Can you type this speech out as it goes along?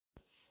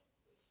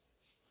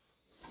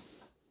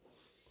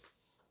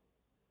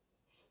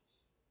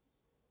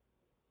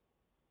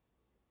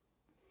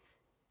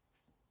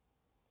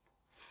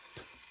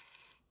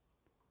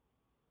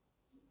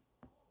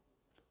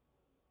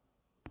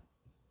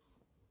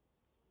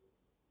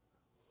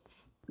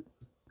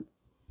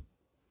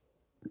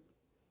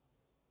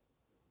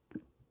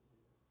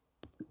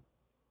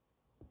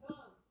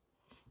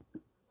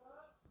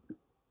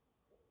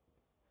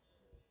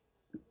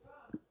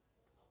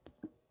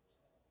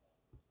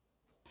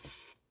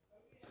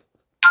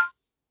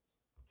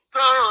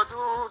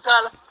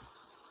kala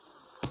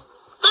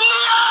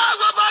dunia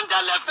wa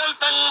bandale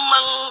felten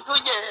mang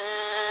tuje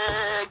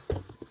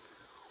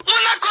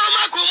muna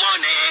koma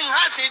kumone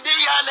hasidi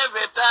yale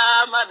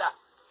betamala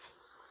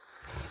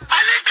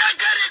alika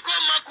kari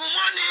koma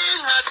kumone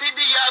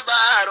hasidi ya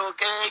baro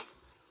ke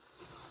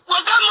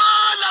wakamo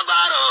la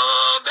baro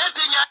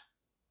betinya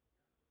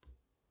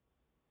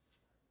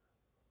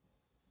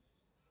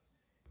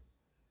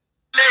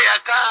le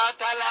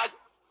yakatala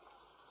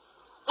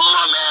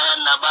Umen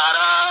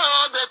nabara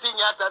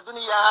betinya ta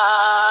dunia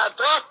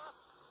to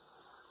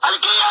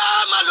alkiya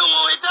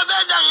malungu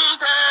itabedang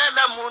te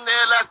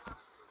damunela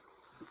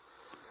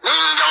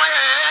ningawe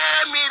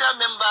mira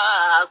memba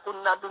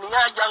kunna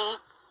dunia jang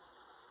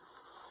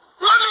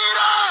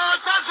wamira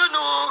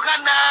sasunu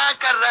kana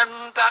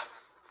karanta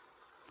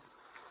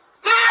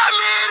ni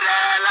amire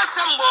la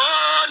sambo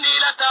ni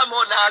la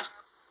tamola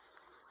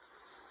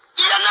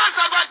yana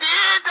sabati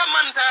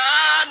tamanta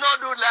no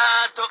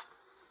dulato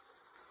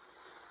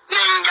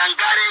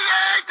Ningankari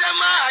yete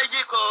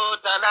majiko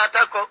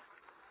talatako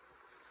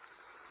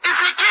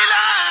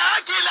Isikila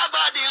kila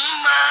badi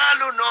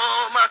malu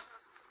noma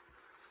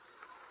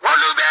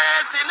Walube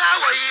sina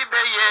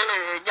waibeye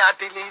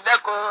nyatili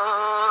dako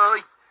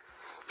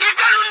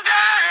Ikalunde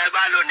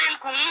balu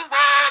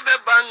ninkumbo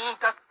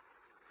bebanta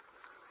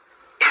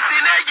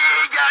Isineji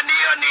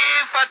janiyo ni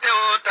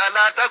fateo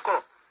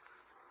talatako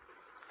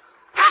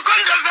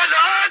Fukunjo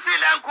velo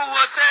silanku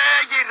wose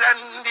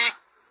jirandi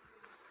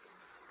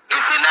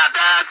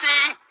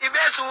Isinatasi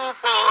ibesu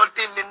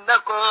forti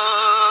nindako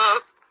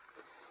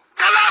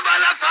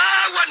Kalabala fa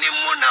wani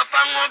muna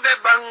fango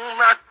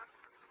bebangma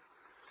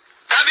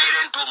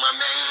Tabirin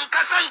tumamen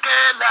kasanke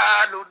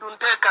la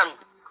ludunte kang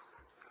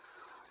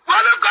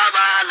Walu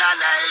kabala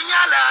la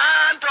inyala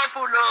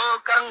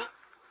antofulo kang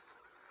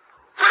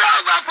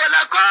Furaba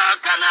pola ko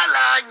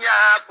kanala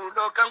nya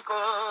pulo kang ko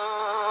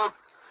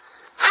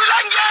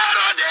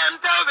Silangjaro dem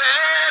tawe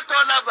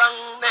tola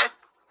bangne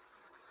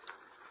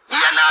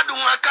Yana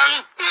dungakan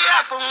iya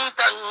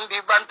funtang di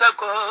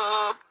bantako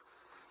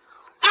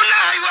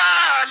Unaiwa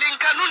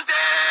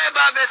linkanunte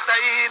babe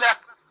saila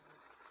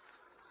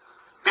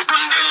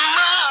Bitunding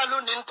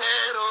malu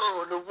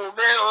nintero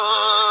lugumeo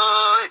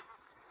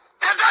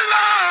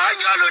Katala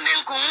nyolo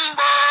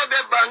ninkumbo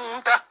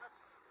bebanta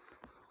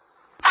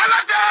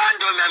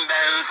Alatandu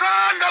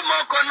membensa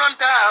ndamoko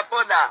nonta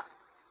pola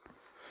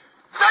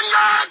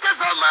Sanya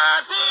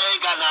kesomasi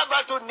gana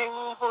batu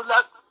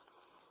ningpulak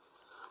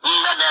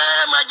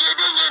Ndade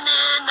majidi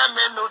nyini na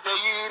menu te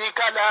yiri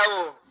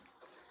kalao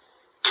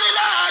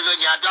Kila alu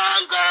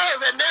nyadanga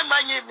wene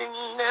manyini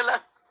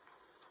ngela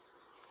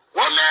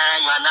Wame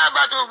ngana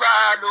batu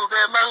balu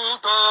be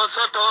mangto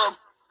soto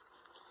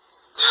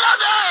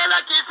Labe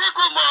la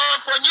kisiku mo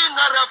fonyi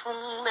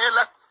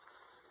ngarafungela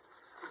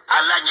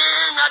Ala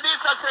nye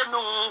ngadisa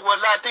senung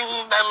wala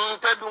tingdam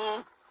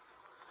tedung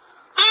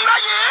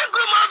Ngaye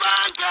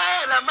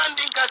kumabanke la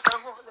mandinka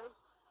kangole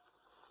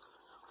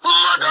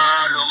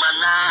Modolu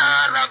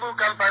manara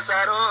bukan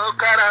pasaro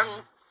karang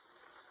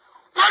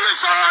Walu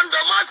sondo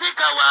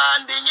masika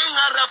wandi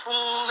nyingara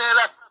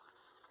funela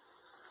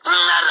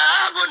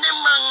Narabu ni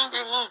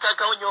manding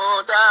kakau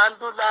nyodan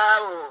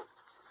dulao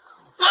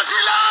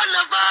Wasila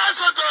na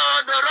baso to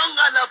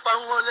doronga la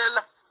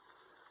pangolela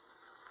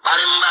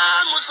Parimba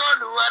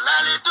musolu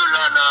walali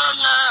tulolo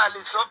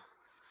ngaliso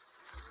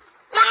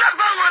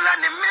Unapangola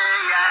ni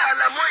meya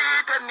la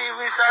moita ni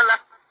wisala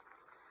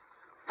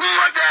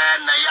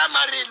Modena ya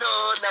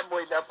marilo na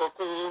moila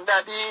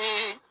pokunda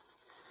di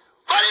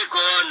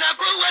Pariko na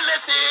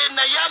kuwalesi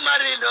na ya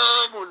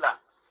marilo mula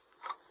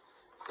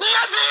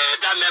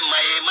Nabida me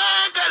maima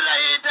kala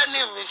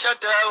itani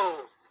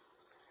mishatao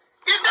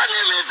Itani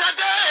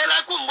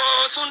mishatao kumbo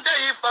sunde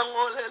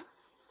ifangole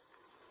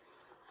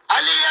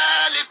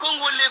Aliyali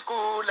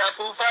kunguliku la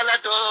fufala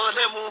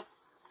tolemu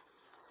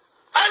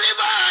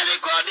Alibali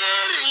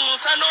kodering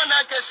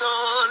sanona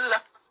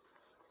kesola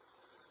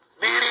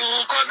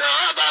Biring kodo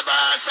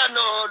baba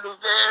sano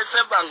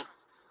lubese bang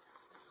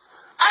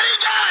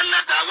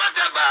Arijana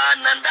tawata ba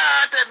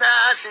nandate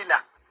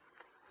nasila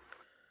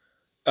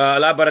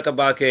La baraka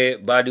bake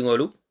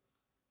badingolu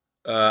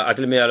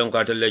atlme alon ko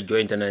atelle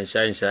joint and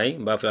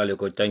shine bafla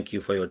ko thank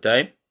you for your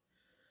time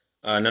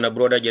nana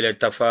brother jele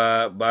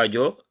tafa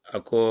bajo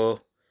ako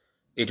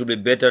it would be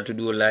better to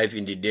do live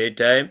in the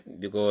daytime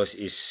because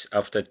it's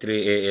after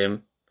 3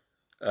 a.m.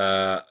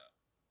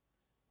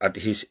 At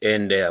his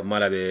end there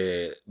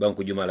malabe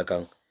banku jumala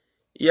kang.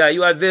 Yeah,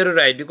 you are very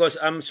right because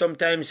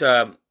sometimes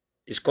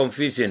it's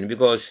confusing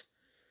because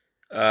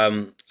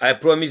I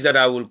promised that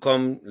I will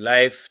come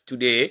live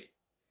today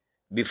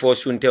before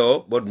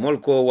Sunteo, but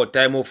Molko what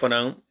time of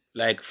now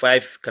like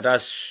 5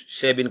 katas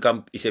 7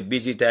 camp is a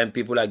busy time.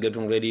 People are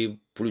getting ready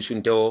for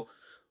Sunteo.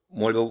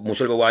 Molbo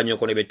musolbo wanyo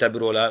kone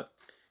betabirola,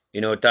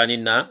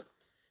 turning na.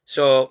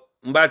 So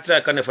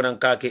mbatra kane fanan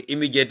kake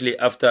immediately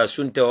after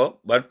Sunteo,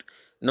 but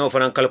no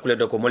fanan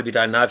calculate ko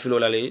molbita na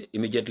filolale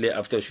immediately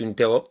after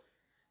Sunteo.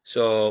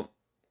 So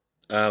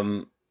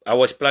I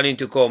was planning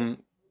to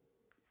come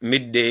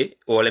midday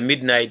or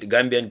midnight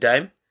Gambian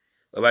time,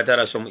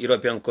 Batara some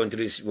European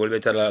countries will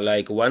better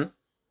like 1.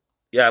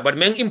 Yeah, but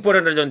main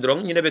important than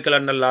drong, you never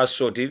can last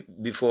sortie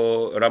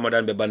before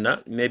Ramadan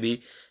bebanna.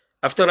 Maybe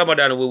after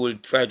Ramadan we will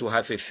try to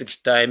have a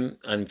fixed time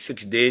and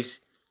fixed days.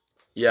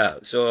 Yeah,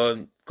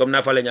 so come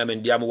na fale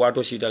nyamen diam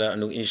wato sita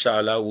and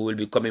inshallah we will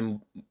be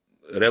coming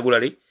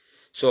regularly.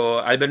 So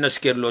I'll be not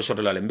scared low sort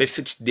of be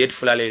fixed date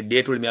flale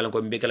date will me along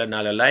come bekala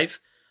nala live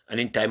and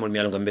in time will me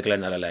along come bekala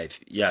nala live.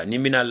 Yeah,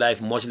 nimina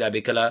live mostly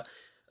bekala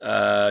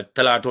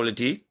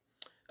talatolity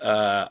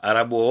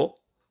arabo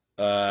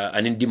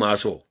and in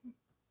dimaso.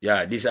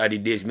 Yeah, these are the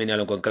days many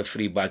along come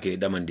free back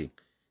demanding.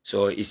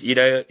 So it's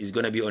either it's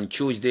gonna be on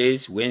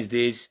Tuesdays,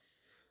 Wednesdays,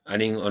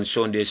 and on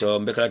Sunday. So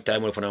bekala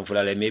time will for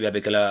flale maybe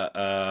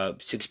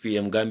bekala 6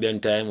 p.m.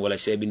 Gambian time or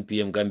 7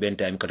 p.m. Gambian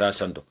time kata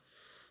santo.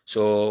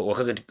 So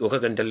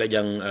wakakan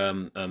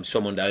talajang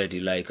summon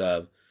dality like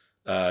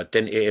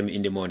 10 a.m.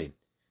 in the morning.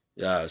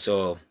 Yeah,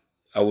 so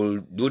I will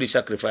do the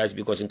sacrifice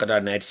because in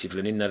Qatar night shift,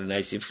 in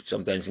night shift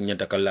sometimes in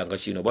Yantakala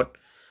casino, but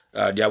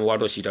diam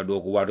wato sita do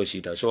wato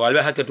sita. So I'll be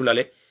happy to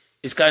lale.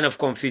 It's kind of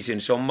confusing.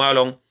 So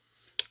malong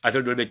I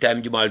told be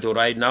time jumalto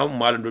right now,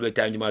 malong do be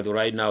time jumalto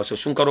right now. So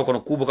sunkaro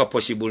kono kubuka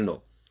possible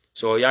no.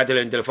 So ya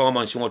tele telephone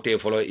man sungo te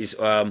follow is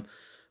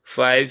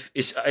 5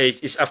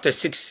 is after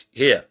 6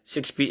 here,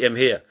 6 p.m.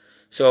 here.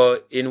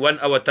 So in 1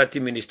 hour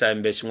 30 minutes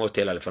time be sungo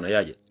tela alfana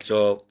yaje.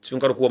 So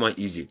sunkaro ko man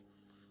easy.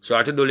 So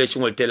I told le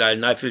sungo tela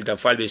na filter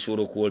file be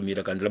suro ko mi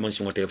da kan man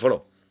sungo te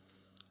follow.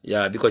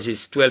 Yeah, because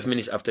it's 12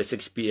 minutes after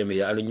 6 p.m.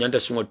 here. And nyanda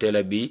sungo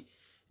tela bi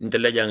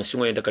intelligent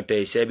sungo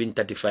entakate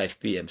 7:35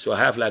 p.m. So I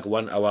have like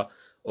 1 hour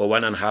or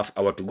 1.5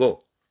 hours to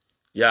go.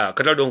 Yeah,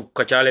 kata don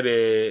kachale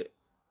be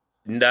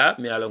nda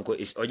mi alonko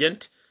is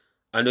urgent.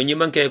 And onyi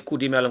manke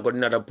kuti mi alonko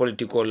dinata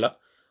political la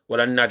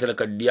wala natala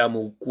ka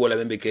diamu kuola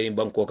membe kerim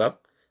banko ka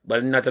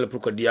bal natala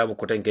pour ko diamu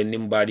ko tanke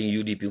nimbadi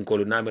UDP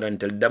ngolo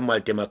namirantel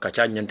damal tema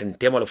kacha nyanten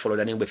tema lo folo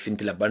daning be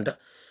finti la banda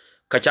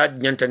kacha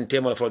nyanten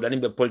tema lo folo daning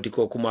be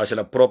politico commencer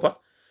la proper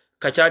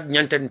kacha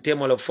nyanten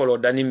tema lo folo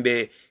daning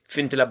be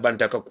finti la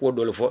banda ka ko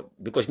do lo fo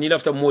because ni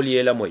lafta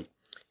moliye la moy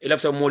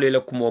ilafta moliye la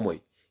kumo moy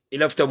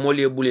ilafta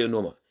moliye bule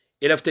noma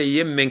ilafta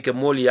yemmenke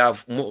moliya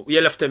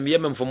yelafta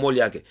yemmen fo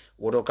moliyake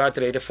wodo ka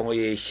trete fo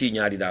ye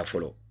signaadi da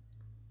folo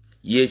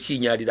ye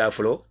signaadi da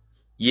folo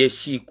ye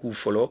si ku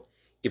folo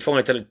ifo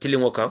ngatala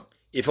tilingo kan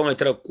ifo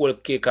ngatala ko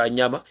ke ka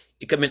nyama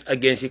ikamen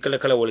agency kala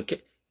kala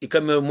wolke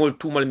ikamen mol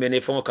tumal mene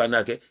ifo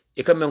kanake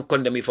ikamen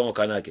kondem ifo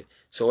kanake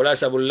so wala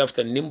sabu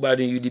lafta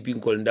nimbadi UDP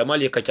ngol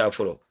ndamal ye kacha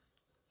folo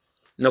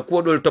na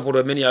ko dol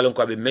topodo men yalon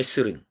ko be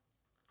messiring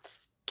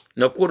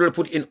na ko dol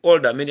put in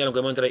order men yalon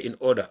ko mantra in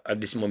order at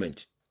this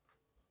moment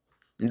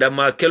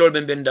ndama kelol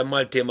ben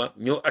ndamal tema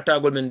nyo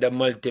atagol men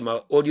ndamal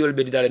tema audiol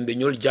be didale be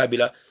nyol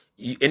jabila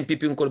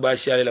NPP ngol ba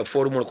siale la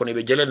forum ko ne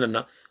be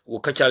jelenna wo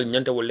kachal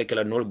nyanta wolle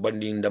kala nol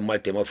bandi ndamal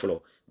tema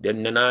flow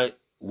then nana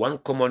one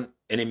common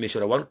enemy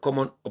or one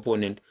common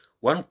opponent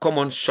one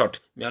common shot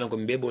mi alon ko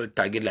mbebol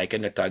target like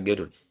en target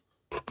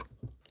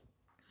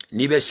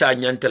ni be sa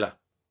nyantala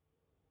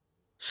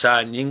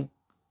sa ning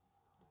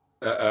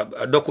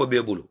doko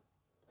be bulu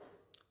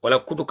wala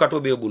kutu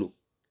kato be bulu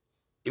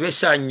ibe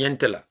sa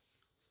nyantala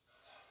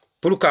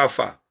pour ka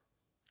fa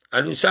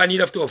anu sa ni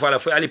lafto fala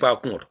fo ali pa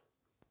kunto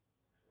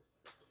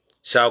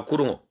sa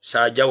kurungo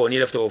sa jawo ni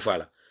lafto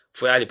fala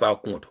fo ali pa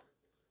kunto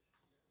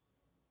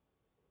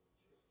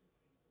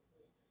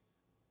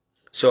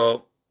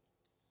so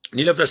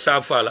ni lafta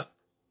sa fala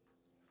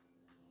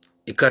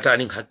ikata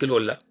ni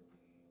hakilolla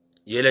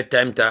yele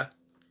time ta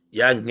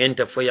ya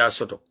ngenta fo ya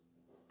soto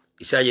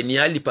isaje ni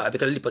ali pa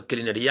abekala lipa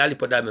kelina ya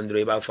lipa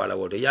damendro ba fala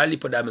wodo ya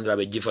lipa damendro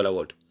be jifala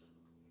wodo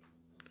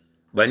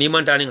bani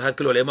mantani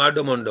hakilo le ma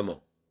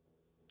domo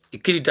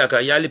ikirita ka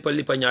yali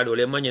palipa nyado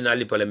le manye na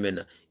lipa le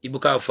mena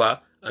ibuka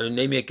fa anu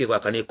neme ke kwa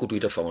kane kutu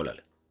ita fangola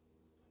le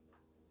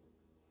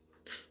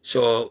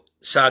so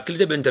sa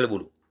kilite bentel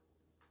bulu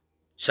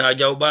sa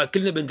jawba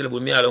kilite bentel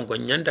bulu mi alon ko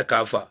nyanta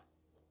ka fa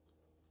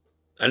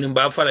anu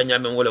ba fa la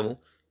nyame ngola mu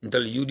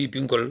ntal UDP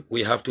ngol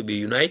we have to be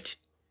united,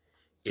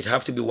 it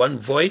have to be one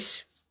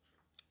voice,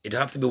 it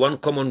have to be one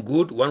common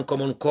good, one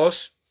common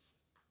cause.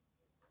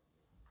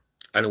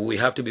 And we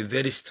have to be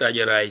very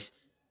strategized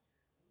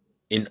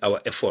in our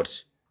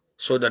efforts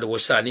so that we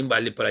sa nimba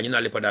lipa la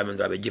nyina lipa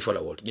damendra be jifala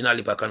wot nyina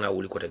lipa kana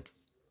wuli kotek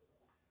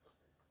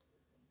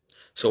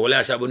so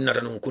wala sabu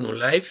nata non kunu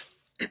live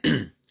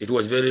it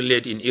was very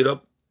late in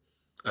Europe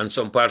and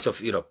some parts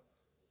of Europe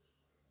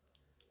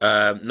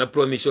na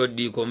promiso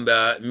di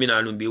komba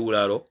minanu bi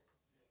wularo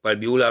but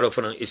bi wularo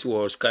fana it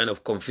was kind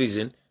of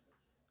confusing.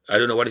 I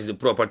don't know what is the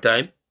proper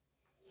time,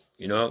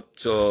 you know,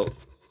 so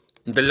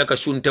ndalaka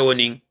sunte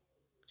woning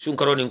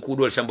sunkaro nin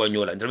kudol samba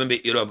nyola ndambe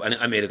Europe and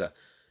America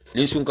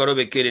nin sunkaro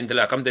be kere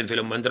ndala kam den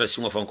fele mandra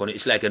sungo fankono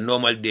it's like a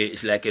normal day,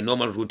 it's like a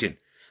normal routine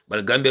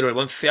bal gambero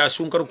ban fea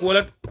sunkaro ko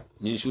walat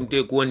nin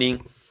sunte ko nin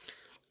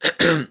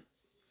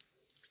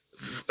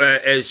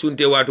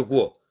sunte watu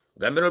ko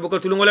gambero bako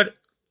tulungo lat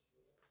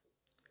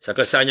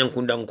saka sanyan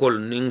kundan kol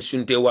nin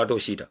sunte wato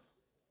sita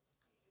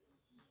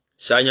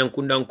sanyan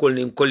kundan kol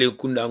nin kole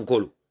kundan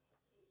kol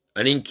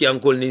anin ki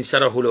ankol nin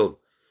sarahulo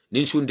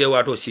nin sunte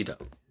wato sita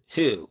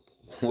he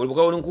wol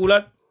buka won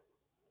kulat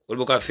wol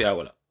buka fiya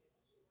wala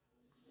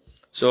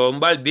so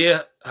mbal be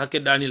hakke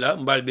danila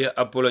mbal be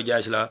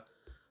apologize la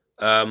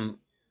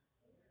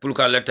pour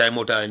ka la time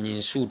ota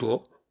nyin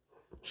suto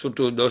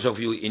surtout those of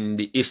you in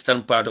the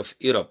eastern part of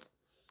Europe.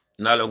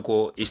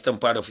 Nalonko eastern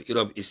part of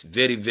Europe is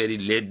very, very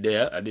late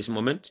there at this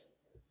moment.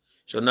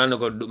 So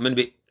nalonko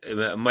maybe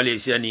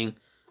Malaysia ning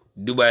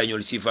Dubai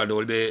nyol sifa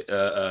dolbe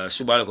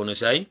subala kono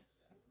sai.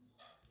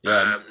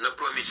 Yeah, no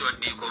promise what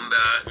di komba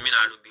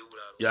minanu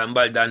biula. Yeah,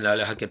 mbal dan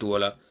la haketu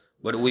wala.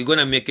 But we're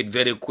gonna make it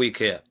very quick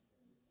here.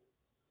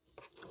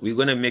 We're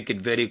gonna make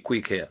it very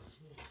quick here.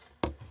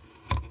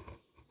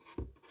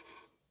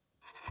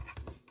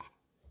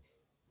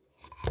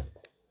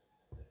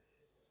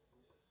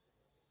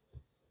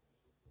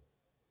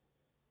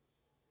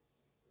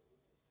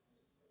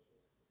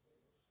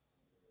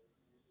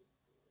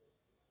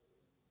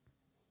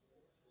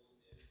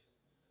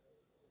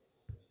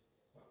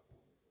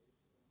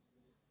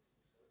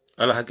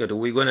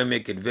 We're gonna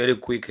make it very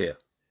quick here.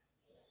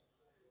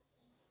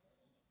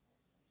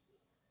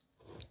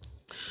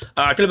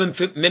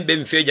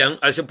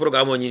 Also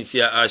program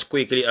as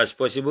quickly as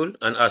possible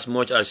and as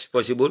much as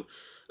possible.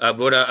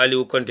 Brother Ali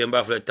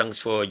Kontemba, thanks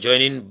for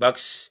joining.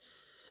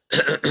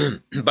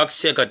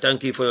 Bakseka,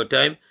 thank you for your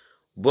time.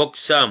 Bok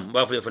Sam,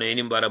 Bafle for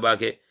Enim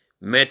Barabake,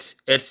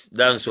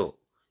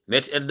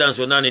 𝒂𝒄𝒄𝒏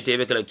danso nane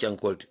tebe kala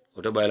kyankolt.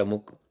 Otobayla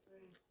muk.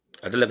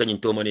 Atala kanyin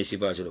tomane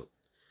sifasilo.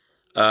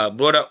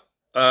 Brother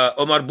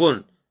Omar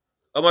Bun,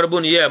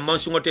 yeah,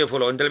 Mansungote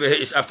follow until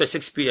it's after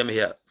 6 p.m.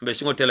 here.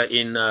 Besungotela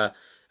in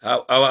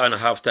hour and a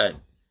half time.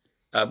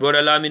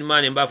 Brother Lamin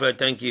Man in Buffalo,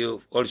 thank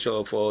you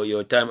also for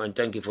your time and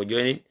thank you for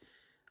joining.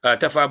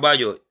 Tafa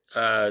Bajo,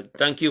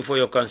 thank you for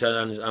your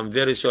concern and I'm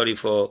very sorry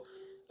for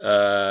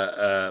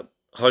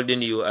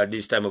holding you at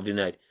this time of the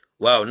night.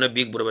 Wow, no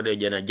big brother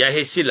Jana.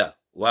 Jahe Sila,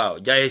 wow,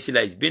 Jahe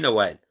Sila, it's been a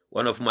while.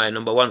 One of my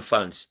 #1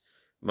 fans,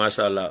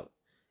 mashallah.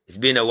 It's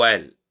been a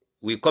while.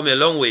 We come a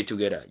long way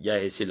together,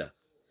 Jahe Sila.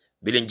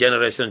 Building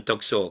Generation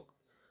Talk Show,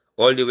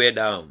 all the way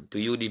down to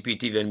UDP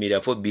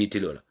TV&MEDIA for BT.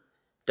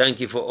 Thank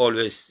you for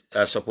always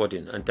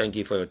supporting and thank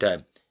you for your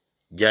time.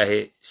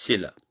 Jahe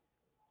Sila.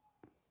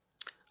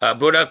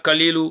 Brother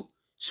Kalilu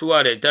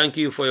Suare, thank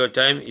you for your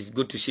time. It's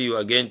good to see you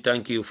again.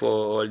 Thank you for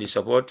all the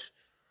support.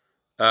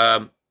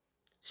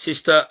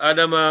 Sister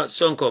Adama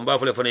Sonko,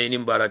 Mbafule Fane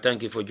Inimbara,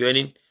 thank you for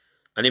joining.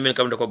 And even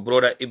come to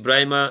brother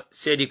Ibrahima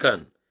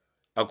Sedikan.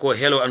 Ako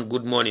hello and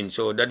good morning.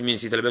 So that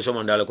means it'll be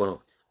someone kono.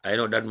 I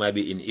know that might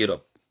be in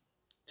Europe.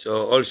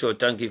 So also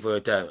thank you for your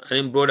time. And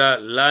then brother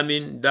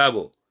Lamin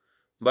Dabo,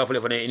 Mbafule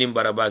Fane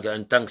Inimbara Baga,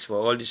 and thanks for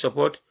all the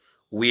support.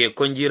 We are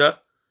Konjira,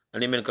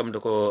 and even come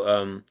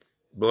to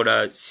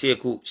brother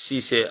Seku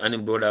Sise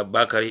and brother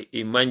Bakari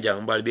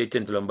Imanja Mbalbe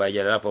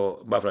Tentulambaja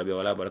for Bafla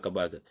Bewala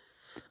Barakabaga.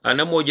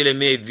 And I'm going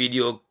me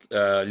video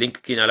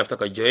link kina lafta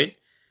ka join.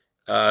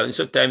 In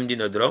so time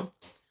dinner drum.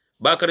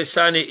 Bakari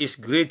Sane is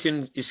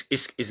greeting is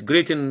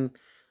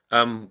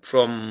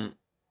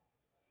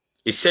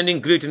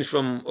sending greetings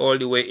from all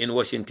the way in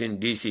Washington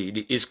DC,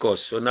 the East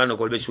Coast. So nano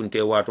kolbe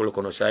sunte watol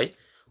konosai.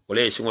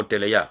 Ole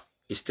sungotele ya.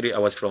 It's 3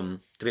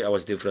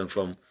 hours different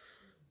from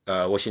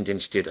Washington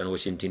State and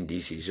Washington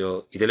DC.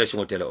 So itele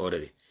sungotele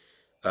already.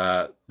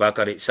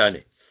 Bakari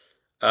Sane.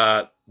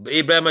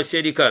 Ibrahima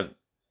Sedikan.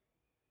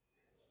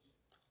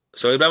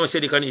 So Ibrahima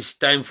Sedikan is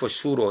time for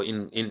Suro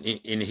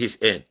in his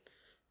end.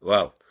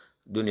 Wow.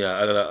 Dunia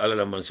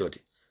alala mansoti.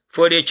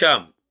 For the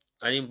charm,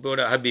 and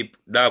brother Habib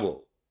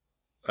Dabo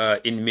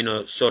in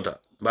Minnesota.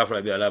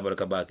 Bafra bi ala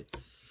barakabake.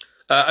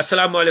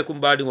 Assalamu alaikum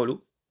badi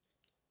ngolu.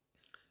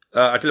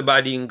 Atel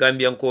badi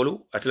Gambian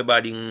kolu, atel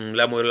badi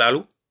Lamoy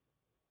lalu.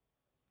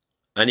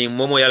 Ani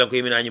momo yala ko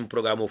yimina nyim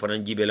programme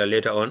fanan jibela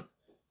later on.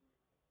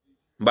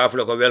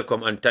 Bafla ko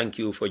welcome and thank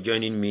you for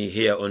joining me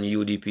here on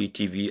UDP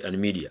TV and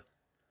Media.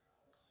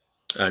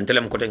 And tell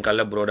them koten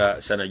kala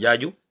brother sana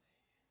Jarju.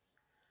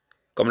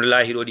 Comme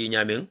la hiro di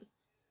nyameng.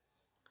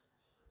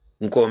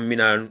 Nko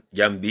mina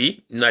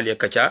jambi nalia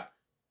kacha.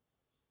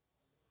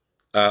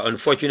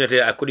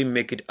 Unfortunately, I couldn't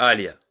make it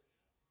earlier.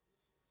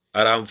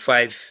 Around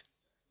 5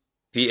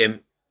 p.m.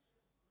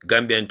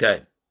 Gambian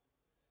time.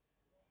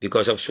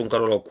 Because of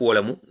sunkarolo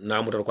kuolamu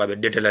na mutar kwa be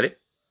detelale.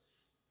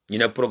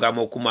 Nina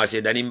programo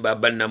kumase danimba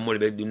banna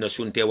molbe dunna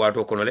sunte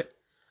wato konole.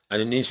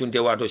 Ani nin sunte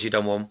wato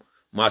sita mom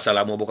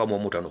masala mo boka mo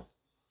mutano.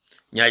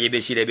 Nyaaje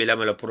be sire be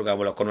lamela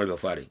programo la konole be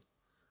fari.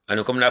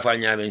 Ani comme na fa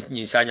nyaame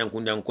ni sanya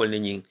kundan kol ni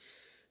nyin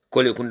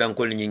kole kundan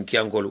kol ni nyin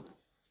kiankolu.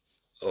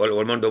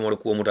 Wal man do mo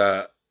ko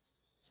muta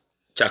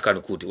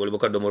chakan kuti wal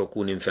boka do mo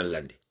ko ni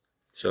Finland.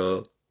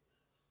 So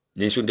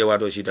nin sunte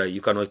wato sita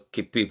you cannot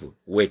keep people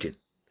waiting.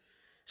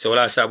 So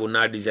wala sabu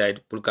na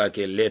decide pulka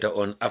ke later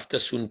on after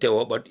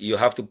suntewo, but you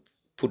have to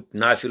put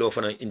nafilo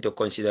fana into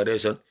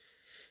consideration.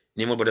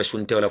 Ni mo boda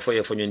suntewo la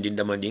foye fonyo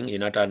ndinda manding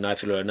inata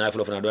nafilo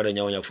fana doda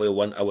nyawanya foye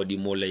 1 hour di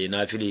mo la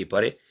nafili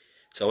pare.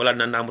 So wala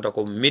na namuta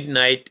ko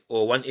midnight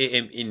or 1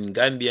 a.m. in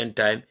Gambian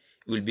time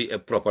will be a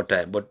proper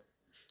time. But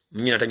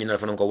nyinata nyina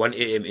fana ko 1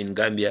 a.m. in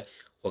Gambia,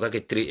 wakake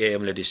 3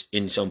 a.m. that is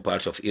in some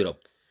parts of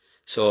Europe.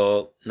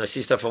 So na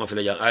sister from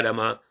Filajang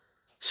Adama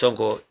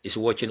Sonko is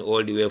watching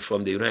all the way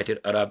from the United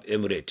Arab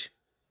Emirates.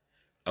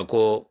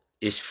 Ako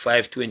is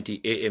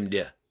 5:20 a.m.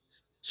 there,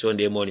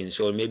 Sunday morning.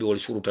 So maybe we'll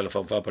suru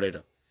from far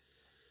pareda.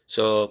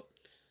 So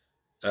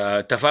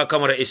Tafa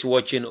Kamara is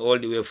watching all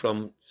the way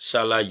from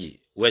Salaji,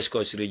 West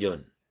Coast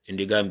region in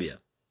the Gambia.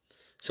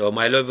 So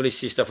my lovely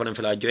sister from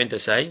Fila joined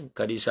us,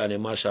 Kadisane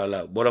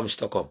Mashallah, Borom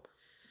Stockholm,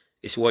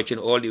 is watching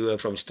all the way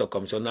from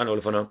Stockholm. So now all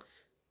of them,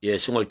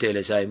 yes, Sungol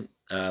Tele Sai,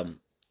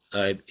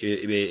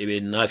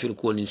 Nafil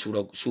Kuan in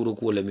Suru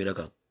Kula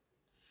Miraka.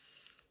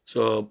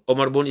 So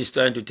Omar Bun is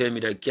trying to tell me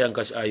that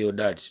Kiankas are your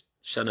dads.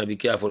 Sana, be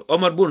careful.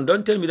 Omar Bun,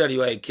 don't tell me that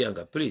you are a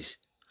Kianka, please.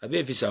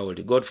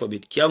 God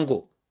forbid.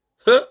 Kianko.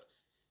 Huh?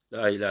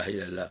 La ilaha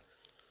illallah.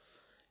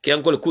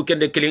 Kianko ku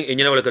kende killing in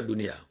yana wala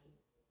dunia.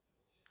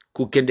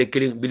 Ku kende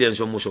killing billions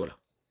of musola.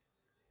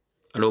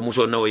 Ano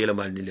muso na wayela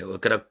manile.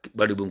 Wakara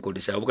badi bunko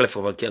disa. Wakala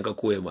fa Kianka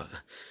kuema.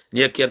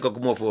 Niya Kianka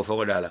kumo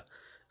fa dala.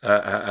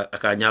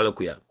 Aka nyalo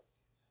kuya.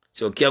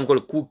 So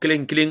Kianko ku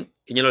killing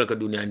in yana wala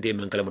dunia ande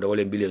man kala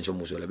wala billions of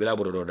musola. Bila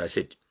bodo da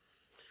set.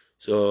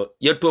 So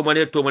yeto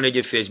mane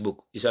je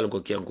Facebook isal ko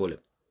Kianko le.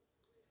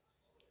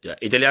 Ya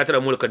Italia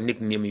atra mol ka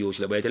nickname yo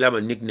sila ba Italia ma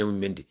nickname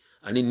mendi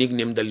ani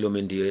nickname dallo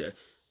mendi e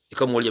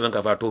kam mol yemen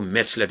ka fa to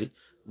match lati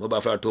mo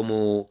ba fa to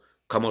mo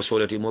kama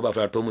solati mo ba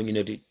fa to mo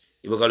nyineti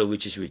e ba galo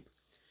which is which.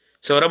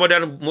 So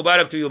Ramadan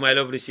Mubarak to you, my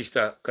lovely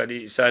sister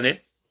Kadi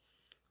Sane,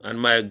 and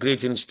my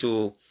greetings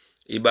to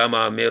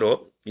Ibama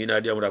Mero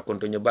ina dia mra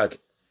konto nyabake.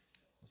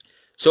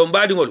 So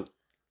mbadi ngolu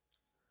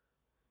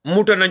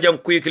muta nanjam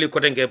quickly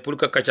kotenge pour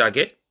ka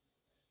kachake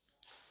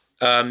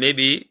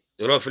maybe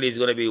roughly it's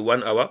going to be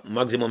 1 hour,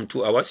 maximum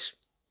 2 hours.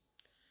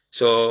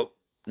 So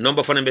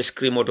number for number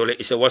screen motole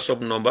is a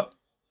WhatsApp number.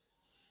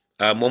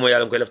 Momo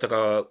yalam ko lefta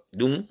ka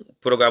dung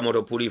programme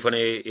to puri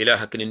fane ila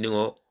hakini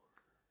ndingo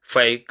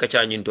fay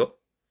kacha nyinto.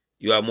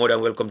 You are more than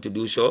welcome to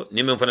do so.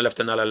 Nimem fana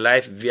lefta nala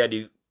live via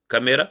the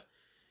camera.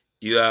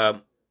 You are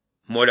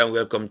more than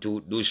welcome to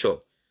do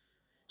so.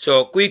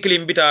 So quickly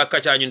mbita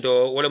kacha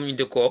nyinto wala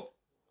mnyinte ko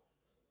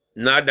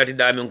na dati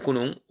damen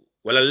kunung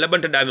wala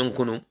labanta damen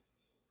kunung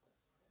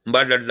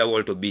mbadal la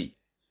wol to be.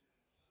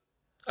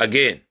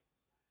 Again,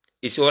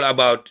 it's all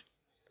about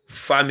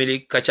family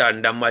kacha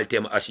ndamal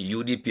tem as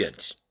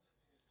UDPians.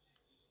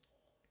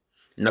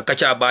 Na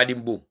kacha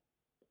badim boom.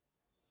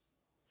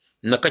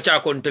 Na kacha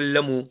kontel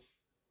lamu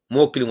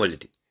mo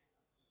kilingoliti.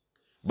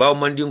 Baw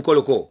mandin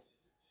koloko.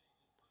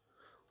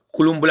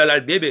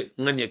 Kulumbulal bebe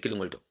ngani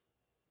kilingolto.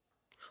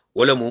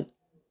 Wala mu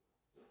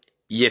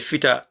ye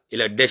fita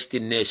ila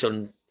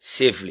destination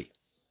safely.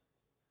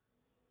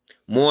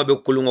 Mo be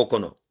kulungo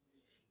kono.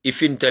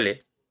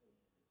 Ifintale,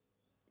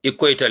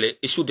 ikoitale,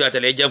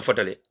 isudatale,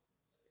 jamfatale.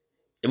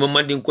 Emo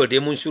mandin kolte,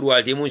 emo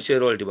surwalti, emo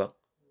serolti ba.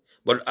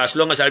 But as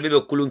long as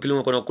albebe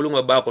kulunga kono,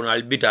 kulunga ba kono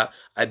albita,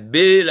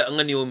 albela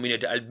ngani o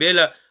minute,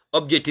 albela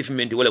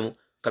objectivement wala mu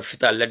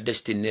kafita la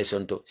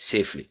destination to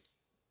safely.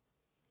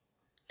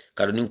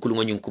 Kado nin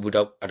kulunga nyun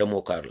kubuta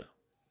atamo karla.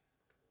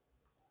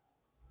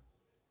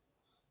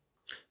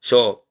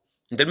 So,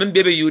 ntel men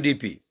bebe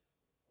UDP.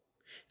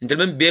 Ntel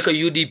men beka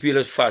UDP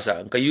la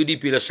fasa, nka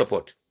UDP la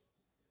support.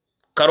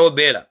 Karo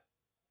bela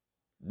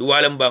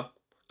duwa lembang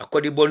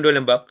akodi bondo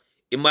lembang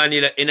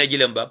imani la energy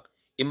lembang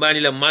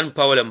imani la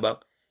manpower lembang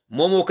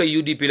momo ka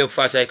UDP la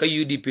fasa ka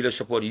UDP la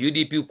support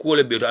UDP ko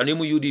le beto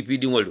animu UDP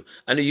dingoldo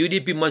ani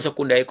UDP mansa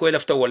kunda ko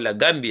lafta wala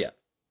Gambia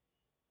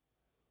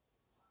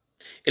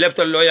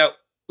ilafta loya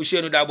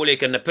Ousseynou Dabole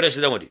ken na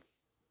president odi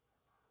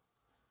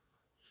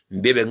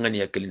mbebe ngani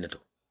yakilinato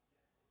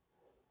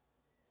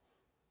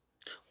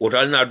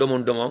wotal na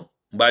domon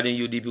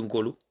mbadi UDP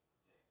ngolu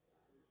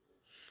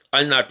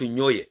alna tu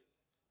nyoye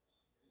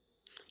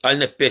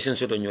alna pesen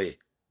soto nyoye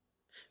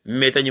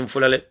meta nyim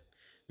fulale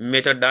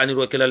meta dani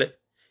ro kelale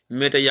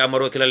meta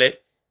yamaro kelale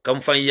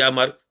kam fan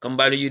yamar kam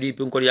bani yudi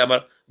pin ko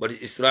yamar but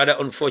it's rather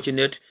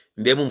unfortunate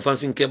mbe mum fan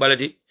fin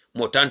kebalati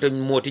mo tanta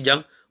moti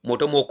jang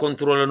moto mo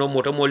contrôle no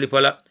moto mo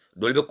lipala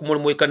dolbe kumol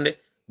moy kande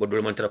bo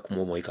dol man tra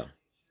kumo moy kam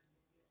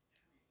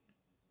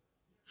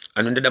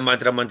anunde da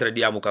mantra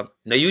diamu kam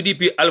na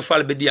UDP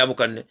alfal be diamu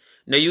kanne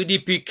na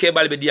UDP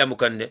kebal be diamu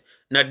kanne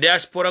na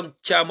diaspora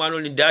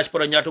chamano ni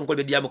diaspora nyaton ko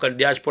be diamu kan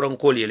diaspora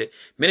ko lele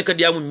men ka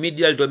diamu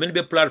media to men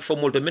be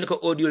platform to men ka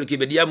audio ki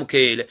be diamu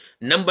kele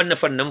namba na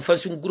fan nam fan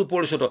sun groupe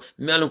wol soto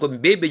melon ko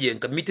bebe je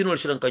ka mitinol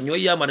soto ka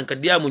nyoy yama ka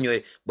diamu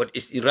nyoy but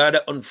it's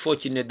rather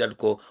unfortunate that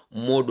ko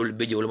modul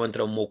beje wala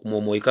mantra mo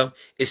moy kam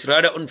it's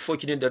rather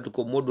unfortunate that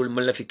ko modul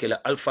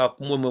malafikela alpha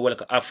ko mo wala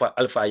ka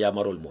alpha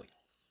yamarol moy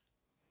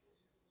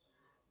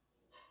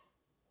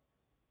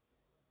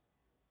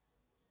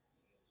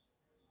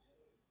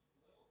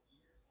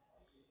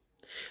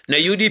na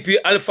UDP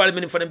alpha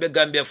men fana be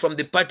Gambia from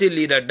the party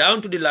leader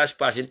down to the last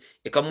person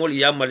e kamol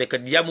yamale ka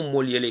diamu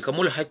mol yele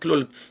kamol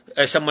haklol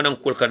samanan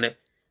kol kane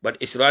but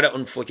it's rather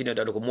unfortunate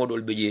that ko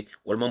modol beje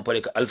wal man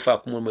pare ka alpha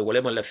kumol moy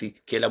wala man la fi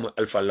kela mo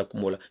alpha la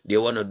kumola they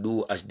wanna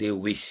do as they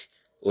wish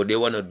or they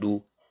wanna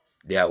do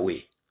their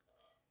way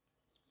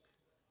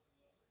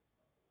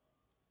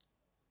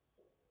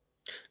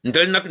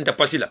ndel nak nta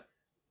pasila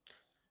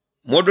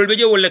modol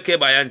beje wala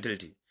keba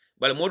yantilti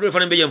bal modol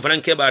fanan beje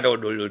fanan keba daw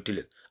dol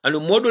tile anu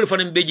modol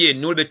fanan beje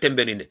nul be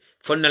tembenine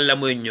fannan la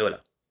moy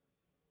nyola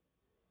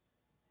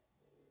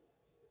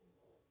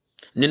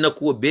nina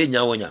ko be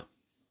nyawonya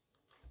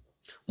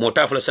mo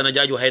tafla sana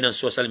jaju hayna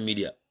social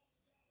media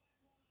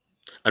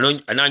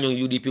ananyo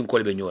UDP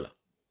kolbe nyola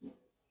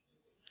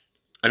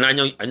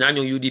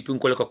ananyo UDP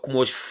kole ka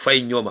kumo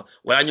fay nyoma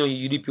wala anyo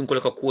UDP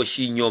kole ka ko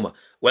shi nyoma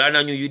wala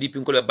anyo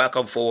UDP kole back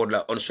and forward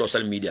la on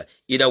social media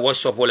either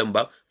WhatsApp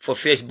lemba for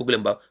Facebook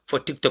lemba for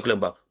TikTok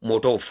lemba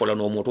moto follow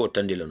no moto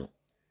tandila no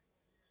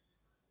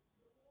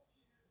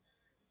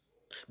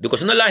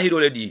because na lahi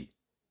dole di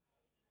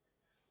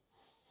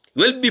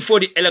well before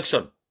the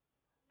election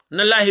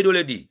na lahi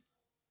dole di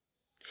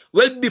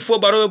well before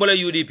baro bala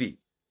UDP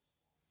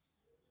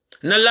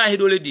na lahi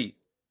dole di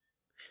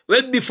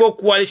well before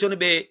coalition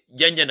be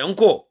janjana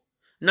nko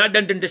na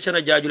dantente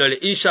sana jajulale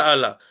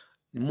inshallah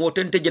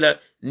motente jela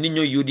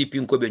ninyo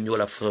UDP ko be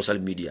nyola social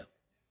media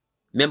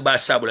memba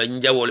sabula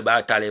njawol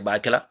ba tale ba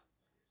kala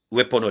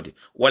weponoti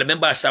wala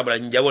memba sabula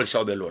njawol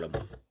sawbe lola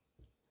mo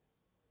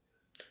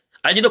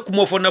anyi ko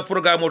mo fonna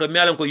programme to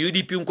mialan ko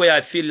UDP ko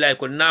ya feel like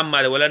ko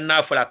namale wala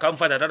nafala kam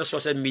fata ta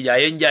social media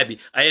yen jabi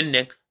ayen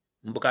nek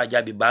mbuka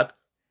jabi bak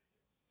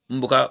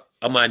mbuka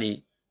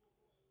amani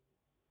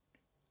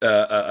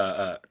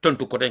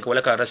tontu ko den ko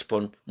wala ka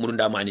respond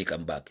murunda mani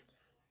kam bak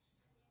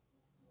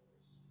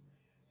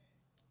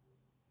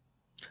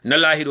na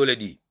lahi dole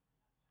di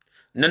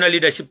nana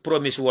leadership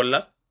promise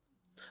wala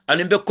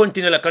anu be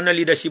continue la kana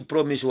leadership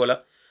promise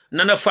wala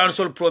nana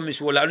fansol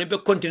promise wala anu be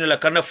continue la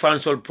kana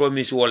fansol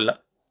promise wala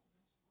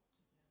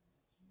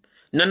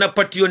nana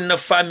pation na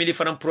family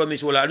fanam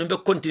promise wala anu be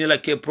continue la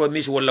ke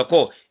promise wala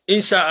ko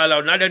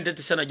inshallah na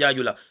dante sana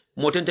jajula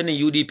motente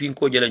ni UDP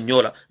ko jela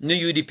nyola ni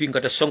UDP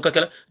kata sonka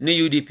kala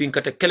ni UDP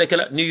kata kala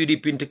kala ni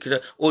UDP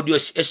kata audio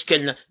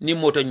eskelna ni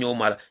moto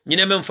nyomala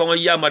nyine mem fango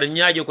yamara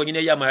nyaaje ko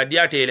nyine yamara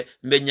diatele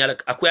mbe nyala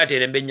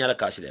akuyatele mbe nyala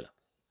kasilela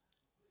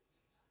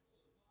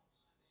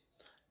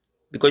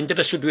because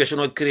ndeta situation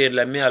o create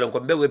la me alon ko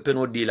mbe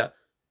wepeno dila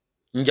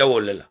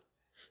njawol la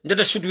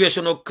ndeta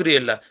situation o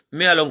create la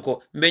me alon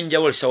ko mbe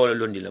njawol sawol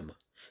londila ma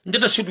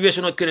ndeta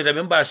situation o create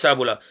la mba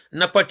sabula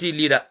na party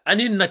leader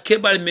ani na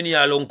kebal men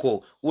ya alon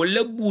ko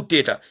wala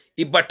buteta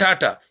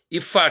ibatata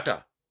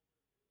ifata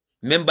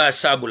memba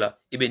sabula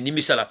ibe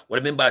nimisala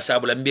wala memba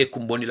sabula mbe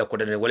kumboni la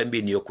kodane wala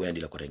mbe niyo ko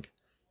yandi la kodenge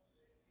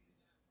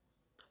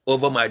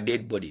over my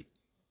dead body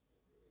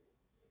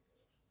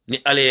ni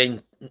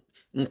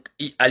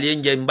ale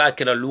nje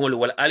mbakira lungol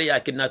wala ale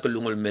yakina ko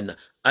lungol menna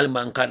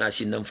alman kana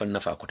sinam fan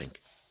nafa ko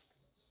tenke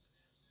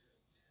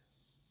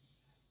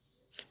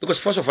because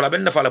first of all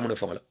ben nafa la mun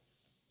fa la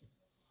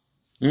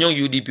ñong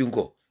UDP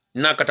ko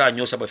nakata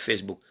ñoo saba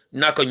Facebook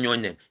naka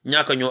ñoñne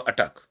ñaka ñoo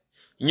attack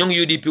ñong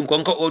UDP ko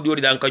nka audio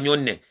di dan ka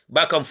ñonne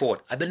back and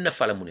forward aben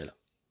nafa la mun la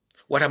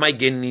what am I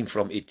gaining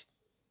from it?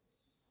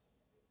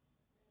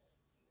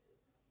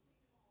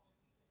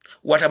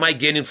 What am I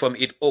gaining from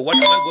it? Or what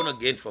am I going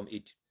to gain from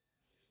it?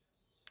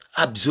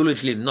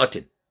 Absolutely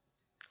nothing.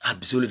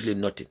 Absolutely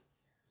nothing.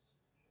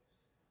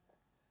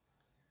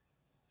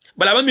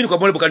 But I'm ko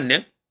mol bukan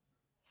ne.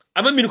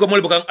 I'm ko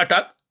mol bukan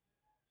attack.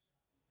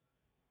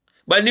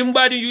 But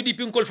nimbadi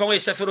UDP kol fa way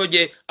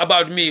saferoje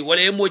about me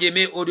wala emoje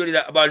me audio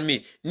about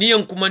me. Ni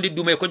en kumandi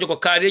dume ko joko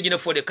kareji na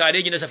fode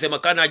kareji na safe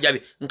makana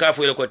jabi nka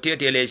fo ko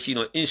tetele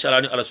sino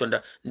inshallah ni ala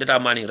sonda ndata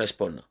mani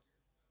respond.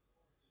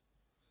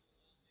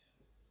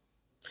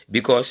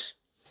 Because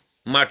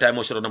my time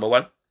was number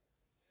one.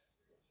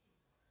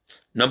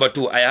 Number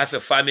two, I have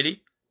a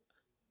family.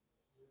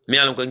 Me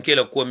alon ko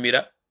nkela ko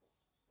mira.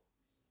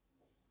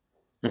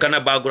 Nkana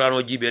background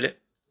o jibele.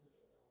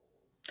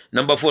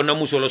 Number four, na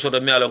musolo soto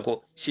me alon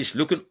ko she's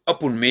looking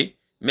upon me.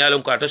 Me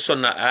alon ko ata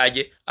sonna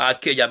aje a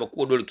keja ba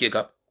ko dol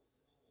keka.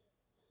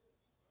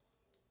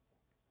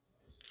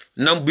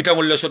 Nam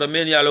bitamul le soto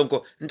me alon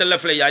ko ntala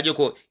fle yaje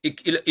ko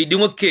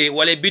idingo ke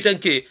wala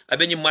bitanke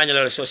abenyi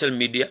manyala social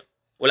media.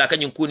 Wala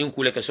kanyin kunin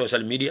kule ke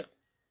social media.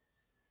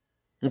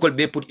 Nkol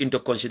be put into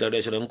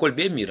consideration. Nkol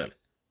be miral.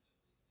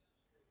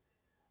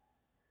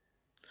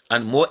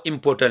 And more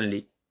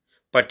importantly,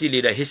 party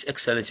leader, His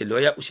Excellency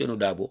Lawyer Ousainou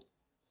Darboe,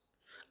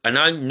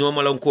 anan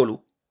normal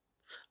onkolu,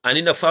 and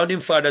in the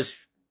founding fathers,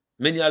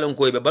 many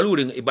alonko ibe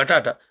baluring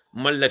ibatata,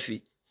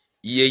 malafi,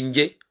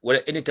 yenje, wala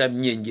anytime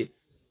nyenje,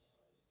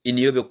 in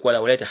yobe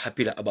kwala wala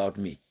happy about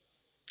me.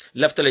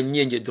 Left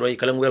nyenje draw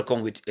kalang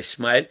welcome with a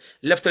smile.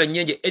 Left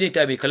nyenje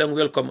anytime kalang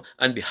welcome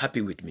and be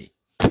happy with me.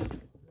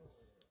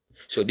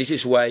 So this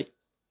is why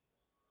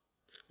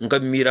nka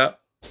mira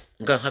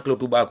nka haklo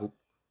tubaku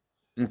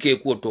nke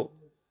kuoto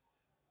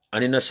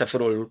anina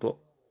safero to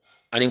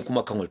anin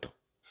kuma kangolto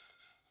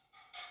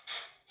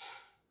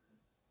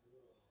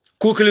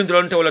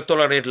kukilindronte wala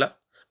tolerate la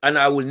and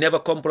I will never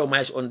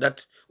compromise on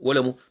that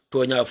wala mu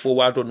tonya fo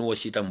wato no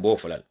sita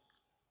mbofala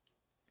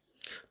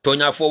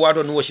tonya fo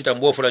wato no sita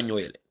mbofala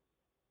nyoyele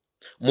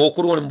mo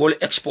kuru won mbol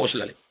expose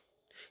lale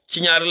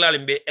ci ñaar la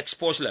mbe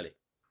expose lale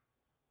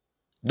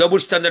double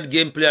standard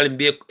gameplay la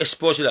mbe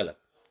expose lale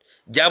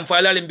jam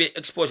fa la mbe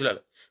expose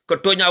lale ko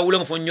tonya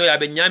wulam fo nyoya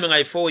be nyama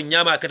ngai fo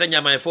nyama kata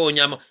nyama fo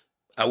nyama.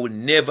 I will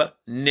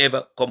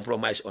never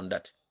compromise on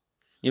that.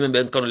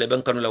 Nimembe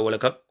nkanu la wala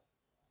kan.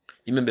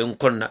 Nimembe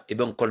nkonna e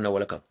ben konna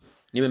wala kan.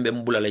 Nimembe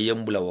mbula la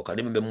yembula waka.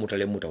 Nimembe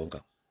mutale muta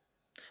waka.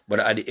 But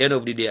at the end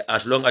of the day,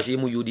 as long as you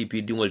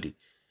UDP dingoldi,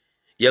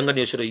 yanga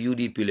ne sort of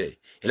UDP le.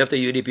 After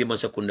UDP man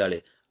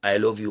sekundale, I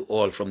love you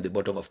all from the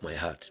bottom of my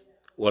heart.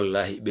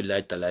 Wallahi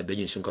billahi ta'ala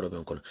benyin sunkaro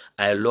ben kono.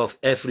 I love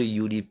every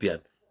UDPian.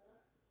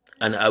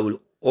 And I will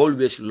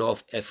always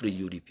love every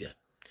UDPian.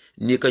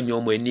 Ni ka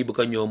nyomo ni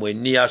buka nyomo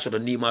ni asoto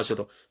ni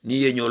masoto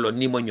ni ye nyolo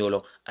ni mo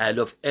nyolo. I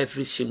love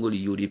every single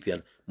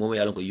UDPian. Momo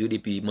yalon ko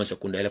UDP man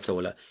sekunda lefta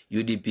wala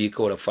UDP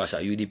ko wala fasa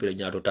UDP le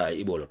nyato ta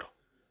iboloto.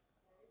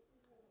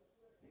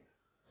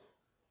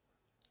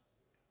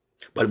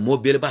 Bal mo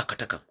bele ba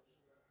kataka.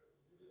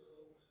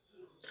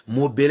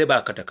 Mo bele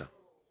ba kataka.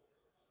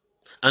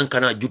 An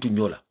kana jutu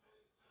nyola.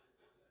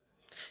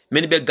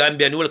 Many be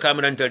Gambia ni wol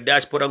kamera intel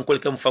diaspora ko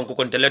kam fanko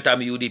kon teleta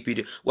mi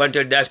UDP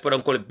wantel diaspora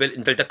ko bel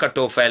intel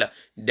takatto fayla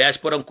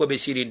diaspora ko be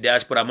siri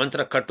diaspora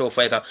mantra katto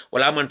fayka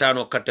wala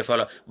mantano katte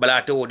fala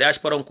bala to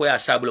diaspora ko ya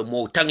sabule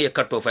mo tangi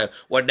katto fay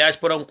wa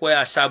diaspora ko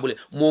ya sabule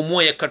mo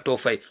moye katto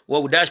fay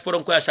wa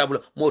diaspora ko ya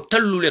sabule mo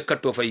tallule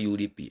katto fay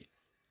UDP.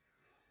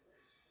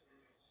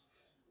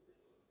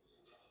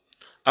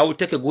 I will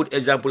take a good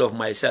example of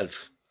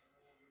myself.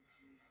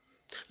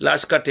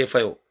 Last katte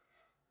fayo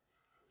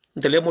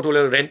intele moto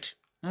le rent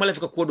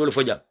malafika ko dole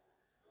foja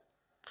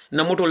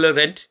na moto le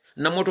rent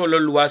na moto le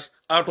luas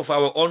out of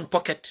our own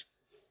pocket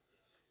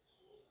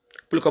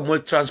pour que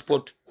mol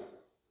transport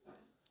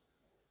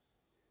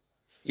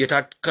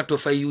yeta kato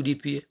fay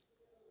UDP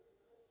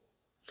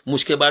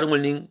muske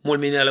barungol ning mol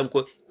minalam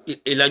ko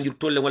elanjur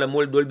tolle wala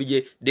mol dolbi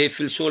je they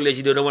feel so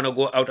lazy they don't want to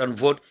go out and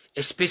vote,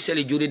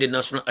 especially during the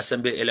National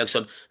Assembly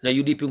election. Na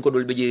UDP ko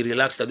dolbi je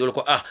relax ta dol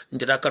ko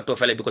ntata kato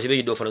fale because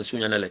be do faran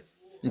sunya na le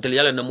ntel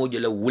yalla na moje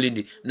la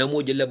wulindi na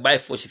moje la bay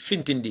fo ci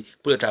fintindi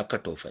pour ta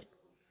kato fay.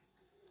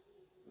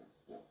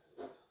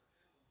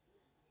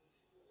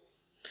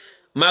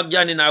 Mag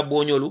jani na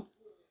boñolu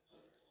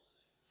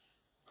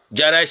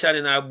jaray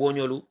sani na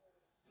boñolu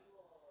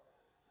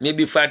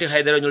maybe Fati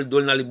Haidara ñol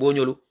dolnali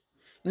boñolu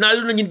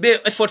nalu na ñin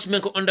be efforts men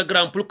ko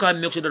underground pour ka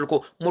mek so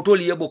ko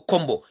motoli yebo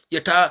combo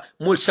yeta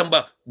mol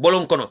samba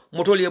bolon kono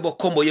motoli yebo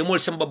combo ye mol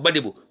samba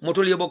badibu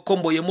motoli yebo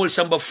combo ye mol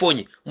samba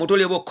foñi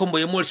motoli yebo combo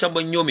ye mol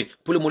samba ñomi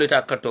pour mo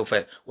leta katto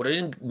fay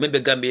wala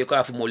membe Gambie ko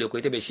afu mol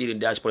ko tebe sirin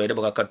diaspora de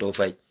ba katto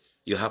fay.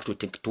 You have to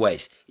think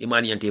twice.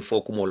 Imani yante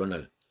fo ko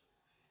molonal.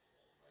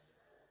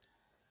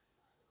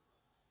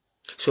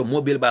 So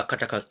mobile ba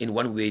kataka in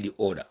one way the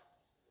order.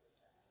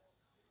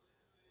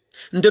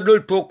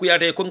 Ndedol toku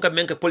yata kon ka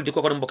menka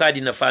politiko ko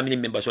mbokadi na family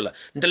members la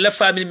ndella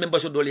family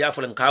members dol ya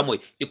fulan kamoy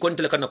e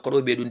kontele kana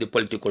ko be dunde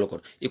politiko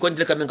ko e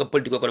kontele ka menka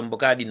politiko ko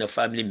mbokadi na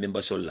family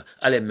members la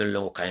ale men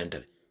lo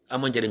kayantale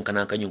amon jeren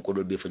kana kanyum ko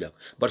dol be fuja.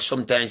 But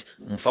sometimes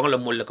mfangla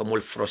mol ka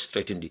mol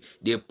frustrating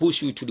they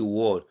push you to the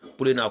wall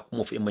pour na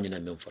mo fi imagine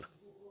même fala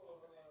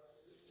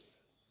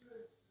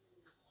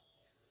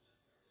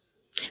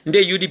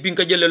nde UDP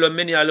nka jelelo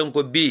men ya lon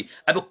ko bi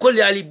abe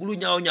kolli ali bulu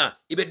nyawnya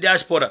ibe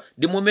diaspora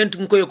di moment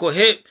nko ko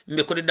he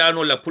mbe ko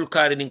dano la pul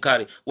kare nin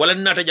kare wala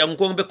nata jam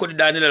ko be ko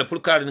dani la pul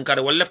kare nin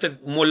kare wala lefta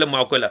mo le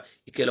ma ko la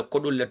ikela ko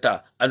dol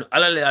leta anu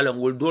alale ala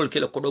ngol dol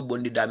kela ko do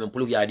bondi damen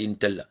pul ya din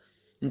tella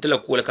ntela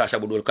ko la ka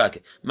sabu dol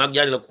kake mag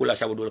jaani la ko la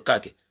sabu dol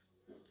kake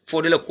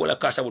fo de la ko la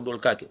ka sabu dol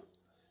kake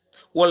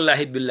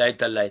wallahi billahi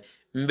tallahi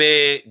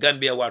mbe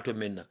Gambia wato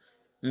menna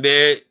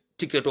mbe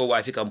tiketo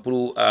wafi kam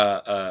pour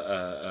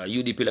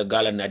UDP la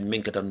gala na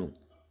menkata nu.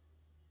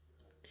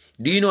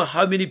 Do you know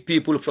how many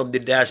people from the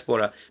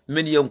diaspora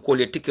many young call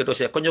tiketo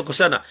se konyo ko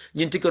sana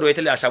nyin tiketo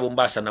etele asabu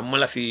mbasa na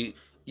mala fi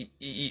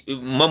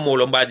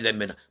mamolo mbadi le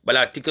mena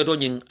bala tiketo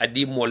nyin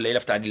adi mo le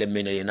lafta adi le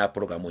mena na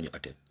programme ñu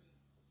atel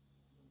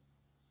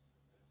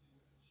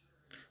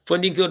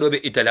funding ko do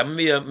be Italy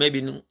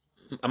maybe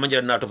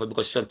amanjara na to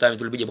because sometimes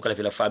to be je kala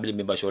fi la family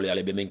member so le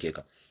ale be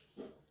menkeka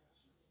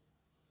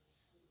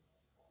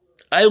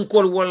ayon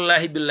kol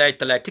wallahi billahi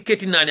taala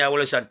tiketi nani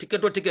wala san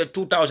tiketo ticket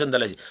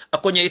 $2,000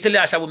 akonya itele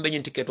asabu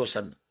mbenyin tiketo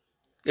san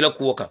ila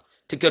kuoka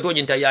tiketo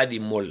nyinta yadi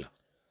molla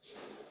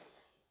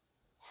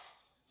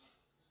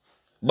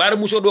bar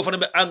muso do fana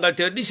be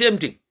Angleterre the same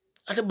thing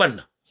ata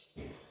banna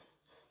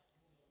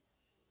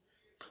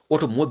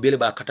oto mo bele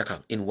ba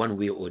kataka in one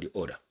way or the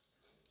other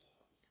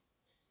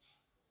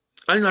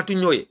alna tu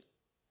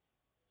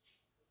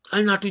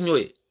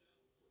nyoye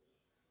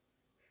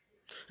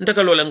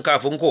ndaka lola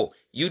nkafo nko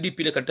UDP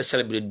le kanta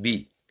celebrate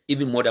B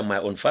even more than my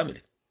own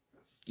family.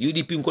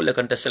 UDP nko le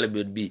kanta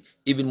celebrate B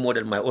even more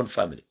than my own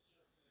family.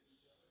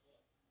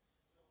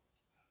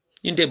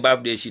 Ninte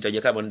birthday sita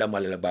je kama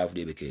ndamale la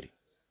birthday bekeri.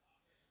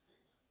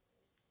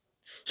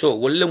 So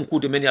wala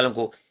mkude meni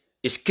alanko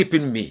is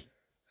keeping me,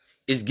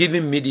 is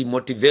giving me the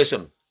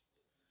motivation.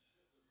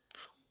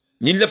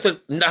 Nin lefta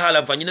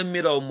ndahala fa nyina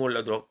mira o mo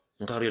la dro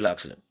nka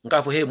relax la.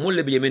 Nka fo he mo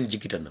le bi yemen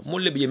jikitana, mo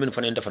le bi yemen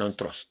fa nenda fa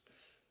trust.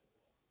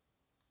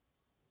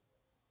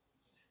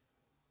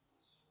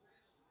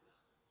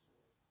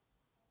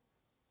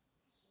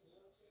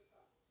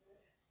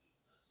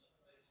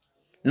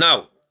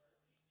 Now,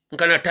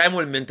 nkana time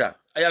will menta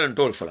ayalan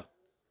tol fala.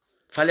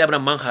 Fali abra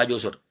man hajo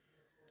sot.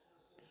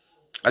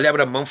 Ali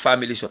abra man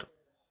family sot.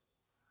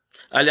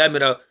 Ali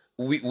amira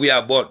we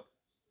are bored.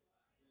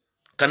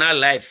 Kana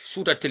life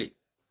suta tili.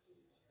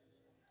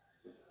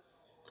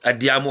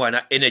 Adiamu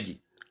ana energy.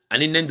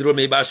 Ani nendro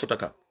me ba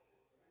sotaka.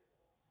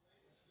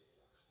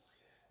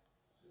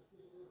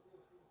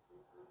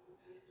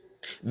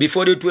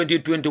 Before the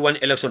 2021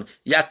 election,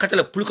 ya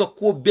katala pulka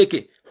ko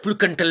beke,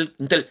 pulka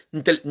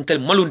ntel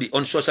malundi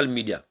on social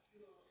media.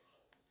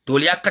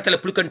 Doli ya katala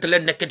pulka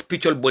ntel naked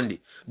picture bondi.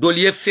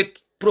 Doli ye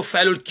fake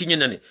profile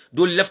kinyenane.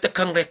 Doli left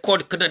kan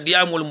record kana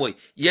diamol moy.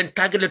 Yen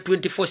target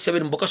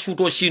 24/7 mboka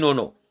suto sino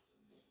no.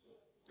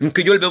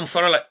 Nkijol bem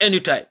farala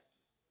anytime.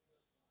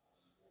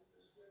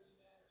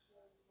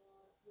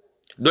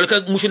 Doli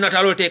ka musu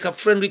natalo te ka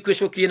friend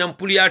request o kinam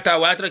puliata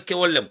watra ke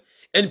wollem.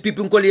 En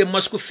people ko le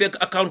masku fake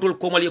account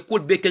ko mal ye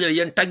code be kenel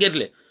yen target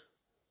le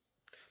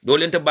do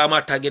lente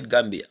bama target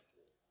Gambia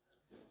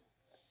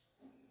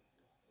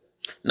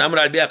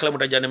namral be akla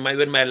muta jane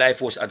when my life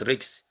was at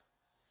risk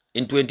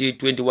in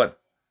 2021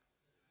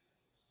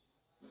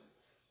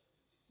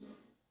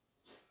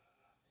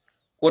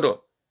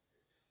 kodo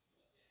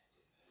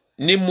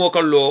nim mo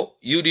kallo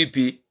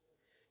UDP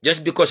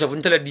just because of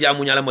ntele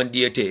diamu nyala man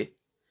diete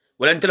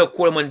wala ntele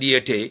ko man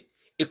diete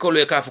ikolo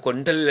e kafu ko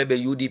ntele be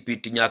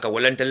UDP tinyaka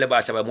wala ntele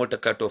ba saba molta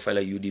kato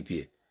fala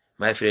UDP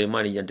my friend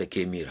mani yante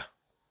kemira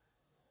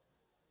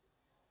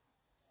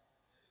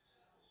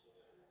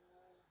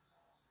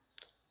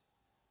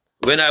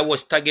when I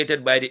was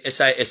targeted by the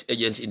SIS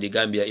agents in the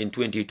Gambia in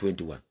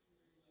 2021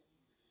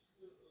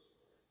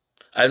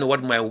 I know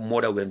what my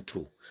mother went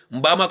through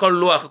mbama ka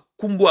lo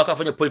kumbu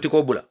akafanya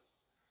political bula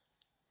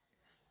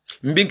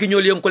mbinki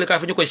nyoli yom kole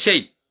kafanya ko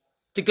sey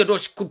tiketo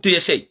kubtu ye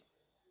sey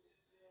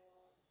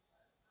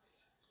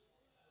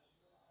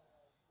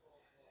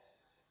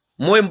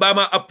moy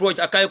mbama approach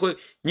akay ko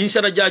nyin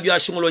sana jaaju ya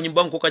singolo nyi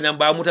banko kanya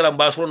mba mutala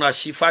mba soro na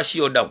si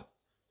fashi o dam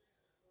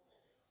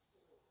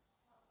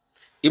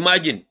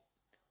imagine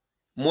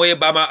moy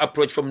bama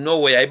approach from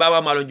nowhere ay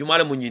baba malo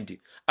jumala mu nyinti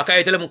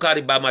akay tele mu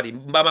kari bamari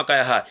mbama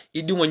kay ha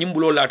idingo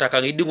nyimbulo la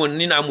taka idingo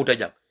nina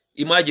mutaja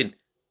imagine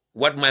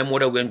what my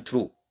mother went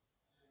through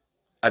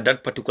at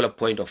that particular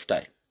point of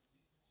time.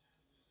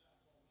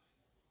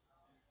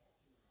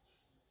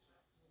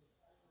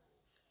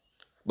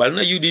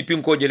 Balna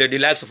UDP ko jele the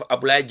likes of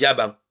Abulai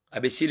Jabang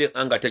abe sealing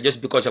anger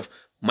just because of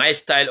my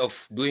style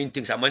of doing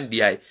things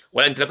amandiai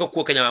wala ntlaka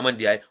ko kanya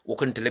amandiai o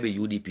kon telebe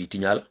UDP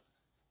tinyala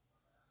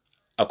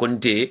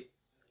akonte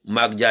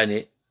Mag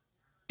Jane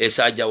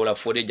Esa Jawla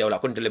Fode Jawla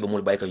kon telebe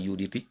mul bayka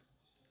UDP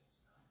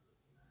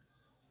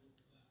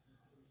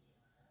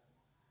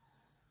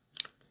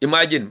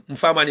imagine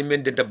mfama ni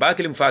mendenta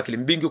bakili mfakili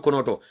mbingi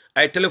konoto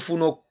ay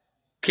telefono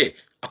ke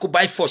aku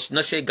by force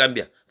na se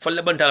Gambia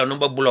falle bantala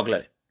nomba blog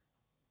la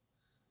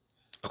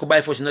aku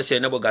by force na se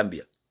na bo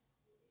Gambia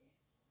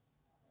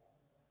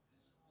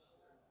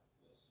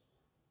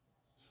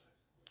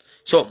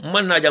so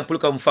man na jam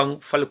pulka mfang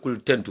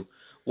falkul tentu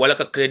wala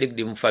ka credit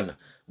di mfana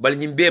bal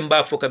nyimbe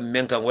mba foka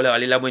menka wala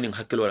alila mo ning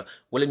hakilo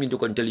wala min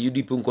ko tel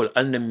UDP ngol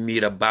anna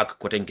mira back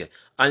ko tenke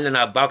anna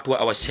na back to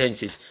our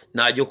senses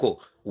na joko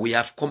we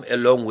have come a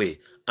long way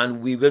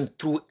and we went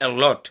through a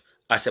lot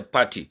as a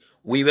party,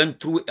 we went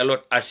through a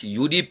lot as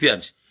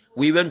Udpians,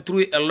 we went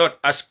through a lot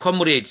as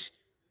comrades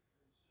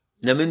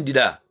namen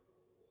dida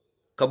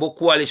kabo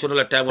coalition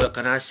la time wala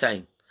kana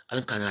sign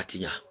an kana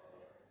tinya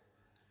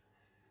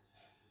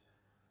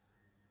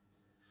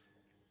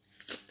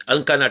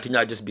an kana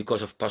tinya just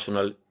because of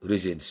personal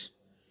reasons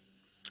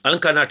an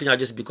kana tinya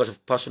just because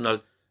of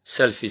personal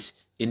selfish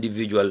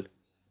individual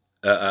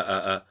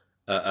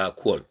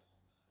call.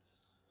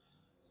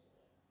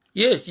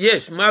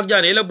 Yes, Mark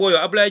Jan, Ela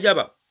Boyo, Abla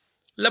Jaba.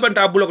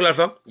 Labanta block la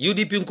fam,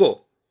 UDP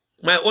ko.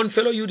 My own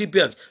fellow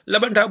UDPians.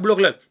 Labanta block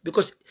la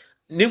because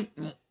nim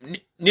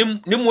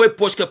we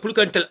post ka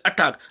pulkantel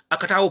attack,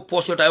 akata o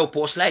post what I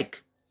post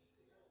like.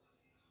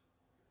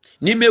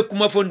 Ni me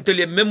kuma fon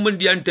tele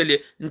memmundi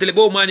antele, ntele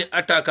bo mani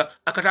attack,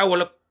 akata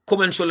wala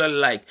comment so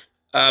like.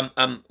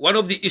 One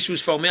of the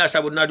issues for me as I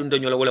would not do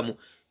nyola wala mu.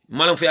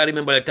 Malam fi I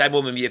remember the time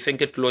when me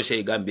fenket close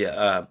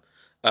Gambia.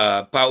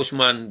 Pa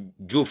Usman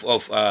Juf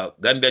of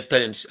Gambia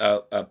Talents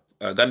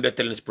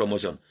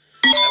promotion.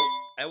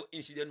 I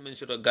incident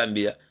mentioned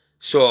Gambia.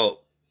 So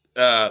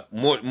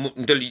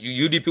until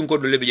UDP ko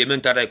do lebe yemen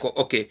tara ko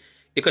okay.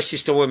 Ika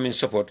system women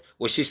support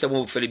o system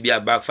of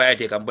Felibia backfire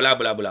take and blah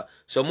blah blah.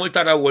 So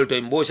multara wolto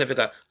imbo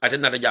safika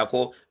atena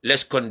jako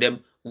let's condemn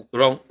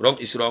wrong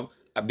is wrong.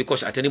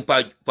 Because attending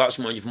pa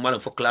Usman Juf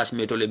malam for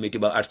classmate ole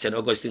metiba at St.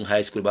 Augustine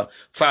High School ba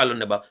falo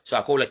ne ba so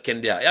akola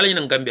kendia yala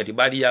nyina Gambia ti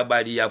badi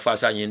ya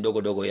fasa nyen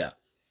dogo ya.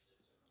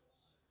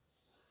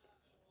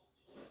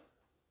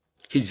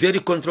 He's very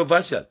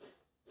controversial.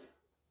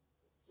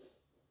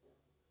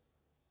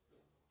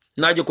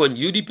 Najo kon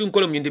UDP ko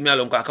lom yindi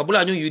mialon ko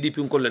akabula nyon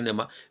UDP ko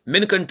nema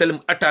men kan telem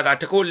attaga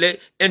te ko le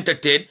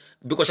entertain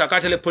because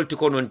akatele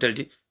political non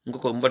telti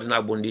ngoko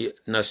mbadna bondi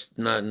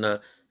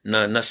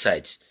na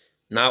sides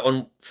na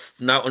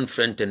on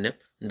friend ne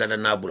ndana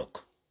na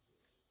block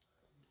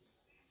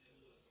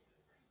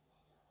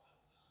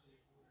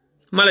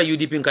mala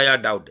UDP nka ya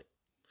dawde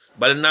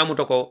bala namu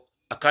to ko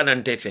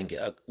akanante fenke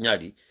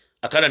nyaadi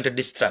akanante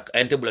distract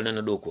ayente bula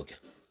nana do ko ke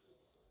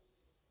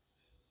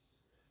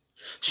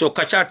so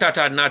kacha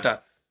tata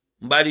nata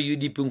mbali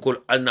UDP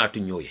nkol alnatu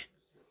nyoye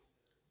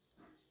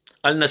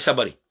alna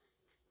sabari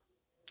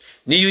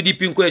ni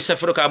UDP nko e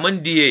safro ka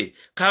man diye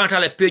kanta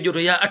la pejo to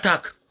ya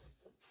attack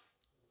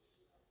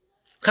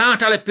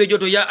kanta la pejo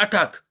to ya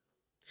attack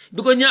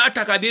because nya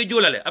attack abe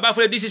jolale aba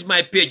fole this is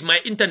my page my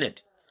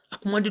internet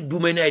akumandi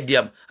duma ni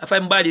idea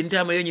afa mbali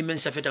ntama yenyi men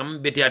safeta am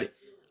betiade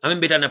am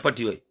betana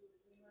pati yoy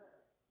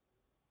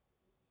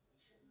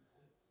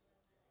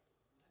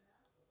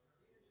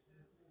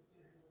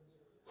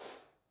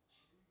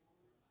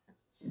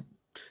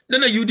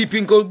nana UDP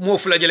nko mo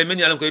flagele men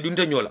yalan ko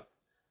dunta nyola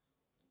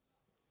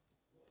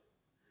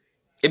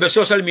ebe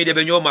social media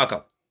be nyo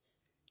maka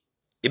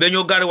ibe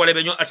nyo gar wala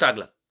be nyo attack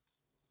la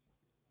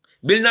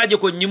bil naje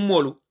ko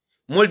nyimmolu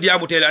mol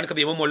diamu tele an ka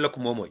be mol lak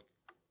momoy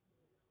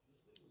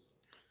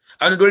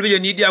an dolbe je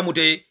ni diamu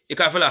te e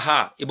ka fala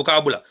ha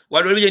ibuka bula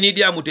wa dolbe je ni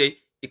diamu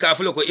te e ka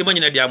fala ko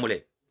imanyina diamu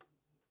le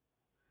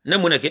na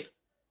munake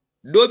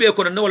dobe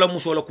ko na wala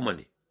musola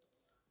kumande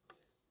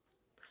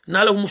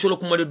na la musola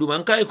kumande duma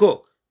an kay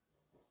ko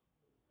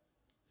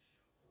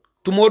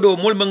tumodo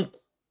mol man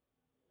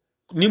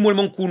ni mol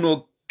man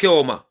kuno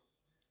keoma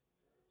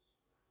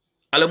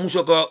ala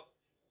muso ko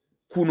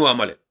kuno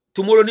amale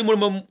tumodo ni mol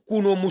man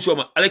kuno muso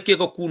ma ala ke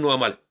ko kuno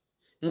amale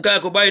nka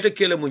ko bayita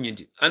kele mo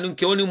nyinti anun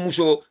ke woni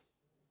muso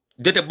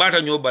dete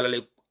bata nyo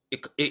balale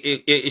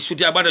e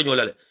sutia bata nyo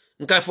lale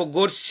nka for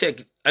god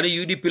sake ani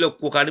UDP la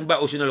ko kan ba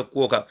osinal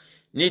ko ka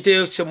ni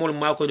te semol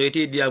mako do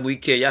te diamu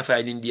ike ya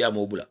fa ni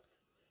diamu bula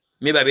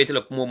me ba bete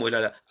la ko mo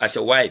lala as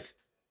a wife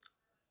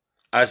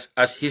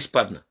as his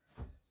partner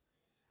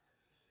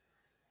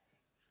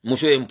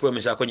muso em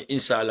promise akonye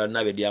inshallah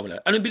nabe diamu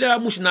la anu bila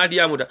musu na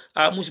diamu da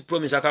a musu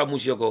promise aka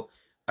musu yoko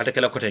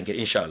atakela kotenke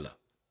inshallah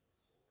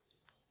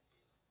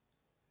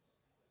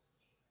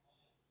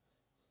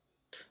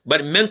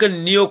but men kan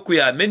niyo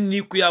kuya men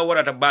ni kuya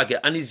warata bake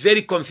and it's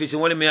very confusing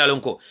wala me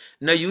yalonko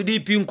na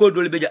UDP nko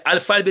dole beje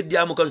alphalbe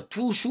diamu kan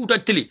tu suta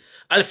tili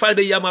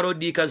alphalbe yamaro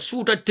di kan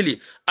suta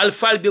tili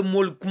alphalbe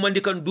mol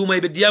kumandi kan duma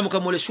be diamu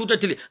kan mol suta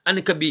tili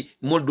an kabi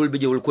mol dole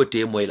beje wol ko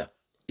te moyla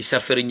isa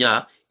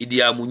fernya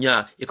idiamu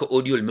nya e ko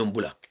audio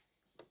membula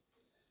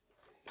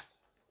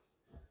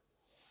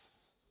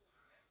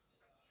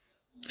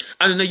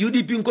an na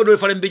UDP nko dole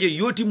faram beje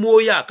yoti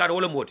moya kar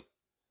wala moti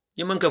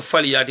ni manke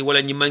faliyati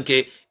wala ni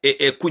manke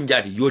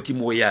kunjati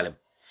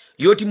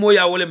yoti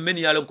moya wala men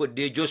yalam ko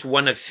they just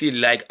wanna feel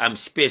like I'm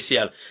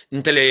special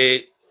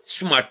ntele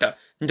smarta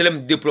ntele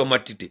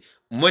diplomatic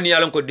mon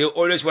yalam ko they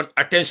always want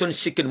attention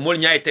seeking mon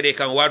nyaay tere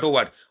kan wato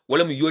wat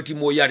wala mu yoti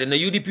moya na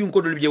UDP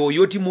ko dol je wo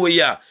yoti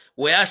moya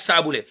waya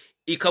sabule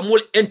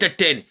ikamol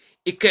entertain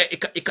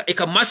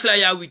ika masla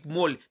ya with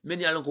mol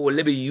men yalam ko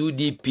lebe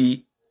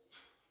UDP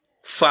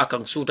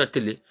fakan suta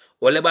tele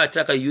wala ba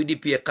traka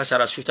UDP e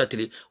kasara suta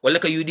tele wala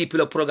ka UDP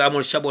le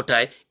programme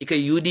sabotage ika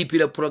UDP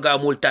le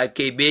programme ta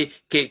kebe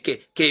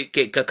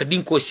ka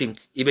dinko sing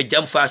ibe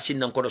jam fa sin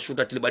nan ko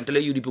suta tele bantele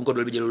UDP ko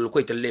do be jelo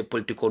ko tele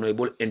politico no e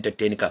bol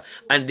entertainika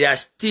and they are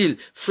still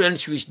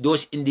friends with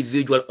those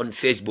individuals on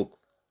Facebook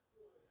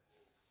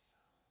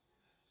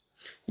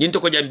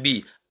nyinto ko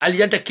jambi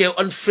aliyanta ke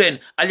on friend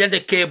aliyanta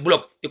ke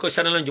block iko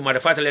sanalan juma da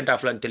fata lenta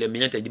flan tele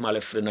minyanta juma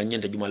la friend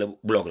nyanta juma la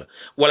block la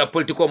wala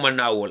politico man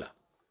na wala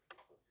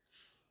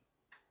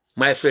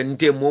my friend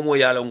nte momo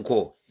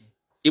yalonko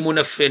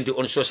imuna friend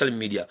on social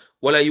media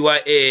wala you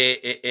are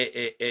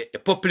a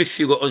public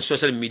figure on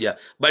social media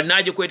but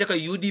naje ko etaka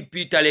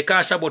UDP tale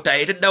ka sabota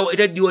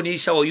ete dioni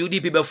sawo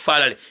UDP be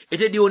falale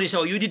ete dioni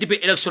sawo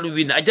UDP election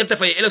win ajanta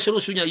fay election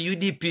sunya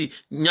UDP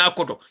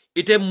nyakoto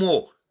ete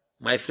mo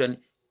my friend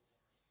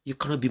you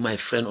cannot be my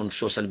friend on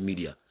social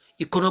media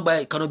you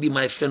cannot be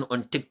my friend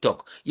on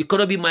TikTok you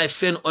cannot be my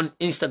friend on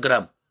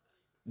Instagram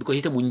because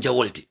ite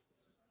munjawolti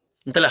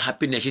ntala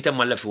happiness ite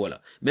malafi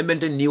wala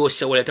membente niwo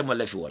sewala ite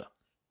malafi wala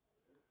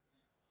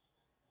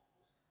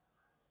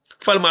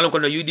fal malon ko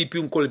na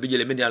UDP ko be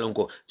jele men yalon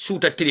ko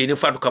suta tiri ni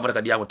fatu kamera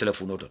ka diamo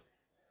telephone to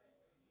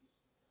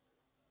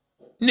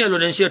nelo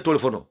nen se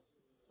telephone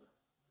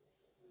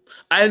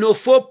I know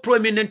 4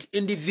 prominent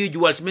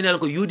individuals many yalon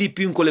ko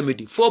UDP ko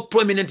lemiti 4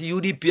 prominent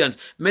UDPians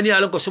many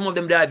yalon ko some of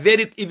them they are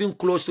very even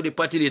close to the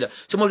party leader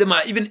some of them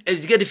are even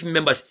executive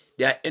members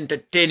they are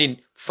entertaining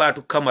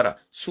fatu kamera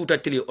suta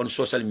tiri on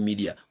social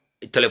media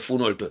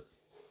telephone to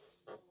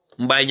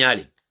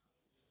mbanyali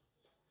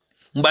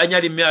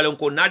mi alon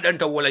ko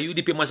nadanta wala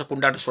UDP masa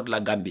kundata sot la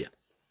Gambia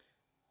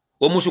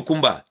o musu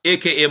kumba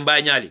aka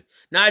mbanyali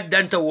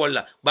nadanta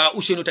wala ba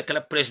usenu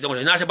takala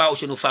president na ba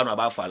usenu fano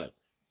ba falal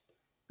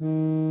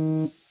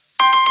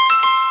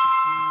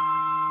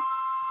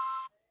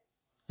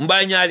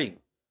mbanyali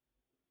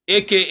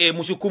aka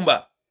musu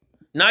kumba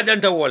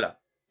nadanta wala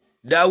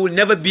there will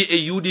never be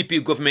a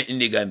UDP government in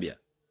the Gambia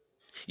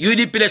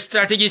UDP le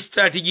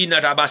strategy na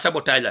aba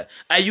sabotage la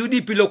a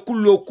UDP lo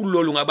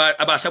kullo lunga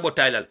aba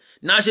sabotage la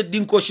na se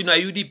dinko sino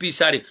UDP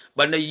sari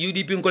banda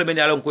UDP ko men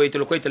alon ko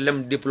ite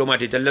lem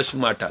diplomate te la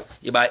sumata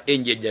iba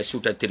engage ja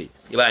suta 3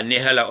 iba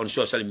nehala on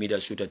social media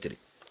suta 3.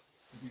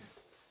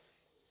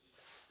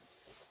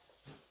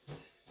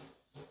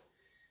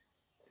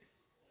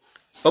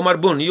 Omar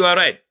Bon, you are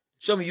right.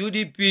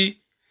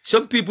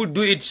 Some people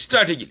do it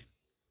strategically.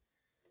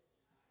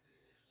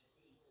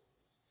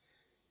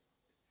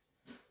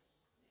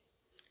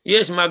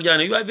 Yes, Mark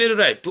Jana, you are very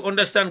right. To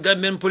understand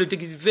Gambian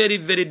politics is very,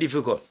 very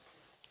difficult.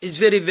 It's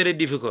very, very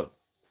difficult.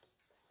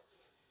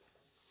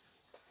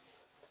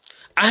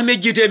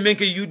 Ahmed Jite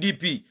menke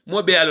UDP,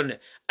 mo be alone.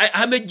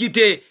 Ahmed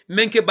Jite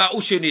menke ba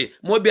Usheni,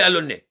 mo be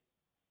alone.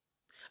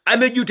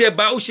 Ahmed Jite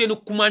ba Usheni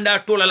kumanda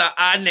tolala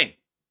aneng.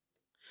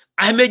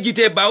 Ahmed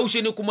Jite ba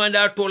Usheni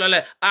kumanda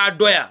tolala a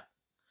doya.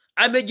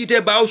 Ahmed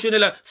Jite ba Usheni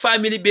la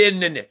family be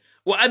nene.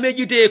 Wa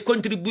amejite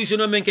contribution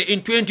menke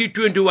in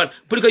 2021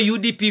 pulika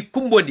UDP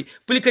kumbondi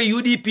pulika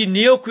UDP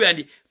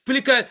neokwandi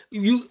pulika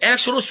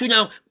election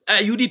sunya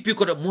UDP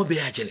ko mo be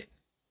ajele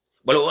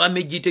bala o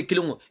amejite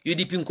kilimo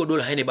UDP ko dol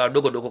hayne ba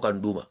dogo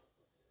kan duma.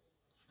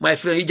 My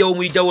friend,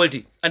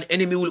 an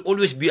enemy will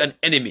always be an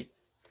enemy.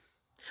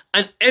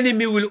 An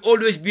enemy will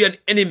always be an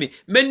enemy.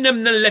 Men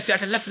nam nan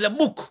la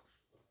muk.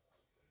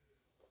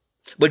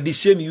 But the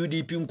same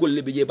UDP ko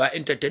lebe ba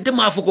entertain te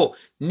mafuko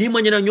ni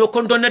manyana nyo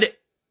kontona de.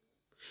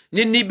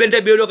 Nini bente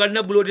bedo kan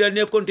na bulo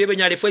ne konto be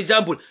nyaade for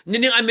example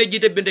nini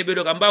amejite bente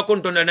bedo kan ba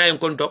konto na en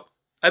konto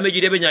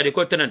amejite be nyaade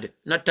ko tenante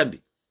na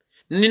tambi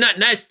nini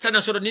na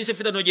stana soro ni se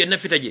fita no je na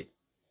fita je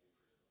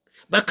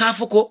ba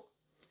kafuko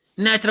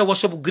na tra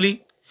WhatsApp gli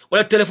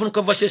wala telephone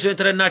conversation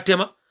tra na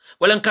tema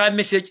wala ka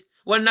message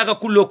wala naka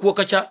kullo ko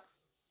kacha.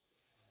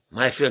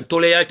 My friend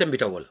tole ya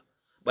tambita wala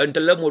ba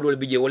ntalla modol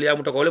bije wala ya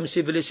mutaka wala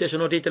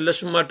civilization oti tella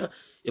sumata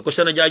e ko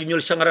sana jaaju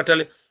ñol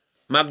sangaratale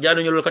mak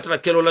jaanu ñol katara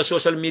kelo la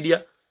social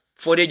media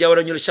fode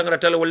jawra ñol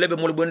sangaratale wala be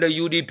mol bonda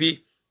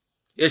UDP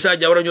esa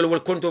jawra ñol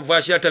wal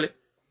controversia tale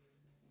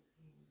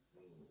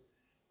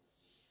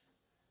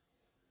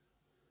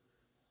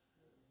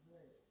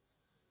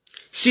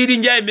Sidi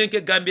Njai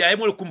menke Gambia ay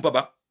mol kumpa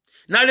ba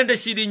na len de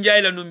Sidi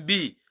Njai la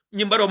numbi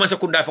ñimbaro masa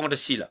kunda fa ngata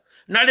sila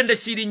na len de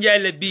Sidi Njai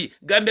le bi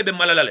Gambia be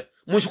malalale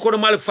musu kono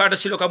mal fata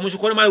siloka musu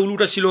kono mal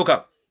wuluta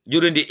siloka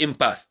during the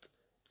impasse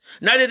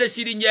na len de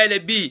Sidi Njai le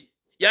bi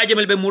ya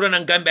jamel be murana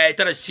Gambia ay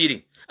tara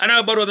Sidi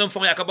ana baro men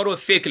fon ya ka baro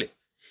fekle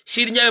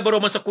Sidi Njai baro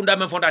masa kunda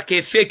men fonda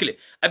ke fekle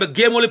abe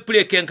game ole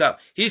play kenka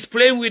he's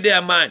playing with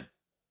their man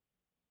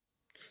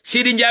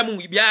Sidi Njai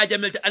mu ya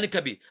jamel ta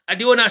ankabi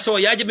adi wona so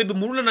ya jamel be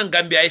murana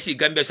Gambia ay si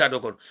Gambia sa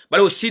dokon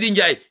balo Sidi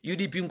Njai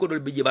UDP ko dol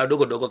bije ba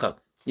dogo kan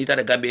ni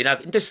tara Gambia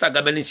na intesta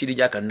Gambia ni Sidi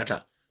Njai kan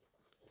nata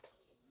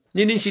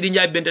nini Sidi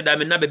Njai bente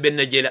dame na be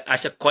benna jela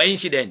as a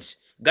coincidence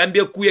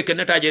Gambia kuye ke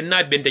nata je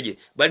na bente je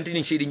banti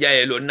ni Sidi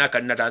Njai lo na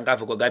kan nata nga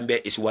ko Gambia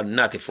is one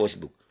na ke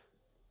Facebook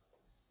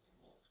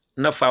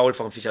na faawol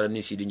fam fisala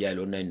ni Sidi Njai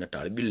lo na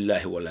nata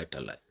billahi wallahi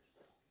taala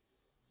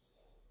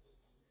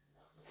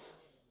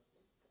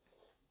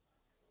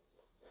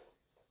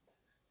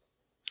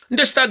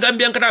ndesta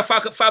Gambia kata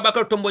fa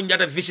bakal tombo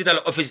njata visital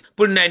office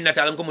pour nine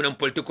natal ko munam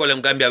political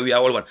Gambia wi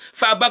awol wan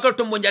fa bakal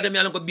tombo njata mi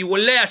alan ko bi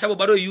wala sabu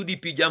baro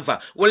UDP jamfa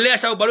wala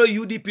sabu baro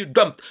UDP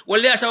dump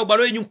wala sabu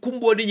baro nyum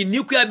kumbo ni ni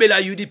ku abela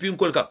UDP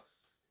ngol ka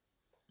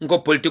ngo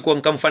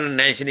political kam fan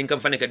nine sin kam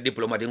fan ka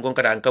diplomate ngo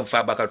kata kam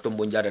fa bakal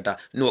tombo njata ta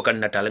no kan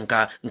natal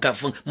nka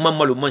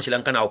mamalu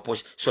mansila kana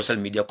post social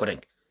media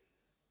correct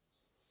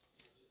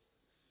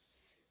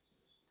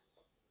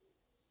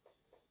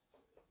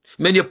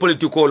men ye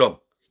political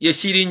lo ye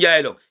Sidi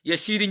Njai lo ye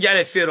Sidi Njai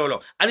le fero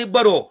lo ani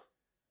baro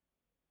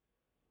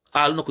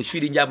al no ko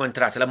Sidi Njai man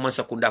trata la man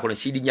sakunda ko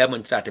Sidi Njai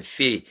man trata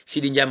fe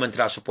Sidi Njai man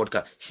trata support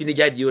ka Sidi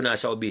Njai diona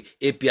sa obi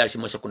APR si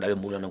man sakunda be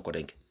mbula nan ko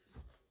denke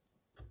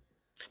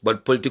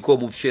but politiko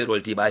mu fero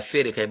ti ba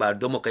fere kay ba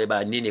domo kay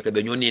ba nini kay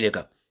be nyoni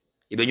ka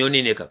ibe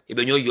nyoni ka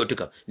ibe nyoy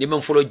yotika ni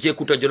man folo je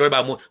kuta jolol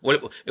ba mo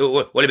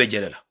wala be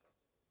jelela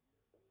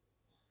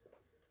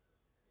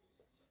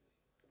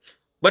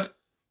but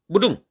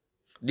budum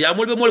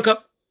diamol be mol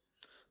ka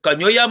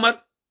kanyo yamar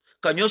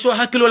kanyo so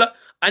hakilola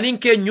anin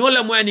ke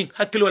nyola mo anin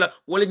hakilola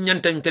wala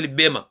nyanta nteli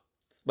bema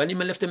bani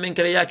ma lefte men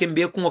kere yake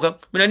mbe kungo kam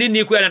mina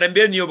ni ku yana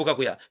mbe ni yobuka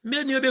ku ya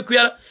mbe ni yobe ku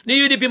ya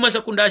ni UDP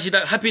masa kunda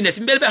shida happiness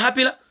mbe be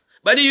happy la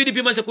bani UDP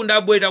masa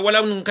kunda boyda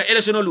wala nka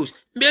election lose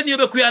mbe ni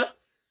yobe ku ya la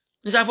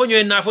nsa fo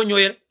nyoy na fo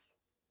nyoy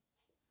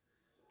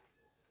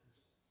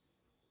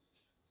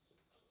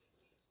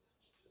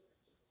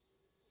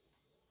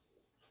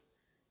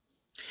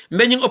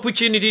Mbening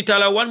opportunity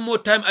tala one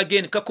more time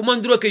again ka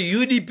kumandro ke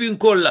UDP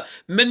nkola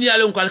men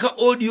yalon ko alka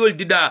audio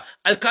dida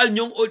alkal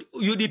nyong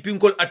UDP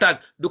nkol attack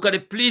dukade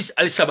please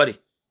al sabari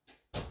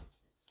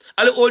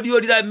al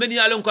audio dida men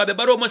yalon ko be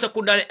baro masa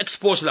kundale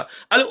expose la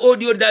al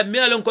audio dida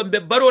men yalon ko be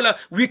baro la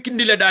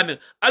weekend la dame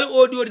al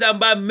audio dida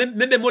mba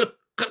membe mol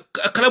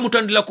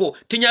kalamutan lako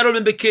tinyarol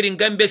membe kering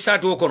gambe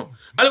sato kono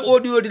al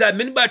audio dida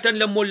min batan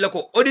la mol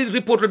lako audit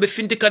report be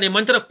finti kane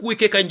mantara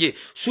kuike kanje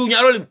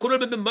sunyarol kono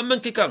membe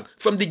mamman kan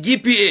from the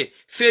GPA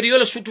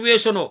feriola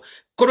situation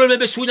kono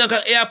membe sunya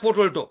kan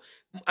airport to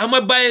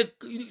ama baye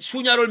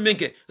sunyarol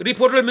menke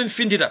report men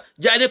findita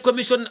jane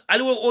commission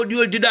al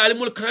audio dida al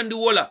mol krandi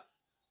wola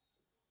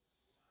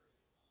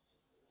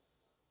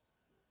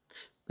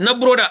na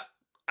broda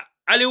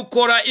Aliou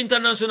Kora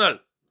International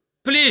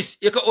please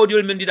yeka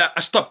audio men dida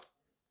a stop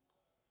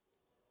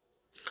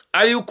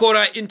Aliou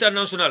Kora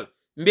International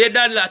mbe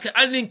dan la ke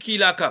alnin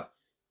kila kam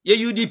ye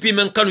UDP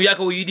men kanu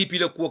yaka wo UDP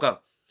la kuwo kam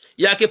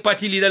yake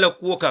parti leader la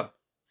kuwo kam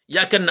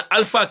yake na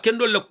alpha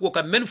kendo la kuwo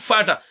kam men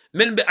fata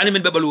men be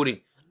animen be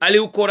balori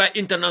Aliou Kora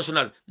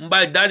International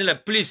mbal dan la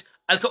please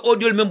alka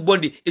audio men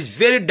bondi is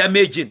very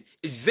damaging,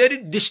 is very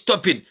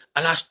disturbing.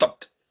 Allah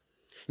stopped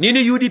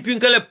nini UDP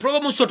ngale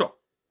problem soto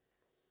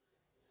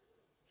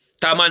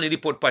tamani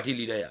report party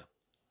leader ya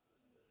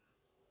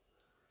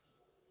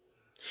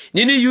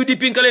nini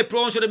UDP ngale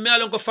problem soto me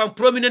alon ko fam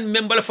prominent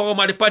member fa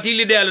ma de party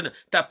leader ya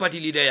ta party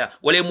leader ya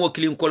wala mo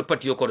clean call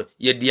party yokor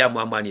ye diamu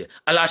amani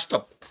Allah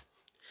stop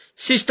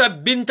Sister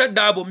Binta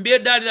Dabo mbe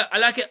dada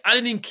alake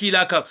alinin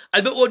kila kam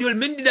albe audio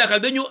men dida kal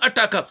be ñu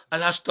attaque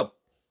Allah stop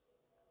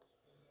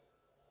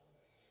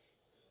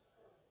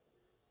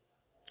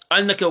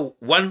alnaka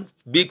one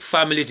big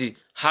family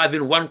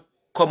having one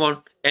common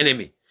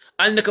enemy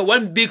alnaka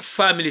one big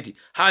family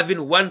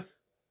having one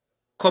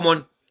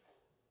common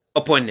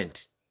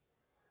opponent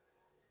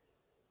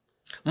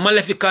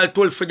malafi kal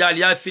tol fajal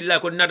ya filla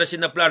ko nada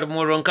sina platform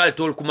mo ron kal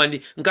tol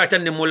kumandi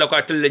ngatan ne mo la ko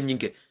atel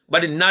nyinke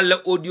but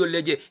nalla audio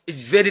leje is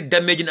very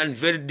damaging and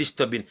very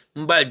disturbing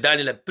mbal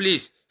danila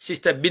please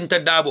Sister Binta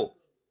Dabo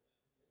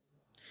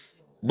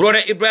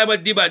brother Ibrahima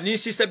Diba ni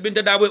Sister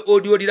Binta Dabo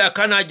audio dida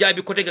kana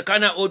jabi kote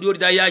kana audio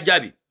dida ya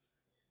jabi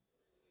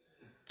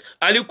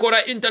Aliou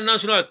Kora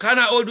International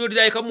kana audio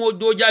dida ka mo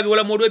do jabi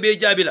wala mo do be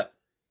jabi la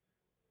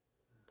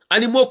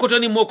ani mo koto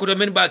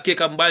men ba ke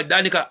kam mbal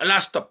danika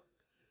last stop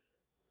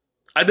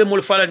albe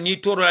mol fala ni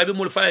toro albe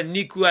mol fala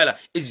ni kuala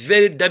is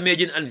very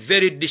damaging and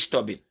very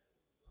disturbing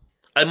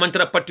al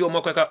mantra party o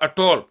mako ka at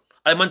all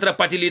al mantra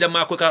party leader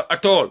mako ka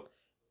at all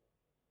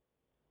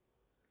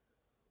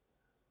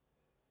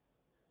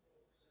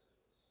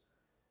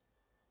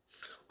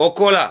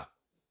okola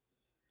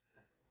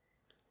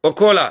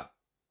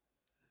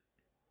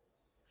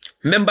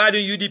memba de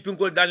UDP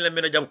ngol dan la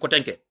mena jam ko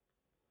tenke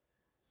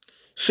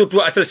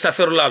surtout atel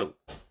safer lalu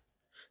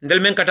ndel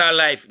men kata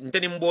live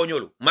nteni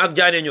mbonyolu mak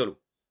jane nyolu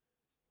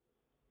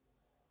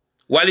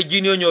wali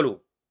jinio nyolu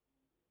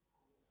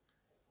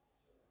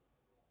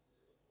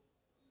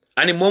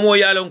ani momo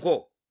yalon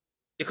ko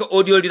ika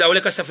audio dida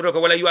wala ka safro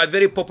ko wala you are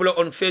very popular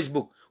on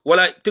Facebook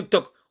wala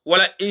TikTok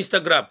wala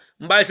Instagram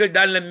mbal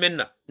dan la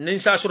menna nin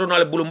sa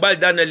soronal bulu mbal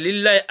dan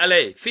lillahi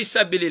alay fi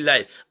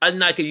sabilillah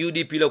annaka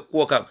UDP la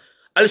ko kam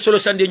al solo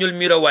sande nyol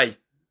mira way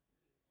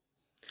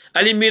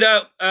ali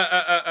mira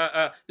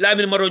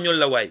lamin maro nyol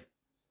la way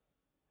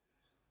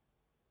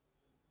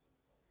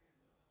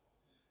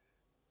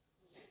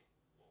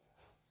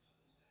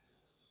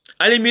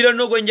ali mira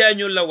no go njaay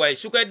ñol la way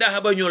sukay da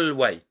haba ñol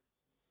way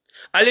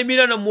ali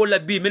mira no mo la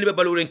bi melbe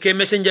baluren ke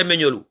messenger me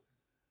ñolu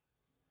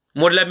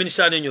mo la min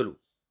sane ñolu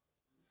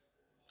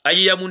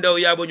aji yamu ndaw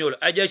yabo ñolu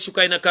aji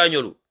sukay na ka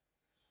ñolu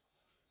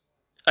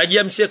aji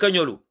yam seka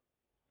ñolu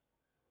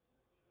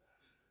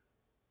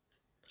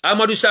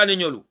Amadou Sane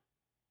ñolu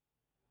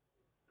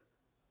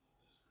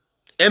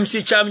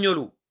MC Cham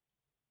ñolu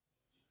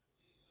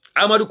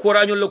Amadou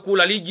Kora ñol la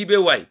kula li jibe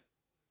way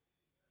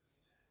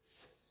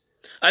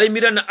ali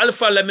mirana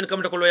alpha la min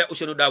kam ta ko loya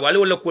usenu da wala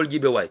wala kol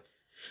jibe way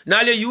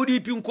na le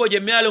UDP ko je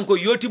mealon ko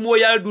yoti mo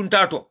yal dun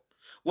tato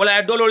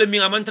wala dolole mi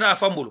amantra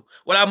fambulu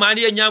wala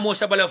mani nyamo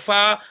sabala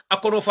fa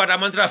akono fa da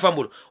mantra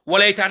fambulu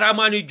wala tata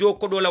mani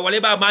joko dola wala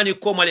ba mani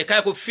ko male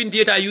kay ko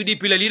findita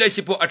UDP la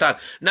leadership attack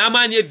na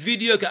mani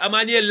video ke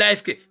amani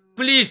live ke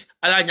please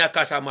ala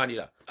nyaka sa mani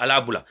la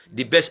ala bula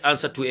the best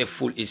answer to a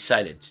fool is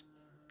silence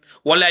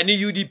wala ni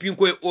UDP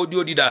ko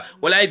audio dida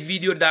wala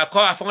video da ko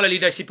afon la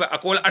leadership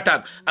akola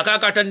attack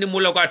akaka tan ni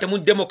mulo ko atamu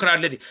democrat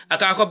ledi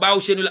akaka ko baw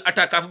senu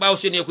attack af baw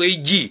senu ko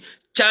ji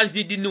chance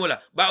di dinola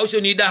baw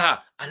senu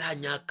daha ala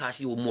nya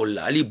kasi o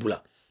molla ali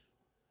bula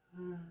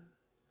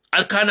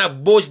alkana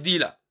boss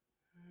dila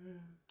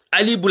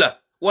ali bula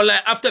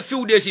wala after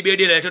few days be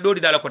dila ta do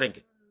dida la ko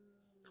tenke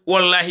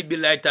wallahi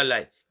billahi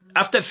taala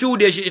after few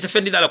days ita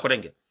fendi dala ko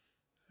tenke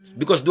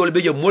because dole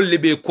beje molle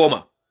be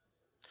koma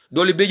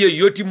dole beje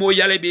yoti mo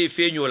yale be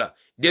feñola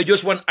they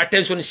just want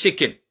attention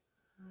seeking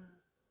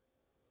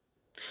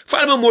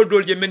falma mo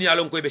dol je men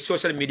yalon ko be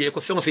social media ko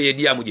fengo fe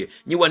diamu je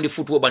ni wandi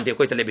futuo bante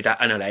ko telebita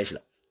analyze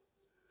la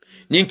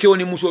ni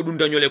kewoni muso dun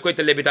dañole ko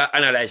telebita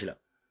analyze la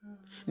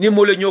ni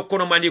mo le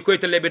ñokono mani ko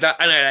telebita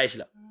analyze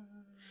la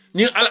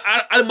ni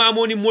al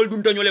mamoni mol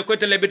dun dañole ko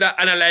telebita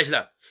analyze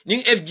la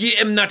ning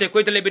FGM nate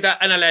ko telebita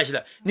analyze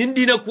la nin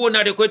dina ko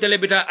nate ko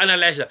telebita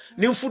analyze la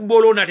nin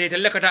footballo nate te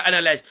lekata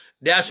analyze.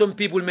 There are some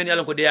people men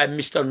yalon ko they are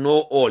Mr.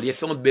 Know All ye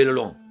fon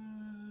belolong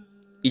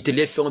ite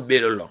le fon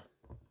belolong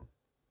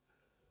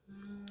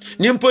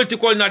nim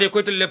political na de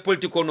ko to le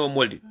political no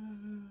moldi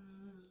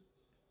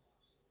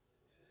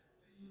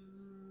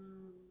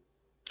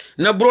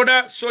na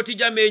broda soti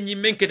jame ñi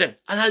menketen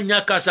alal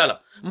ñaka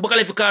sala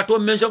mbakale fi ka to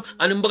mention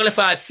an mbakale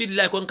fa feel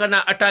like on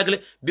kana attagle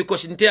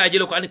because nte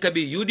ajelo ko an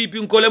kabi UDP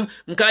nkolem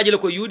nka ajelo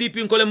ko UDP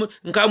nkolem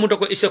nka muto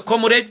ko is a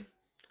comrade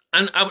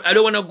and I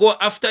don't want to go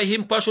after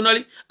him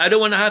personally. I don't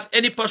want to have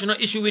any personal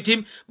issue with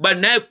him, but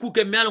na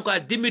kuke mealo ko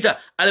dimita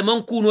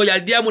alman kuno ya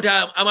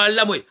diamuta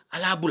amala moy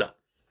alabula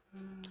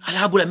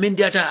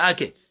mendiata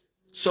ake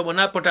so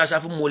mona pota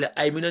safu mole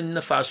ay minan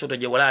na fa soto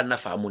je wala na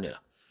fa munela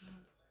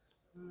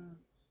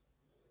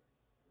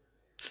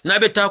na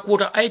be ta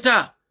kuta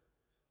aita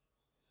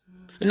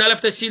na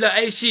lafta sila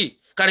IC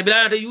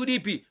Karibila the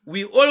UDP,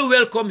 we all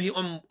welcome him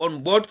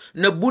on board.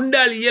 Na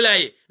bundal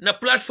yelaye, na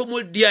platform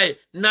diaye,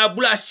 na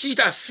bula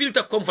sita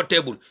filter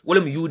comfortable.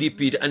 Well,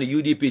 UDP and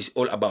UDP is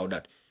all about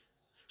that.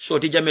 So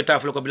tija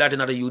metaflo ko bilate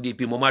na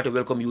UDP, moma to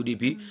welcome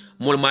UDP,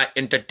 mulma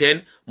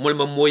entertain,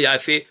 mulma moya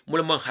fe,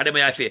 mulma hadema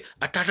ya fe.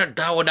 Atata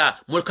dawda,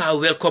 mulka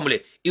welcome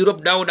le.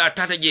 Europe dawda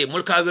tata je,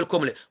 mulka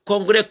welcome le.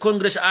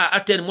 Congress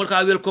attend,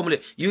 mulka welcome le.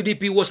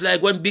 UDP was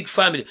like one big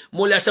family.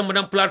 Mola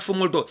samadam platform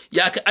multo,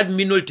 ya ke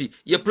adminolti,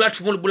 ye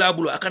platform bula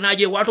bula,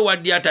 akanaje watu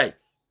wadiatai.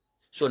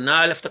 So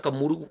na lafta ka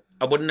muru,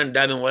 abonnan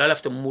damen wala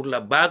lafta muru la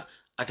bag,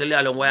 atale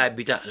alon waya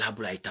bita la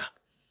bula ita.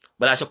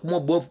 Bala sa kumo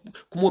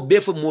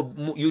befo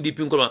UDP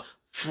ngoma,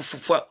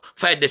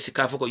 fay des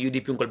ka foko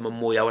UDP ngol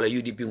mo ya wala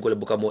UDP ngol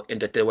buka mo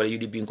entertain wala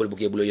UDP ngol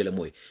buke bulo yele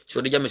moy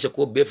so de jamme se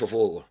ko be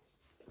fofo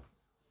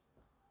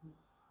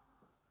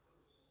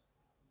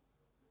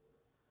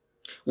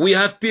we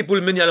have people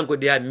many yalan ko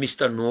they are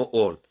Mr. Know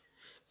All,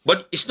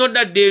 but it's not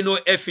that they know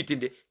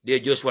everything, they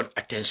just want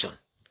attention.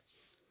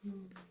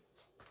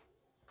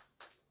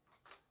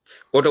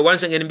 Oto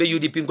once again be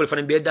UDP ngol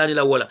fanen be dani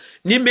la wala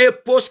ni me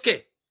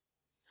poske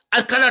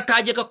al kala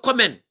taje ka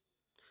comment.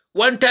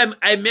 One time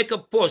I make a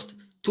post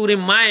to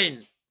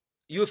remind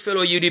you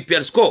fellow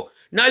Udpians ko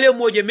nale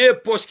moje me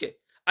poske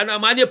ana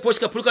mani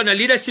poske pulka na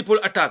leadership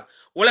attack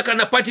wala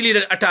kana party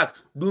leader attack.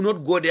 Do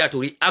not go there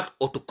to react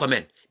or to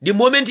comment. The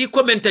moment he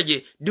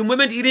commented, the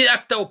moment he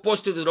react or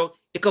post to the wrong,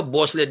 ika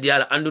boss le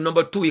diala. And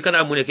number two, he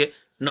kana muneke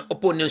na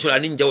opponents wala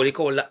ninja wala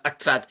ika wala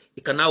attract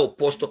ika na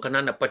post to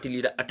kana na party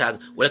leader attack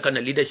wala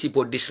kana leadership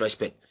or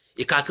disrespect.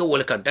 Ika ke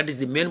wala kan. That is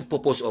the main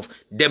purpose of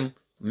them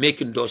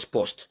making those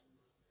posts.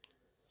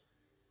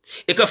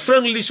 Eka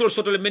friendly soul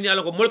soto le meni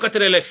alako molka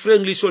tere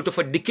friendly soul to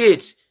for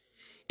decades.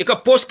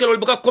 Eka post kerol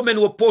baka comment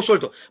wo post soul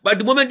to. But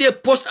the moment they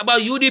post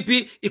about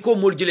UDP, iko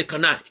moljile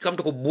kana. Ika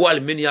mtoko bual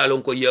meni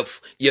alonko ye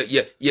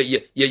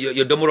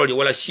domorodi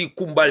wala si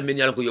kumbal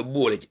meni alonko ye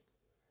buoleji.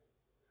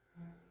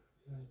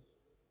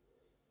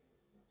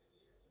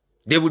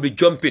 They will be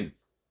jumping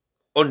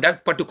on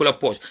that particular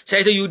post.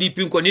 Say the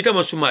UDP ko nita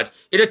masumat.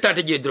 Ida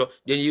tate jedro.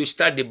 Then you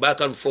start the back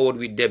and forward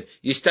with them.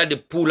 You start the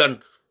pull and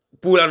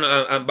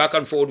back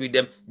and forward with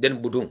them,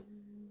 then budung.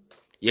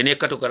 Yene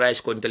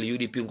categorize kontel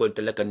UDP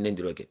kontel kan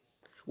nendiroke.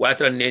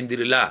 Watra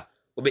nendiri la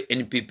obe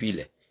NPP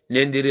le.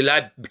 Nendiri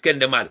la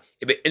bikende mal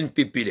ebe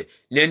NPP le.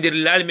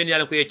 Nendiri la men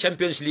yalan ko ye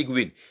Champions League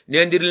win.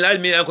 Nendiri la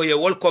men yalan ko ye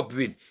World Cup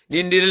win.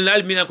 Nendiri la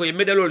men yalan ko ye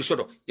medal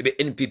soto ebe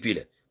NPP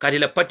le. Kadi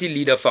la party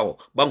leader fawo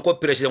banko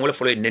president wala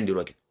folo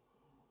nendiroke.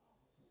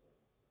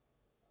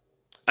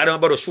 Adama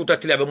baro suta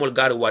tili abe mol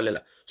garu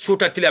walela.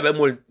 Suta tili abe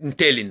mol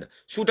ntelina.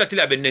 Suta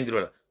tili abe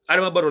nendirola.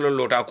 Adama baro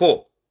lota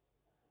ko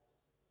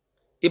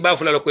iba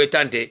fula ko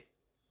etante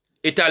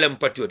italem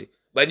patrioti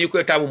ba ni ko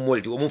etamu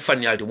molti wo mu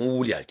fanyalti mu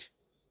wulialti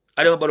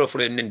Adama baro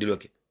fula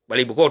nendiloke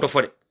bali bu ko to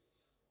fode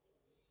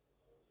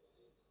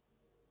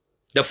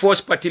the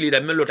first party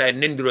leader men lota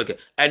nendiloke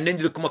ay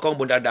nendil kuma ko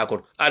bonda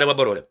d'accord Adama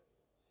baro le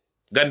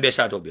gambe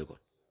sato be ko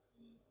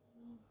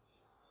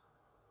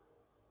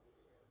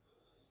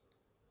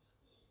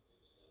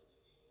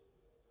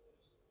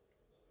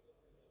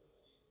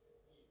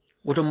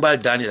woto mbal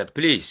Daniela,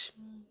 please.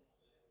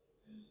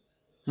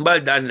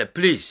 Mbal Daniela,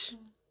 please.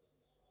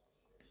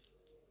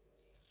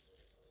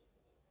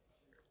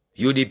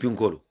 UDP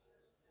Nkolo.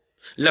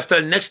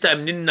 After next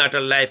time,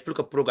 Ninata live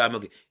program,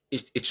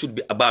 it should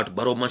be about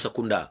Baro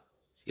Mansakunda,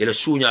 ele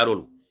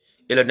sunyarolu,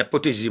 ele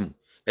nepotism,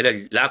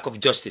 ele lack of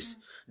justice,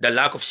 the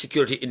lack of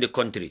security in the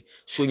country.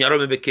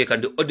 Sunyarolu mebe cake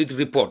and the audit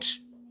reports,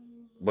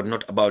 but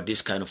not about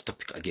this kind of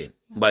topic again.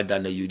 Mbal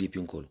Daniela UDP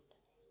Nkolo.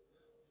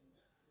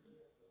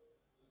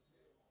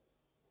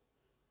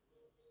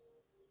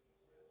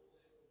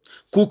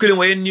 Kukili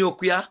wa niyo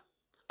kuya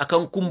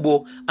akan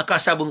kumbo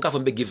akasabu nkafa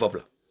mbe give up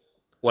la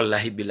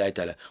wallahi billahi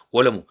taala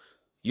wala mu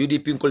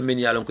UDP nkol men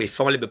yalon koy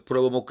famale be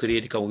promo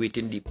create kan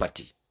waiting di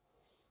party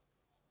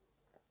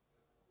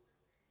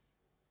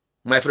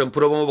my friend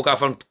promo bu ka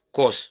fan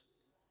cause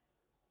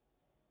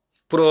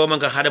promo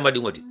nga hadama di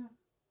ngoti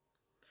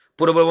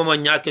promo ma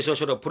nyake so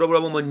soto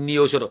promo ma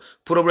niyo soto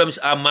problems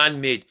are man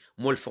made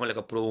mol famale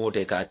ka promo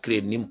te ka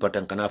create nim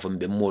patan kana fa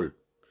mbe mol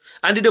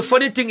and the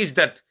funny thing is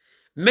that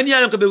many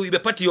yalan ko be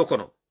party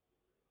yokono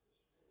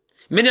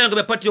Many of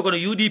the party on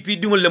UDP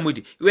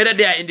doing whether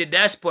they are in the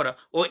diaspora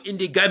or in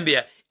the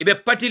Gambia, if a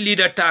party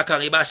leader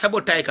takang, if a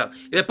sabotage,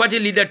 if a party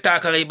leader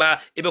takang,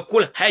 if a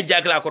cool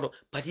hijack la kono,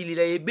 party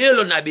leader e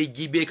belo na be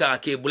jibeka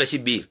ke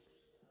bulasi bir.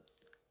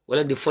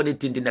 Well, the funny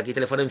thing in the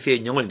telephone fe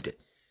nyongolte.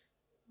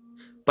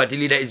 Party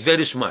leader is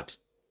very smart.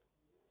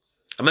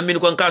 Ama min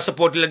ko nka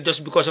support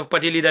just because of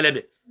party leader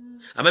lede.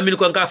 Ama min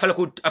ko nka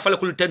afala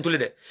kul tentu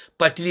lede.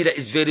 Party leader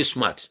is very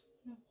smart.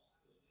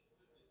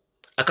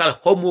 Akal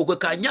homo ko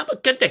ka nyama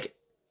kenteke.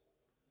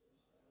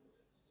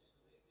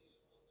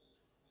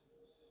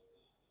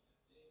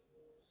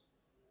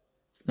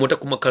 Mota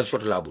kuma kan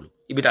sort labulu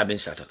ibita ben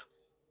satala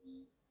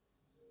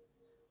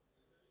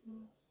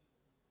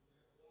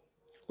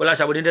wala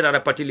sabu ndenda na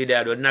party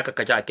leader do naka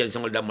kacha ken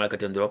sangol dam malaka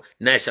tendro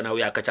na sana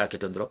ya kacha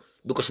ketendro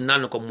because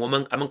nan ko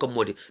momang aman ko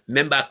modi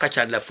memba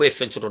kacha la fo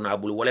fen soto na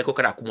bulu wala ko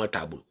kara kuma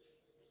tabulu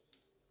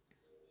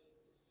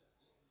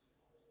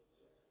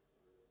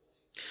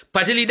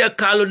party leader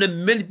kalo ne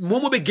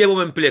momo be gemo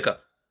men pleka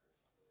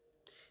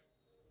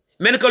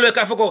men kalo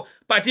ka foko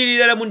party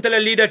leader muntala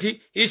leader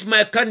is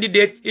my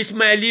candidate, is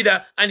my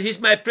leader, and he's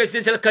my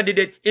presidential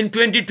candidate in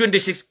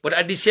 2026. But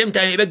at the same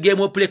time, ebe game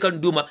play kan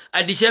duma.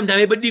 At the same time,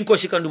 ebe dinko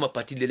si kan duma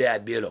party leader ya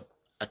belo.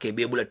 Ake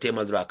be bula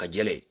tema dro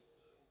akajele.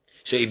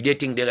 So if they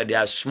think they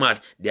are smart,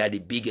 they are the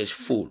biggest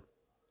fool.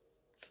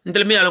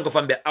 Ntel mi alon ko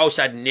fambe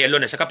outside nelo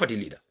na saka party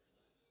leader.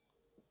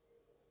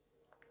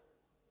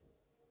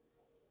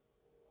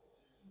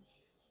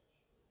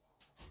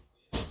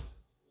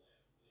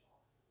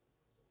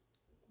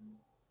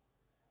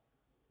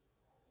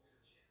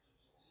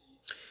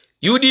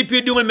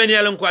 UDP dungal men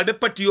yalan ko albe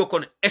parti yo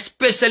kono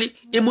especially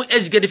emu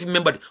executive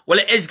member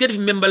wala executive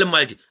member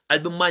malti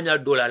albe manya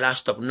dollar la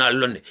stop na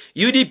lonne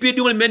UDP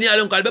dungal men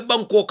yalan ko albe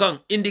banko kan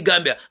indi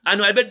Gambia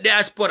anu albe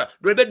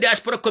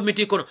diaspora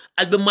committee kono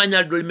albe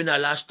manya dol mina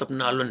la stop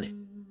na lonne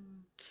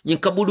nyin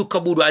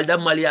kabudu alda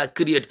malia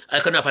create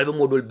alkana falbe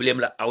modol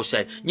blame la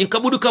outside nyin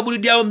kabudu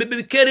diawo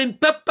be keren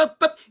pap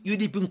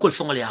UDP ngol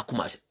fongol ya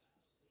commencer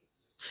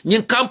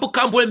nyin kampu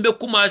mbe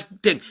commence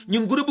tek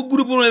nyin groupe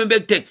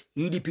mbe tek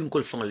UDP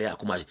ngol fongol ya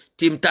commencer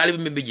team talib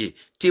mbe je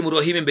team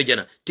rohim mbe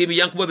jana team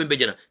yankuba mbe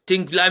jana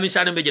team lami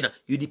sana mbe jana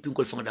UDP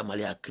ngol fongol da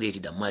malia create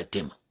da mal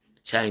tema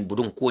sai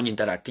budun ko nyin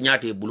tara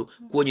tinyate bulu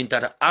ko nyin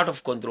tara out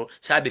of control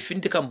sabe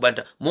finti kam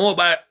banta mo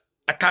ba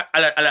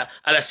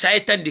ala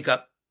saitan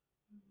dika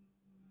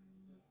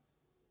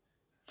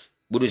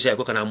budun sai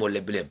ko kana mo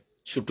le blem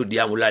surtout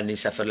diamu la ni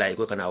safer la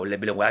ko kana le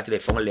blem wa tire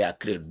fongol ya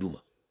create duma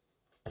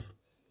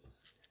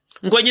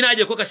ngo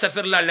nyinaje ko ka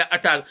safer la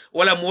attack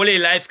wala mole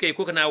life kay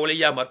ko kana wala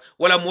yamar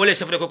wala mole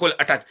safer ko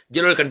attack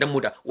jelol kan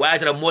damuda wa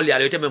atra mole ya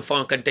yote men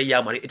fon kan tay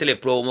yamar itele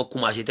pro mo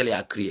commencer itele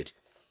ya create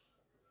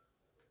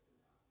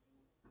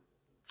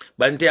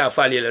bante ya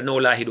fali la no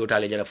la hido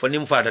tale jana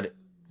fonim fata de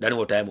dan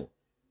wo taymo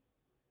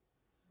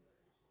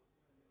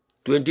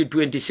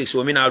 2026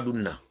 o mina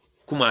dunna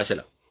commencer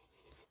la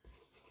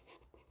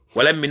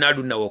wala mina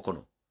dunna wo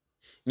kono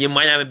nyi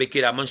manyame be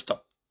kira man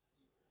stop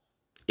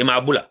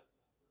ima bula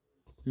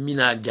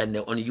mina janne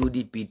on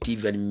UDP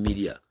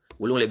TV&MEDIA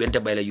wala le benta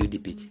bayla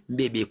UDP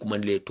mbebe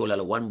kumandle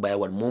tolala one by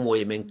one momo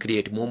e men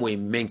create momo e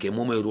menke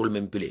momo e role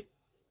men play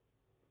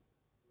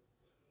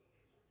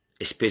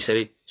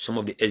especially some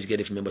of the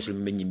executive members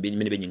men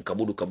be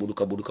kabudu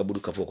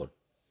kafokon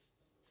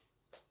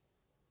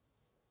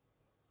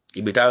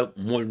ibeta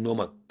mol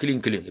noma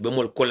killing ibe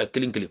mol kola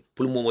killing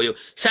pour momo yo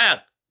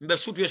sa mbe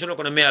situation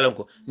ko na me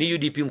alonko ni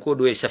UDP ko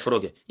do e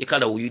safroke e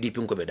kala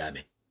UDP ko be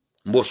dame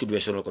mbo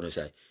situation ko no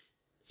sai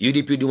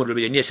UDP dungo do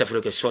be ni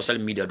safro ke social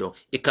media do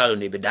ikalo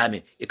ne be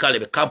dame ikalo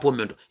be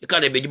campomento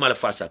ikalo be jimala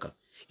fasaka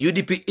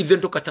UDP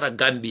evento katara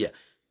Gambia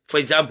for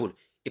example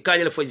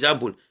ikalo for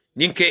example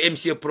ninke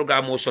MC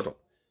programme o soto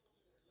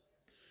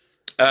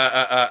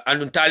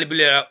andun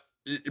talibule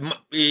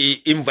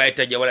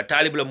invite ja wala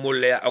talibule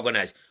molle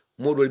organize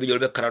modol be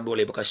jolbe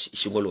karadole be ka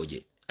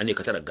singoloje ani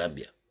katara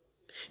Gambia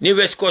ni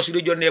West Coast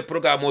do jonne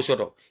programme o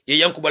soto ye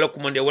yanku bala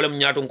kumande wala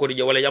nyaato ko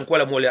di wala yanku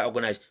wala mole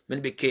organize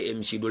men be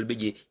KMC dol be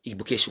je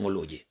ibuke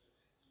singoloje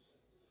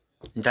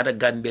ntata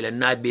Gambia la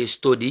na be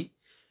study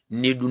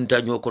ni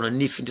dunta nyoko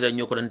ni findita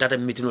nyoko ntata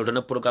mitino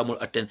na programme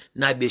atten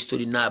na be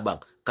study na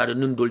bank kada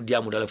nun dol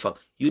diamu dala fak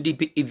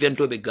UDP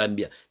evento be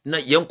Gambia na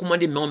yanku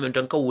mande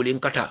momento ka wole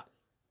nkata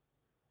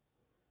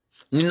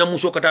ni na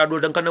muso kata do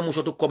dan kana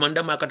muso to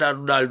komanda ma kata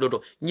do dal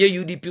dodo nye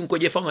UDP ko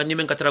je fanga ni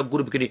men kata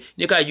groupe kini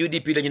ni ka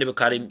UDP la nyine be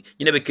karim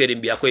nyine be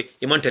kerim bi akoy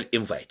e mantel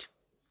invite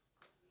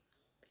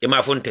e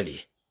ma fonteli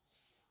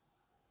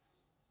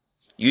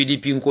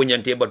UDP ko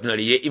nyante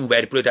batunali ye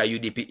invite preta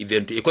UDP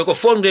event e ko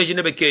fundraising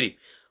ne be keri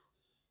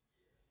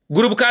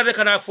groupe cadre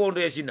kana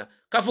fundraising na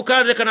kafu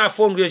cadre kana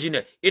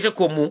fundraising ite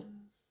ko mu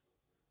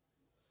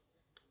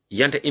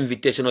yanta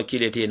invitation o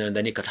kilete na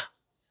ndani kata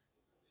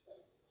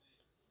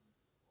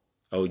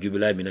أو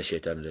جبلا من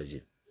الشيطان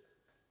الرجيم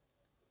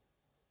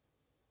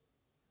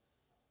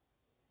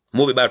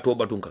مو ببا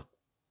توبة تونكا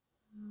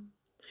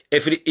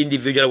every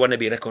individual wanna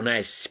be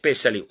recognized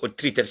specially or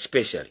treated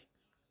specially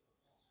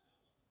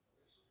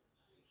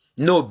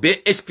no be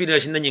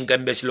experience na nyi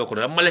Gambia si loko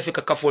na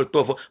malafika kafol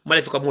tofo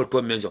malafika mol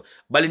to menzo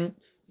balin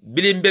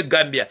bilimbe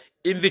Gambia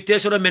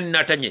invitation men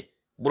natanye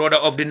brother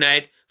of the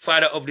night,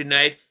 father of the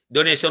night,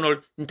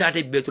 donational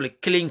ntate betule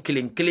killing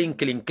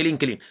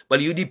bal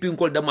UDP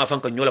ko dama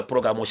fanka nyola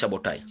programme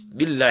sabotay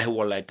billahi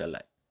wallahi taala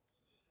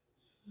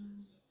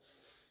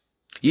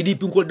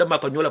UDP ko dama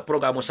ko nyola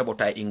programme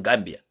sabotay in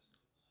Gambia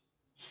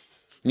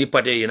ni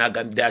pate yena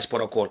Gambia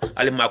diaspora call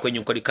ali ma ko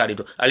nyin ko di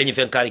karito ali nyi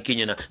fen kari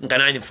kinyana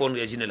ngana ni fonu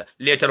ya jinela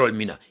letterol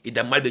mina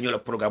ida malbe nyola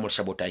programme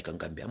sabotay kan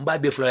Gambia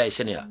mbabe fula ya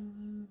Sénégal.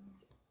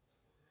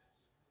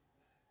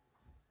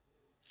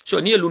 So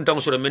ni luntang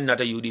so men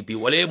nata UDP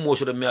wala mo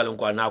so me alon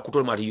ko na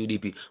kutol mata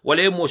UDP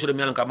wala mo so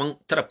me alon ka man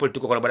tara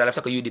politique ko bada la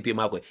fa UDP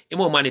mako e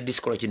mo mani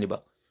discourage ni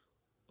ba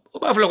o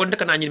ba fla ko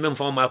ndeka na nyin mem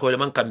fama mako le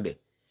man kambe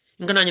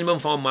ngana nyin mem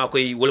fama mako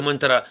yi wala man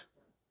tara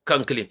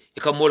kankli e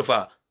ka mol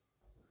fa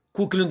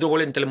ku kilin do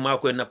wala tel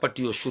mako na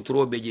patio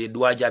sutrobe je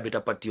doa jabe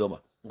ta patio ma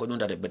ngo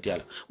nunda de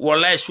betiala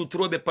wala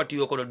sutrobe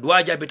patio ko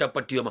doa jabe ta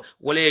patio ma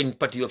wala en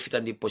patio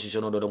fitandi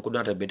position do donc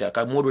nunda betiala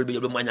ka modol be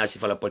be manya si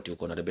fala patio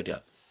ko na de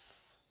betiala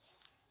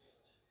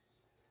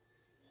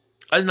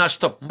alna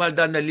stop mbal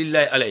dana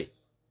lillahi alay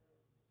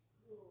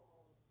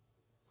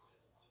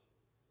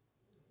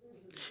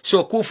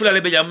so kufula le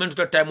be jam men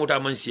to time uta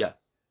mansia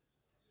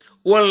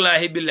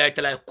wallahi billahi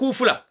taala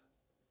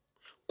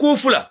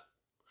kufula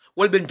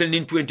wal bentel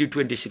nin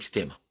 2026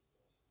 tema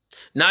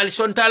nal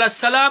son taala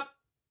salam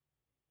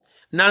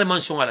nal man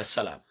son ala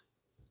salam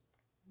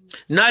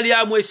nal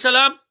ya moy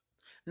salam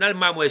nal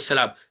ma moy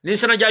salam nin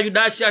sana jaju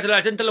da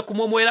siatala tan tala ko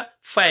moy la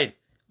fine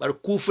bar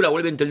kufula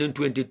wal bentel nin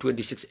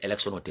 2026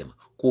 election o tema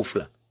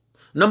kufula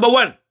number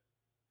 1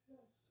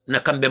 na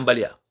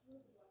kambembalia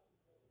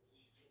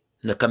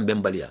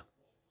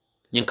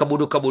nyin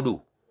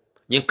kabudu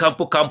nyin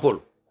kampol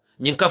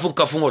nyin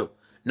kafungol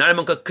na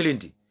man ka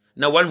clinti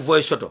na one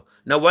voice soto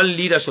na one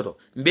leader soto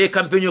mbe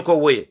campaign ko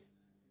woye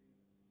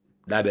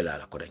dabe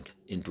la ko denke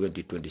in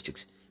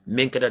 2026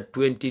 men kada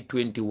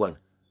 2021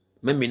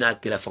 men mina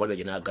kila fakol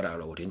be na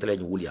garalo wote intele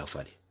ñu wuli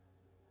afale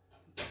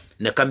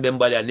na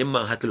kambembalia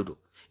nimma hakiluto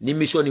ni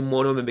mission ni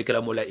mono membe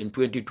kala mola in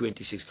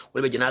 2026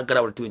 wala be jana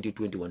garawal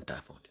 2021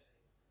 ta fonde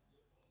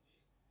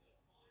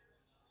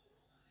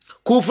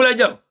ku fula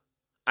jaw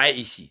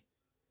IEC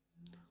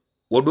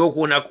wodo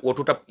ko nak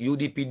woto tap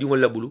UDP di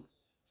wala bulu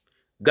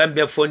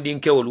Gambia funding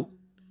kewolu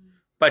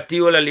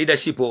parti wala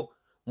leadership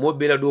mo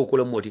bela do ko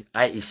la moti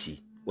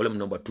IEC wala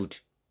number 2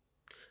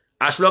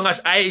 as long as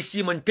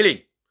IEC man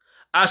killing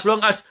as long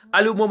as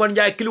Ali Moman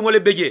Jai killing wala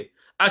beje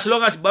as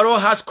long as Barrow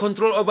has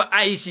control over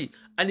IEC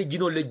ani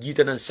jino le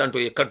jita nan santo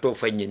e karto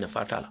fanye na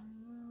fatala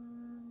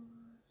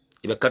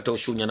ibe karto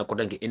sunya na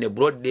kodanke in a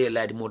broad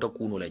daylight mota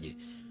kuno laje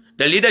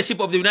the leadership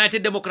of the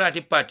United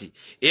Democratic Party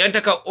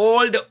entaka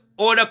all the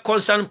other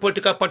concerned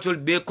political parties will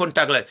be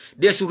contact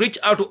they should reach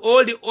out to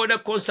all the other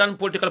concerned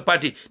political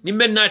party ni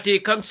men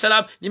nate kan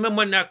salam ni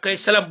men na kay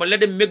salam but let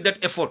them make that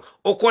effort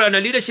o ko na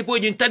leadership o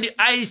jin tandi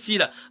IEC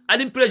la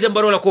ani president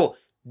Barrow la ko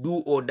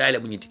do or die la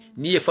munyiti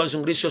ni e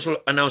fansung resource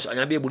announce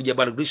anyabe burje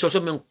bal resource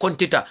men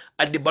kontita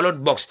at the ballot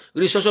box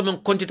resource men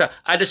kontita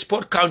at the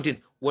sport counting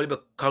wolbe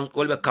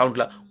count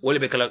la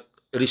wolbe kala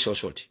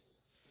resource olti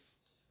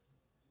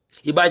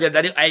ibaja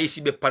dani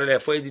IEC be parle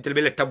fo di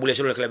telbe le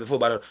tabulation le kala be fo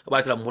baro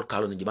ba kala mot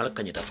kalo ni jimala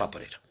kanyeta fa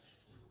pareta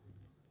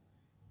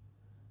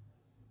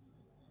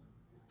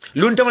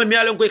luntamal mi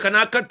alon koy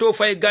kana katto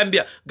fay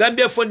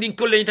Gambia funding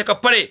ko le taka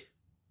pare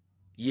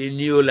ye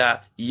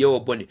niola yewo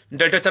boni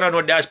ndalta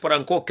tarano diaspora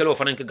ko kelo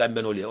fananke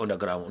Gambia no le on the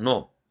ground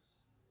no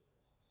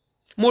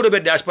modo be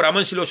diaspora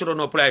man silo sodo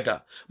no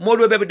plaita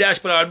modo be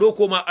diaspora do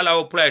ko ma ala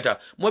o plaita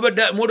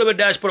modo be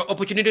diaspora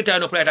opportunity ta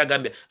no plaita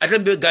Gambia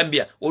atam be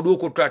Gambia o do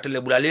ko trata le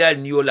bula le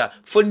niola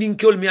funding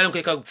kol mi alon ko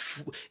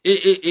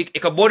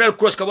ka border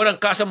cross ka bonan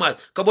Casamance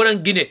ka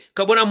bonan Guinée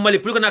ka bonan Mali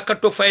pour na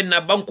katto fay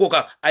na banko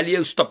ka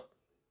aliye stop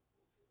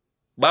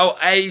bawo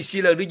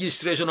IEC la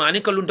registration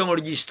ani ka luntango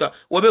register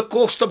wobe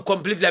ko stop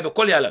completely abe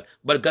kol yala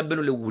bar Gambia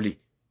no le wuli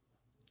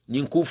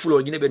nin ku fulo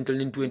ñine bentel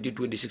nin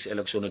 2026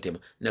 election tema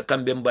na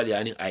kambe mbali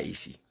ani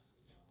IEC.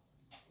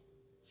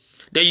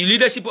 The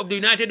leadership of the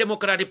United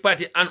Democratic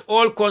Party and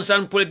all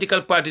concerned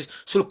political parties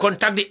should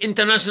contact the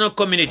international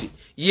community.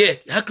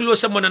 Hakilo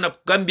samana na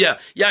Gambia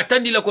ya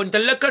tandi la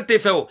kontala karte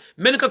feo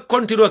men ka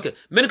kontiroke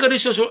men ka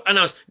resource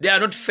announce they are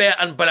not fair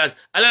and balanced.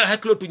 Ala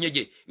hakilo to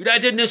nyeje.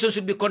 United Nations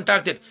should be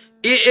contacted.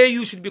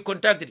 AAU should be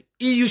contacted.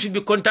 EU should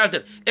be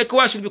contacted.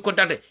 ECOWAS should be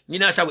contacted.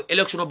 Nina sabu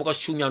election oboka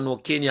sunya no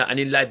Kenya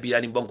ani Liberia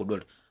ani banko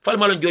dol. Fal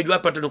malon jojwa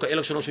patal no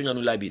election sunya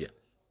no Liberia.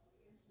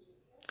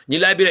 Ni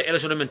Liberia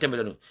election men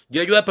tembe no.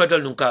 Jojwa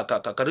patal no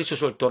ka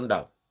resource turn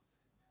down.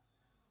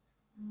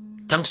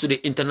 Thanks to the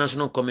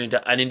international community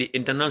and in the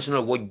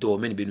international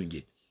watchdog men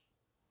benunje.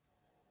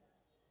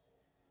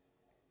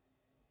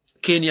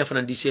 Kenya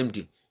for the same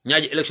thing.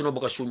 nyaji election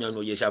boka sunya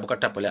no yesa boka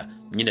tapala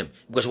nyinem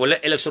because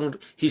wala election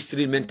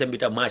history men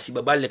tambita masi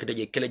ba balle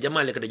kadaje kele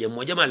jamale kadaje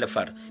mo jamale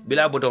far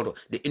bila bododo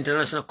the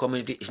international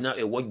community is now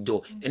a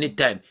watchdog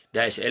anytime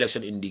there is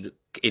election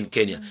in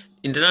Kenya.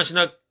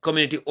 International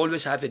community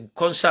always have a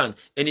concern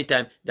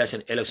anytime there's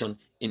an election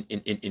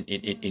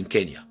in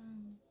Kenya.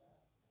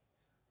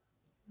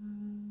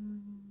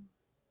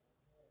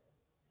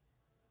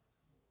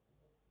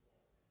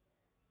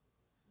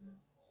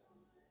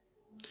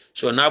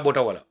 So na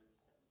bota wala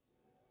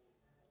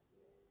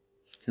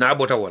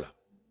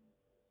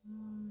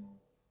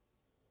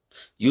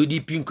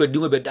UDP ko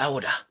dingo be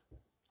dawoda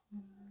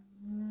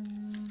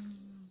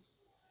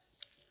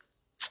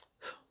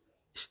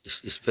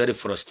it's very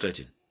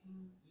frustrating.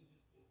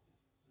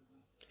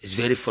 It's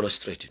very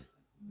frustrating.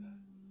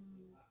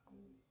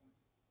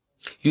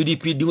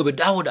 UDP dingo be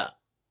dawoda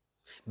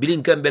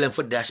bilin kambelen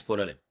fo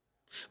diaspora lem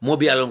mo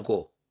bi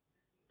alonko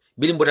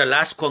bilin bota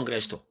last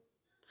congress to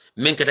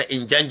menkata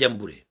in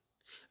Janjambure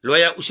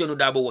lawyer Ushenu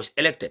Dabo was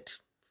elected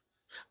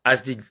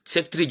as the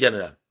Secretary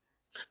General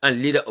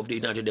and leader of the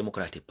United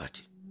Democratic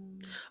Party.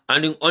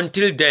 And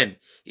until then,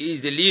 he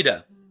is the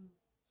leader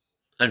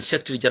and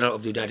Secretary General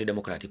of the United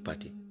Democratic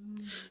Party.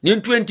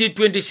 In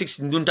 2026,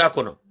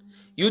 Nduntakono,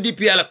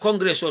 UDP ala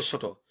Congress or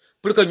Soto,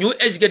 pulka new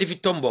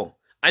executive tombo,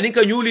 and in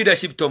new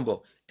leadership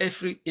tombo,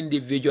 every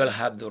individual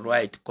have the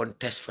right to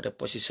contest for the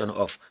position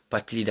of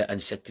party leader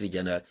and Secretary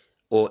General,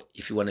 or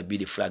if you want to be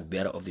the flag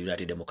bearer of the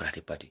United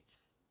Democratic Party.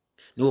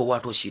 Niwo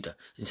watu sita,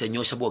 nse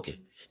nyosa boke,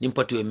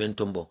 nimpatu ye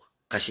mentombo,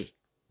 kasi.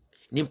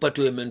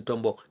 Nimpatu ye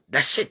mentombo,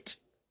 that's it.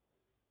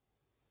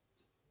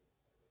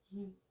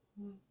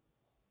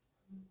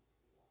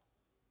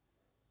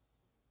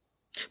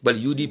 But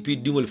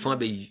UDP dingol fanga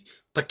be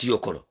pati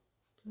yokolo.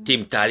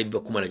 Team Talib be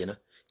kumala jana,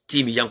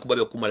 team Yankuba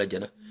be kumala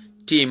jana,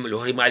 team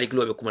Lohri Malik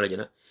lo be kumala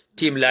jana,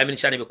 team Lamin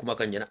Shani be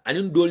kumaka jana.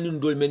 Anin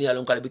dol meni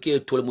alon kala be ke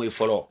tol moy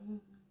follow.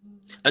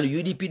 And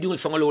UDP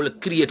will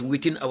create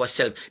within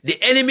ourselves.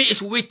 The enemy is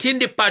within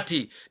the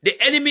party.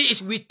 The enemy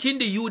is within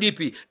the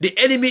UDP. The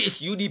enemy is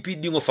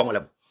UDP dingo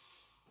fangolam.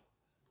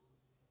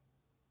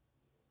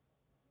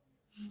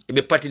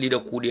 Ebe party leader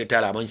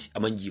kudeta la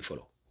amanji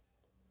follow.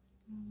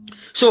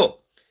 So,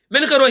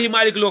 menka rohi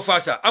malik lo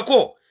fasa.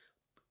 Ako,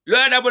 lo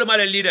ya double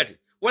mala leader.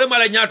 Wala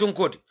mala nyatun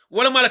koti.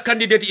 Wala mala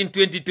candidate in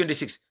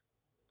 2026.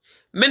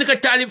 Menka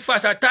talib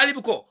fasa.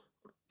 Talib ko.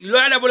 Lo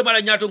ya double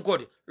mala nyatun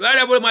koti. Lo ya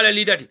double mala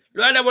leader.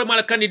 Lo ya double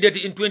mala candidate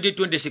in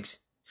 2026.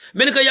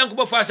 Menka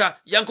yankuba fasa.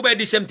 Yankuba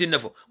di same thing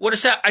nafo. Wala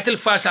sa atel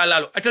fasa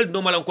lalo. Atel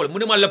no malan kol.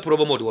 Mune mala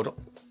proba modi woto.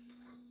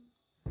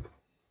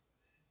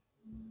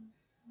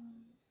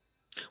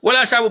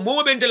 Wala sabu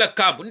momo be ndela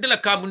kampu ndela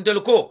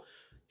ko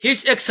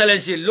His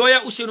Excellency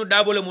Lawyer Ushenu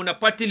Dabo muna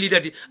party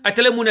leader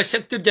atele muna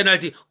secretary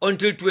general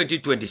until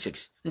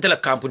 2026 ndela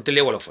kampu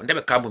ndele wala fo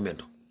ndebe kampu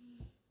mento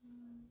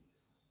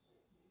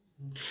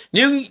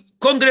ni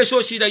congress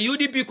o sida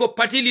UDP ko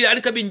party leader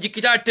an kabi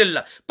njikita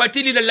atella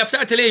party leader lafta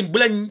atele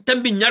bulan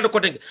tambi nyado ko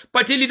tenge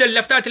party leader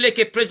lafta atele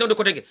ke president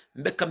ko tenge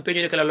mbe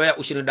campagne ne kala Lawyer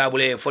Ushenu Dabo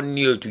le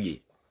fonni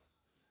tuye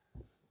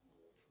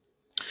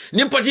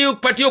ni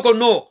party ko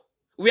no.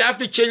 We have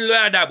to change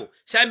Lawyer Dabo.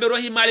 Sambe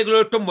rohi malik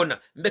lo tombona.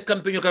 Mbe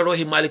campaign ka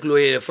rohi malik lo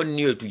ye fon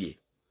niyo tuye.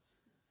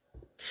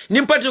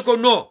 Nimpati ko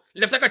no.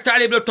 Lefta ka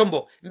talib lo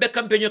tombo. Mbe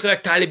campaign ka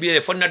talib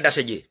ye fon na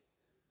dasaje.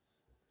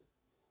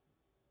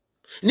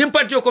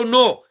 Nimpati ko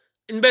no.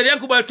 Mbe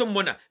yankuba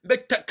tombona. Mbe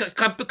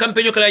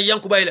campaign ka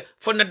yankuba ye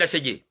fon na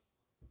dasaje.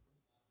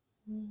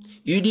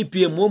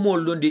 UDP momo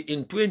londi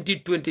in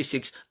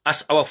 2026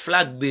 as our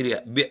flag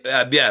bearer.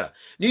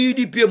 Ni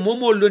UDP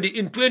momo londi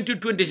in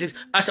 2026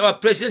 as our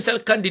presidential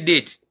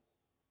candidate.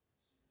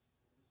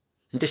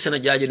 Nte sana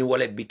jaje ni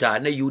wala bita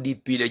na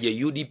UDP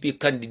leje UDP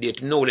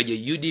candidate no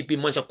leje UDP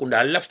mansa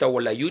kunda lafta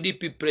wala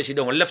UDP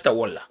president lafta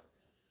wala.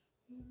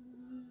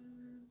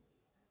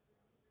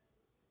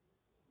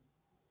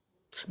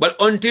 But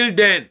until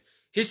then,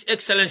 His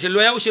Excellency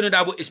Lawyer Ushenu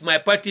Dabo is my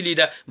party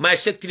leader, my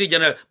secretary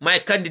general, my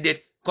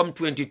candidate. Come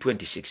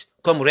 2026,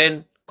 come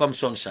rain, come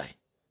sunshine.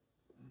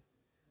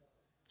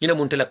 Nina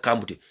muntela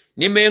kambuti.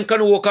 Nime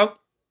yankanu wakam,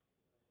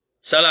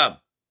 salam.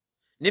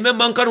 Nime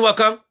mankanu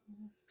wakam,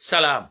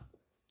 salam.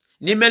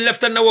 Nime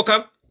leftan na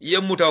wakam,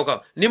 yemuta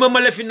wakam. Nime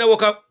malefin na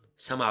wakam,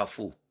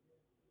 samafu.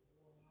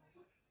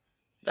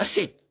 That's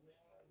it.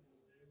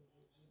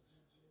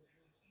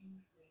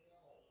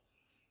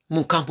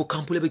 Mun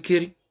kampu lebe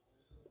kiri.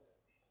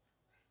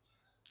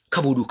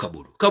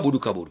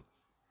 Kabudu.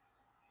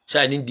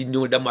 Sa ni di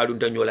ñol damadun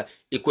ta ñola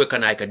e ko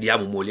kana ka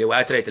diamu mole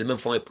wa traité même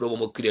fond e probo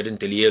mo créer den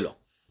telielo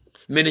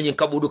men ñi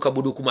kabudu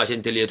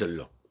commencer telietel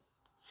lo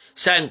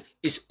sang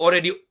is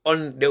already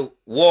on the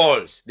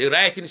walls, the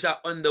writings are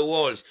on the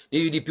walls.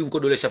 Ni UDP ko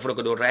dole safro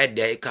ko do right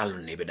there e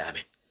kalon ne be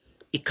dame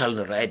e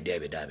kalon right there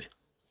be dame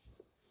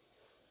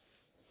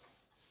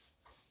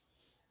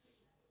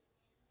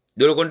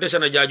dole kon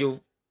tesana Jarju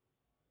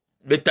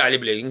be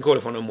talible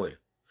ngol fono moy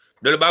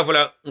dole ba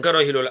fala ngaro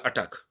hilo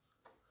attaque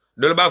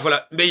dole ba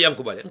fala mbe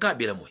yankubale nka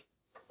bila moy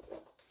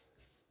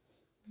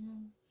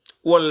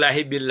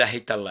wallahi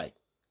billahi tallahi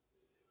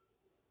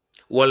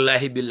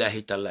wallahi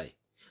billahi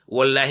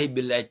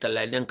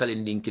tallahi nen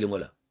kalen din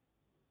kilimola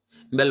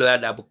mbello ya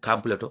dabu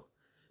completo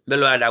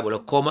mbello ya dabu la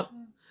koma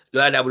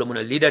lo ya dabu la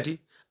muna leaderti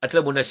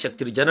atla muna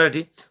secretary general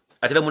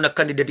atla muna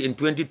candidate in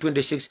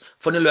 2026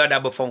 fone lo ya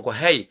dabu fonko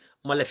hey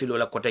mala fi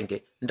lola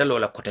kotenke ndalo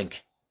la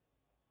kotenke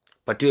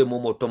patiwe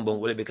momo tombon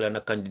wala be kala na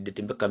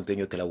candidate mbe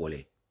campaign kala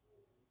wole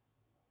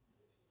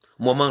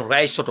moment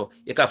right soto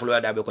e ka flo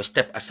da be ko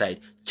step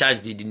aside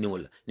change di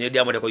dinol ne di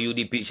amade ko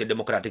UDP c'est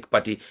Democratic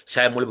Party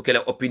say mo be kala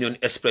opinion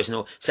express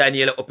no say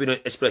ni la opinion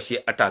express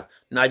attack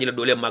naji la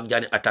dole mag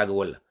jani attack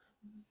wala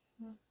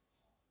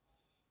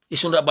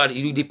it's not about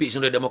UDP, it's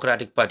not a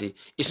Democratic Party.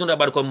 It's not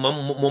about ko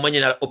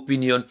momanyana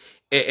opinion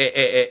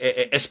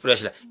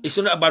express la. It's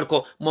not about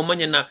ko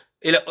momanyana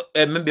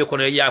membe ko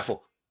na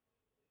yafo.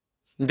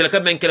 Ndela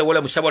ka men kele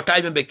wala mu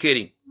sabotage membe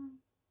kering.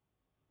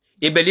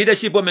 Ibe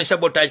leadership men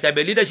sabotage ka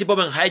be leadership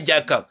men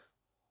hijack.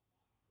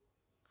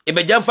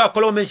 Ibe jamfa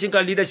kolo men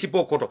sinka leadership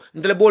ko to.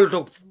 Ndela bol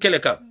to kele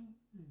ka.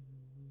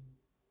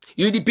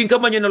 UDP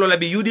nkamanya na lola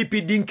bi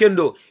UDP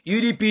dinkendo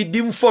UDP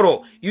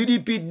dimforo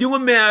UDP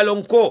dimume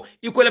alonko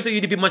iko lefte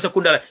UDP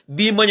masakundala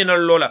bi manya na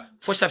lola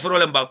fo safero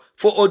lemba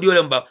fo audio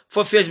lemba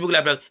fo Facebook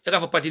la blank e ka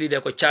fo parti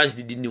leader ko chance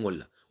di diningol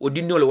la o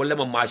diningol wala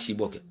ma masi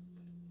boke.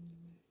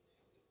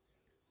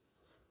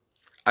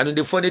 And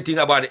the funny thing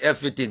about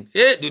everything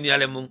dunia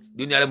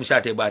le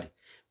musate badi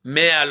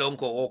me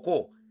alonko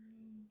oko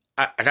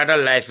atata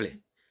life le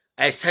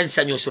ay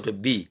sansanyo soto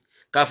bi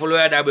ka fo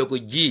loya da ko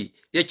ji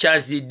ye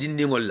chance di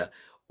diningol la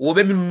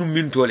wobe min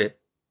mintole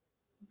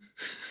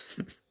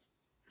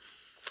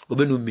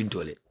wobe num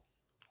mintole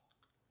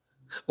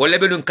wala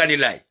be dun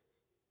kanilay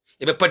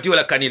ebe pati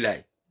wala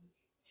kanilay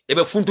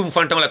ebe funtum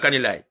fantam wala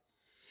kanilay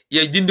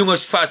ye dindingo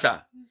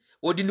fasa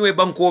o dindingo e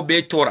banko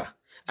be tora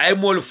ay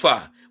mol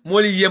fa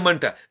mol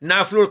yemanta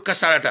na flor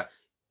kasarata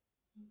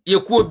ye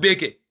ko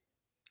beke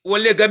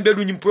wala gambe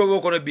du nyim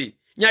provo kono bi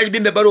nyaaji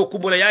bimbe baro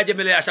kumola ya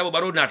jemele ya sabo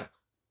baro nata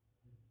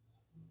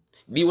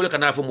bi wala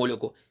kana fo mole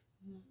ko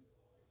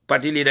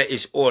party leader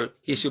is all,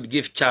 he should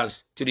give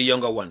chance to the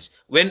younger ones.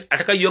 When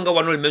ataka younger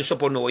one will men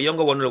support no,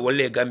 younger one will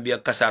wale Gambia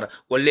kasara,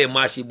 wale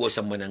masi bo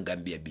samana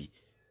Gambia bi.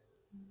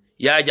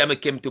 Ya Jame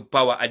came to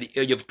power at the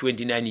age of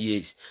 29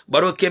 years.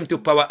 Baro came to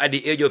power at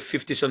the age of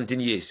 50 something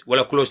years,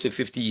 wala close to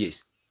 50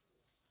 years.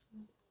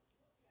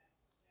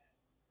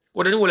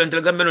 Wadani wala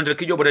ntel Gambia no ntel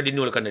kijo boda di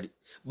wala kanadi.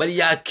 Bali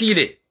ya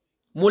kile,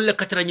 mulle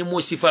katara nyi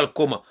mo sifal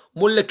koma,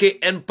 mulle ke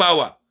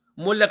empower,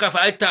 mulle ka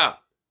fa alta.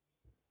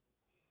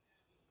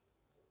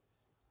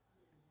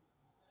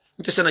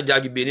 Sana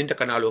jagi benin ta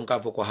kanalo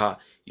nka foko ha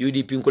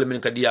UDP nkol men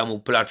ka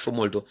diamu platform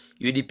molto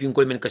UDP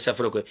nkol men ka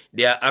safro ko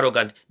they are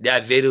arrogant, they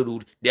are very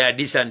rude, they are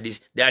this and this,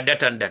 they are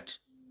that and that.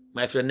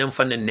 My friend, nem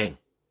fan neng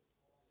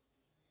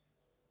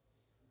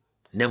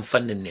nem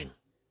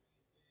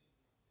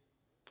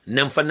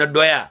fan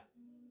doya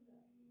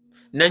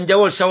nan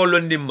jawol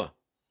sawol ndimma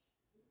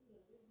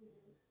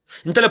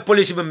ntala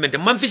police be mente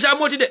man fisa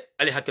moti de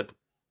al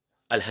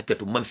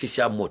hakatu man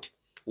fisa moti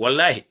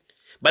wallahi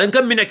bal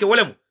kam minake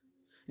wolem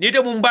nite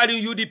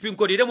mumbadi UDP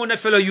nkodi ite muna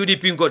fellow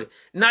UDP nkodi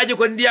naji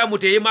ko ndiya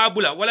mute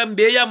imabula wala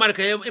mbe ya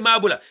marka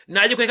imabula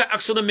naji ko ka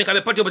action me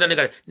kabe patio bodane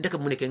kare ndaka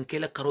muneke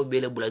nkela karo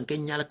bele bula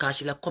nkenya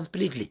kasila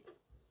completely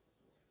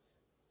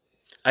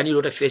ani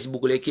lota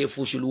Facebook le ke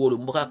fusil wolu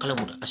mbuka kala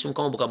muta asum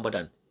kama buka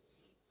mbadan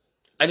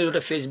ani lota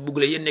Facebook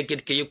le yenne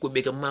ket ke yekko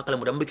be ka makala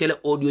muta mbikela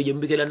audio je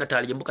mbikela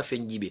natal je mbuka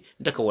fenjibe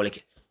ndaka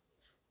waleke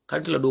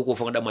kantila do ko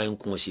fanga dama yen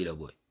ko sila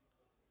boy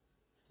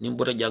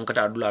nimbota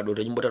jankata dula do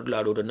nimbota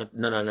dula do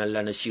nana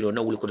lana siro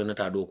na wuli ko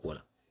nata do ko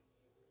wala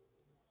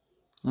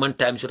man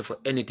time sort for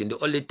anything. The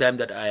only time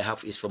that I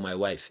have is for my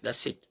wife.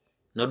 That's it.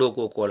 No do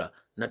ko kola.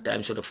 Not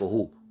time sort for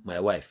who? My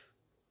wife.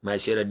 My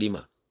Sarah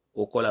Dima.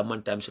 O kola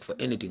man time sort for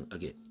anything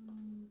again.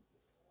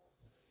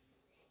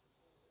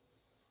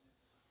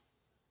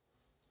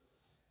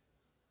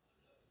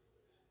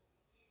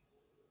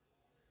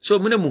 So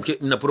mune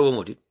muke na probo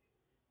moti.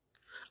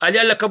 Ali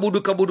alla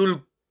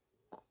kabudul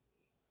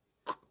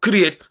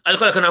create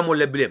alkola kana mo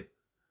le blame.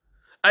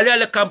 Ali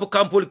alla campo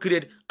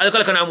create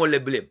alkola kana mo le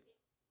blame.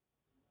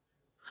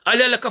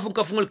 Ali alla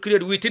kafungol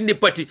create within the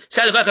party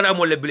sal kana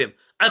mo le blame.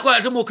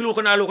 Alkola tamo kilo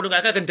kana lo ko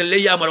ngaka kan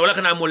tele yamar wala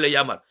kana mo le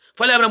yamar.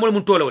 Fala amna mo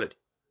mun tolo wala.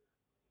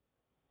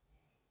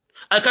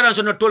 Alkana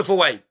so na tol fo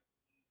way.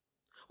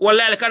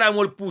 Wallahi alkana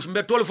mo push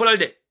mbe tol fo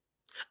lalde.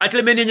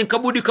 Atel men yin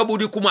kabudi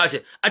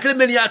kumase. Atel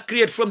men ya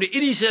create from the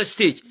initial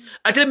stage.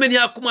 Atel men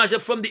ya kumase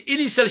from the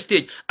initial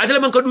stage.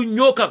 Atel men kadu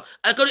nyoka.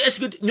 Alkadu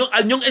execute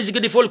nyong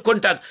execute full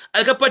contact.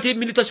 Alka party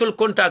military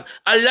contact.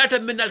 Alata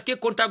men alke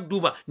contact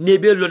duma.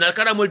 Nebe lon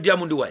alkana mol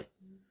diamundi way.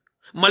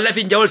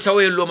 Malafi njawol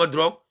sawe lo ma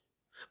drog.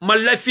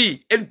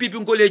 Malafi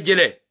NPP ko le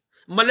jele.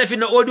 Malafi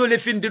na audio le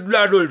fin de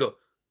dula doldo.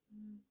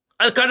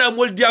 Alkana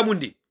mol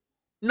diamundi.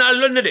 Na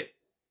lon de.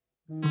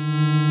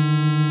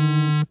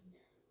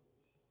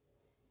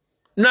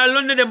 Na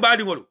lonne de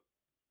mbadi ngolu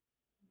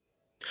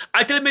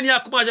atel men ya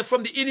commencé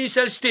from the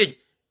initial stage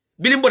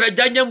bili mbota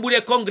janjang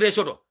bude congress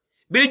oto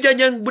bili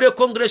janjang bude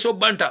congress o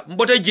banta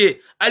mbota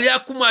je ali ya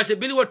commencé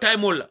bili wo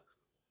time wala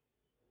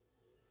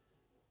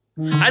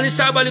ani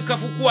sabali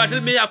kafu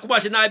kuatel me yakuma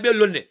se na be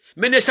lonne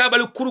mene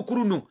sabali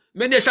kuru nu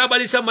mene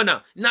sabali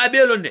samana na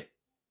be lonne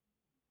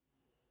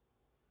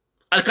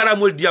al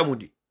karamol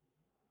diamudi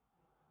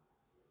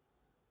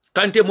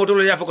kante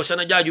motolo yafo ko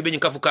sana jaaju be nyi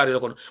kafu kare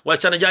kono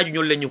wala sana jaaju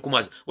nyol len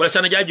kuma wala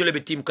sana jaaju le be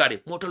team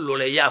kare motolo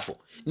le yafo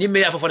ni me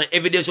yafo fana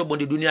evidence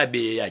bondi dunia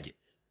be yaje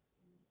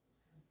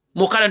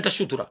mo kalanta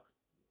sutura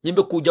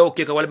nimbe ku jaw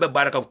keka wala be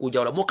baraka ku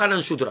jawla mo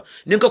kanan sutura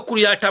ninka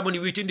kurya tamani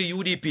witindi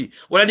UDP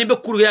wala nimbe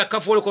kurya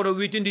kafol kono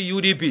witindi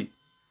UDP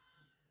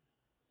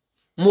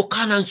mo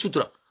kanan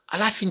sutura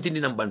ala fintindi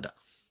nan banda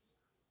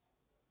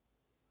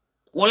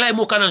wallahi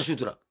mo kanan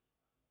sutura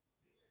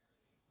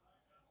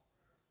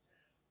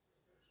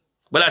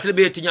bala tel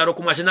be tiñaro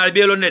commencé na be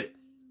lonne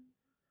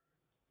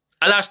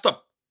ala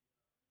stop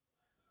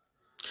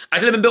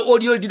atel be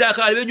audio dida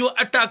ka be ñu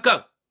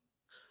attaquant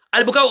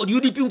albuka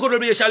UDP ko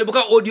be yesal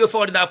buka audio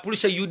fawde da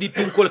police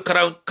UDP ko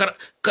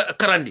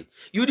karandi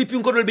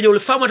UDP ko be ñewul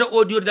famata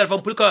audio dal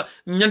fam pour ka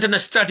ñanta na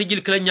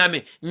stratégie kala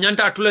ñame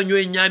ñanta tula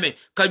ñoy ñame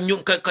ka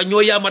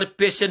ñoy yamar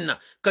pesenna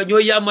ka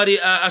ñoy yamari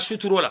a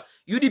suturola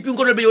UDP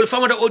ko be ñewul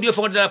famata audio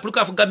fawde da pour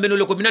ka fa gambeno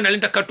le ko minana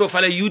lenta katto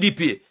fala UDP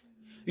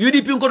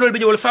ko be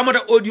ñewul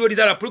famata audio di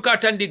dala pour ka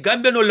tandi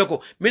gambeno le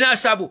ko mina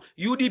sabu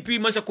UDP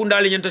masa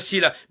kundale ñanta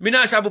sila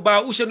mina sabu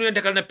ba usenu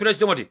ñanta kala na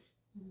president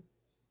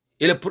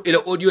ele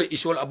audio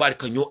is all about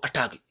ka ñoo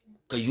attaque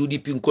ka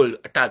UDP kol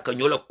attaque ka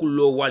ñoo la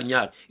kullo wal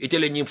ñaar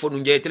itele ñim fonu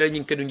nje itele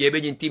ñim kenu nje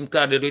be ñim team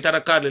card do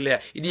itara card le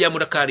idi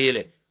yamuda card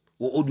yele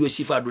wo audio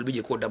sifa dol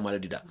be ko damal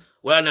dida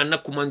wala na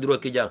nakku mandiro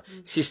ke jang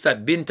sister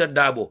Binta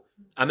Dabo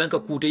amenka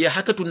kute ya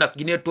hakatu nak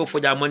gine to fo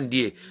jaman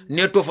die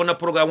ne to fo na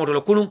programme to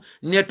la kunun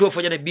ne to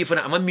fo jane bi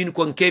fana amma min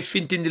ko ke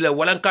fintindi la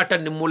wala ka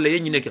tan mo la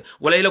yenyi nek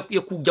wala ila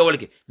ku jawal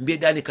ke mbe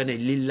dani kane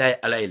lillahi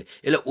alayla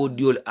ila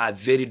audio are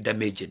very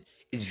damaging.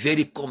 It's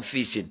very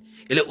confusing.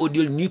 Ele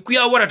audio ni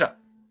kuya warata.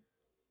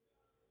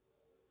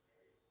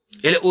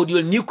 Ele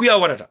audio ni kuya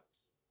warata.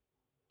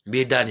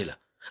 Mbe dani la.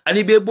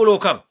 Ani be bolo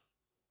kam.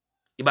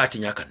 Ibati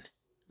nyakan.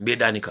 Mbe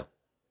dani kam.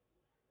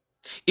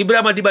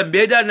 Ibrahima Diba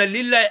mbe dani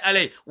lillahi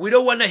alay. We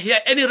don't want to hear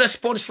any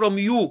response from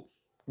you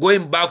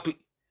going back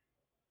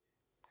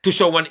to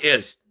someone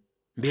else.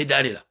 Mbe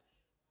dani la.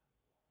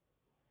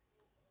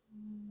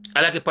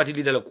 Alake party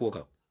leader la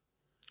kuoka.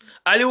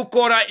 Aliu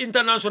Kora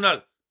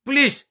International.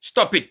 Please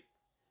stop it.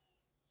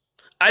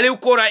 Aliu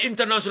Kora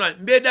International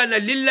mbeda na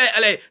lillahi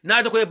alay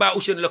nata ko ba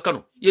ushen la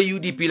kanu ye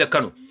UDP la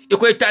kanu e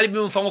ko talibi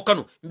mo fango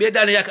kanu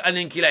mbeda na yak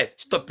anen kilay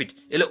stop it.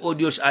 Ele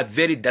audios are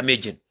very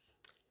damaging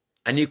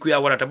ani ku ya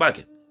warata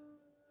bake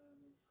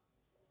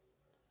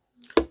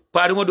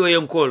pari ngo do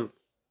yen kol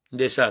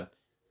ndesan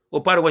o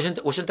pari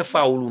wasenta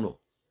fauluno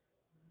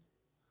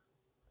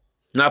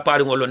na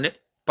pari ngo lonne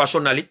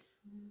personally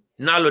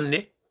na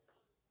lonne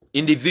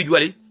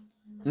individually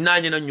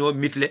na nyina nyo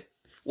mitle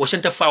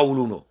wasenta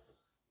fauluno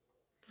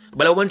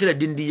bala wanti la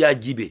dindi ya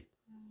jibe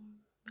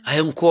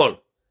ayen call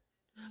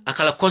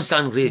akala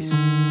concern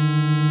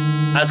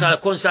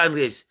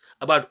race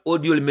about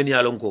audio men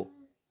ya lonko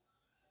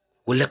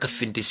wala ka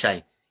finti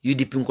sai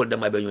UDP ko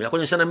dama be nyo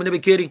yakon sana mene be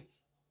kering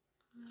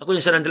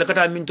akon sana ndel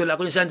kata min tol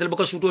akon sana ndel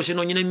baka suto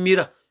sino nyina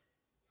mira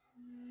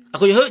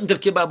ako yo ndel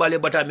ke baba le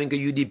bata men ke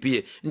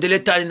UDP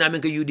ndel tani na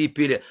men ke UDP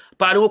le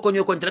paaro ko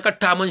nyo ko ndel ka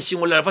taman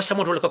singola fa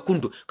samoto ka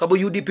kundu ka bo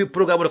UDP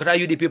programme ka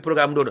UDP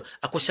programme do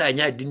ako sa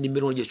nya dindi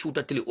miro je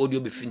suta tele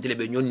audio be fintele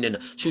be nyon nena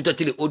suta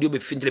tele audio be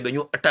fintele be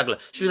nyo attaque la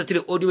suta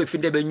tele audio be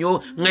fintele be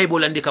nyo ngaybo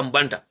landi kam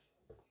banta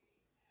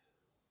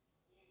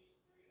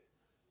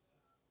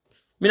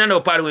mina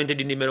no paaro wente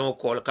dindi miro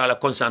ko kala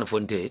concern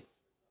fonte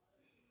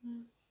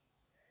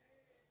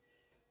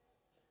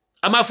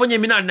ama fonye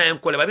mina na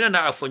enkole ba mina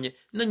na afonye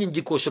na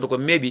nyinji ko soto ko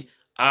maybe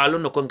alo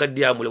no kon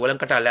kadiamu wala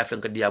nkata la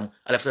fen kadiamu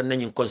ala fa na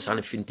nyin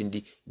concern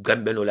fintindi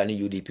gambe no la ni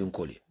UDP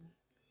nkole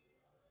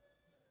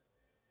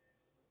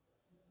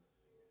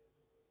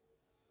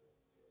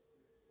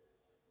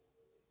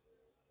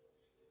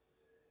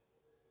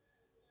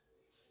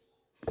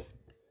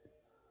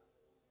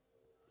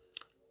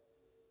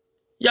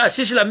yeah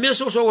sisi la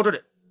meso so woto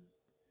de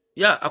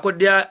yeah ako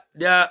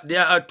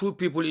there are two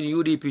people in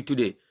UDP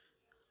today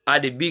are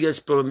the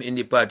biggest problem in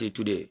the party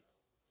today.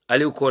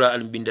 Aliu Kora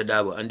and Binta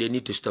Dabo, and they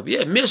need to stop.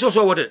 Yeah, me so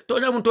what?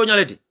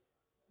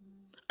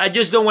 I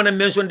just don't want to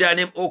mention their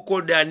name or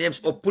call their names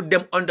or put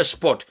them on the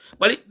spot.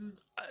 But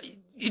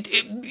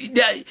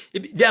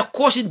they are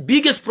causing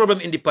biggest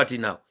problem in the party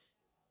now.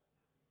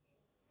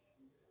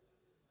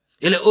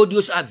 The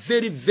audios are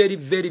very, very,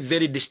 very,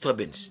 very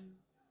disturbing.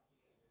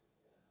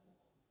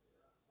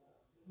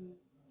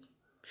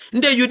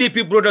 The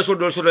UDP brothers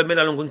also remain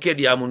along with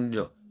Kedi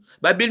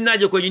Babil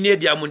naje ko ñine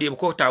diamundi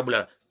ko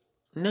tabula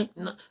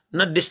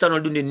na distano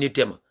dundi ni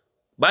tema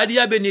badi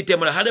yabe ni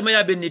tema la hade ma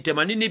yabe ni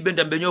tema ni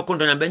benda be ñoo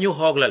konto na be ñu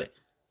hoglale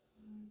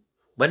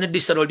ba na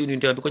distano dundi ni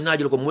tema ko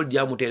naajul ko mol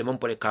diamutele mom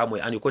pare ka moy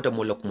ani ko ta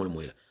mol la ko mol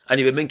moy la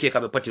ani be menke ka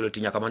be patilo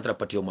tinya ka mantra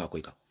patio ma ko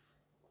ka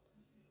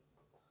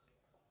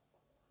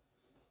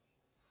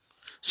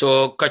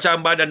so kacha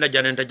mbada na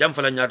janenta jam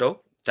fala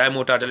nyato time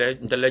o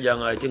tatale ntele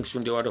jang I think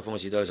sunde wato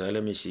fonsi dal sa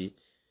let me see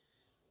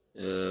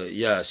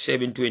yeah,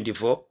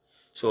 7:24.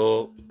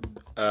 So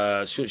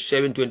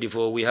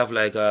 7:24 we have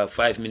like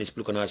 5 minutes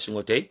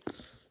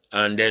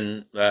and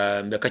then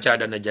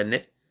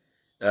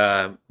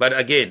but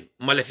again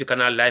Malefi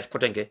Canal live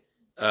kotenke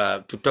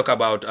to talk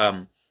about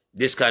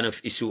this kind of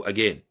issue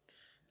again.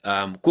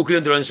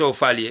 Kukilin dron so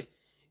falie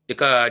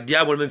ika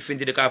diabol men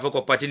finti de ka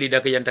foko party leader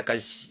ka yanta ka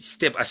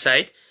step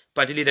aside,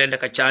 party leader yanta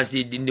ka chance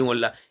di dindi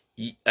wala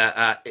e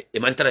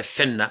mantara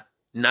fenna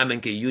namen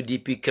ke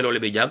UDP kelole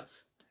be jam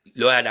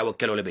loya da wo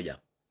kelole be jam.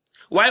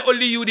 Why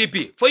only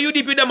UDP? For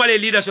UDP da male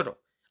leader soto.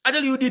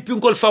 Adal UDP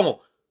ngol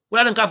fango.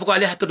 Wala nan ka foko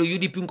ale hakado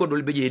UDP ngol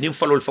dol be je nim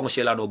falol fango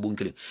sela no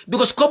bunkile.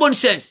 Because common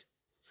sense.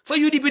 For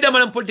UDP da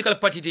malam political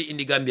party in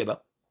the Gambia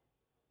ba.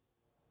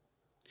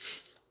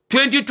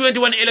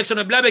 2021 election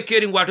of blabe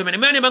caring water men.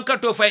 Many man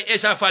cut off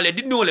Esa Fale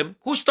didn't know them.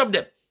 Who stopped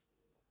them?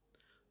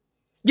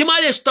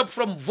 Jimale stopped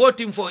from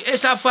voting for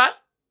Esa Fale.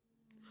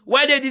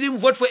 Why they didn't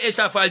vote for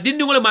Esa Fale? Didn't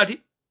know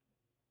Mati.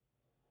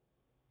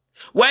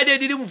 Why they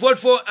didn't vote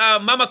for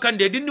Mama Kande?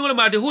 Didn't know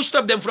Mati. Who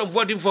stopped them from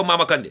voting for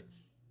Mama Kande?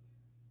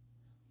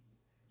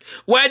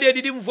 Why they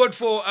didn't vote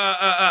for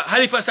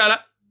Halifa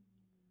Sallah?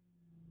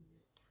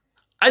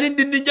 And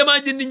didn't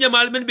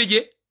Jamal men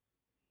beje?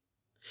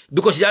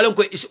 Because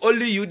Yalonko is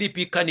only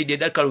UDP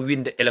candidate that can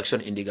win the election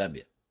in the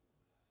Gambia.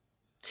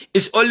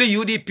 It's only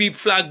UDP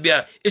flag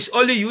bearer. It's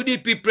only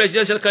UDP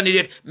presidential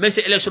candidate. Mense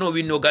election will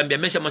win no Gambia.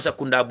 Mense masa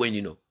kunda boy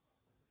no.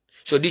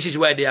 So this is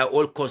why they are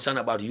all concerned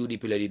about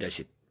UDP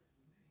leadership.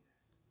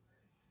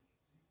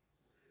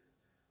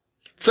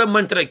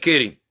 Femantra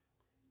caring.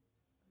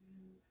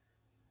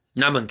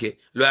 Namanke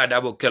loya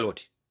dabo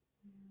keloti.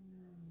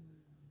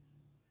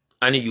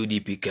 Ani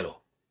UDP kelo.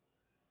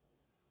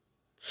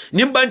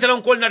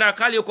 Nimbantalan kol nada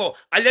kali ko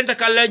alenta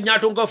kala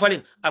nyato ngo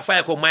falling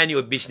afaya ko mind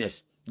your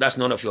business. That's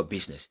none of your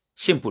business.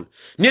 Simple.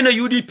 Nina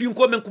UDP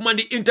ko men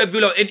command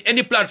interview in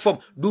any platform.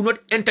 Do not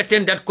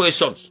entertain that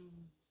questions.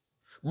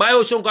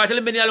 Bayo son ko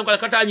atele men yalon kala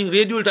kata nyin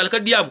radio tal ka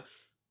diam.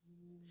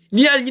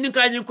 Ni al nyin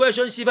ka nyin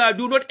questions siva,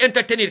 do not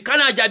entertain it.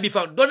 Kana jabi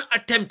found. Don't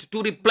attempt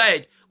to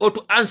reply or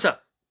to answer.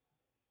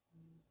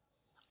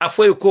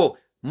 Afoy ko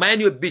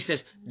mind your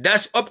business.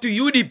 That's up to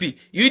UDP.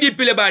 UDP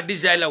leba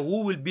decide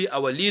who will be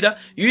our leader.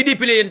 UDP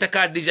le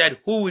entaka decide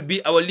who will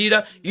be our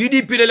leader.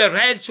 UDP le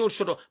right sort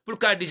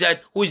pulka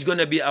decide who is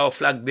gonna be our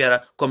flag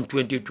bearer come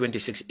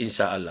 2026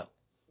 inshallah.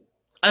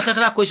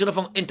 Alkakala question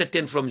from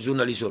entertain from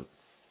journalism.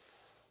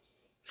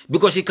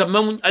 Because he come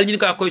alni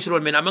ka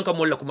question men amanka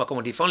molla kuma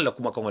kamati fan la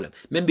kuma kamola.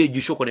 Membe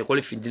jusho ko ne ko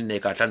le findin ne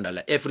ka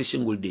tandala every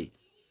single day.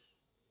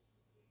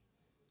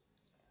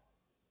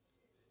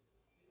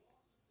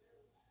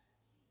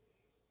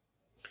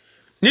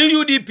 Ni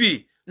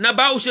UDP na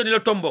ba useni le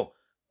tombo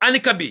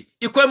anikabi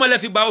ikoy ma la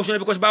fi ba useni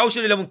because ba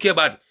useni le mun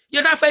kebad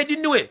yata fay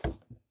dinniwe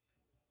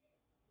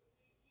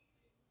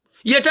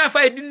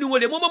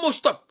le mo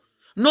stop.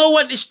 No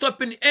one is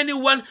stopping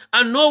anyone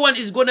and no one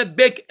is gonna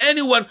beg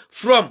anyone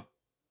from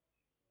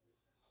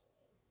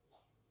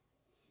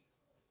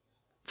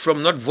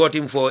not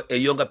voting for a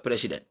younger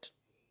president.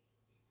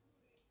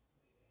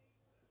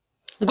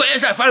 Ngo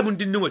esa fal mun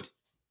dinniwe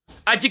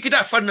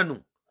ajikita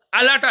fananu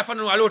alata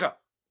fananu alota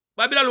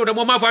Babila lota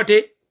mo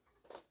mafate.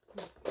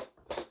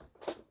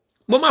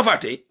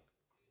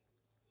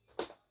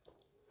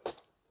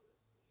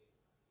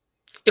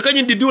 E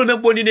kanyin di dual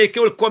men boni ne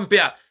kewol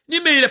compare. Ni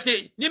men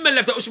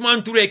left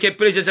Ousmane Touré ke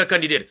presidential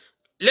candidate.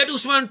 Let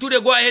Ousmane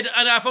Touré go ahead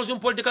and have some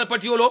political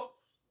party yolo.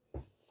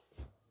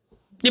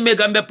 Ni me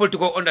Gambia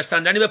political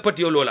understand. Ni me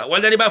party yolo la.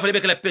 Wala ni ba fale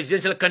be la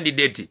presidential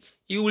candidate.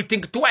 You will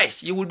think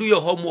twice. You will do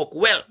your homework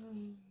well.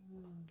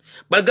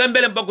 But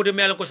Gambia and Banco de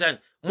Melo Kosan,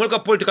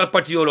 Molka political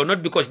party yolo,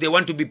 not because they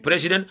want to be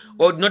president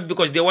or not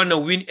because they want to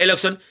win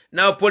election.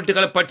 Now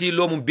political party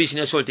lomu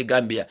business solti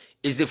Gambia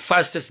is the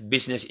fastest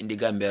business in the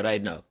Gambia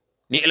right now.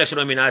 Ni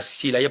election mina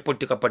sila ya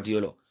political party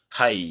yolo.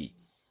 Hi.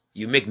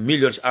 You make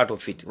millions out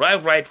of it.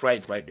 Right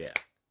there.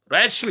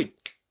 Right sweet.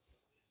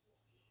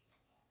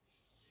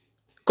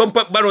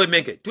 Compact baro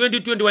menke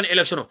 2021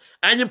 election.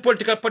 Any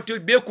political party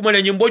be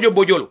kumane nyimbojo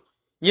bojolo.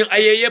 Nyi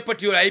ayeye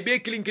party yolo ay be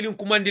killing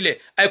kumandile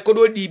ay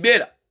kodo di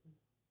bela.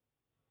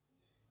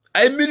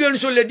 Ay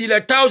millions ole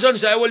dealer,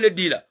 thousands ay ole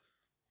dealer.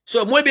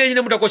 So mo be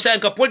nyina mutako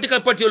sanka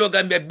political party lo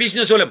Gambia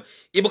business olem.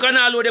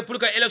 Ibukana alo de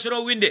pulka election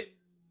o winde.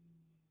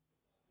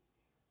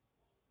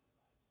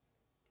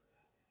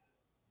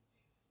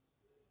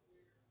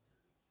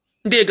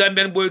 Nde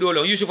Gambian boy do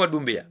lo Yusufa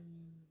Dumbia.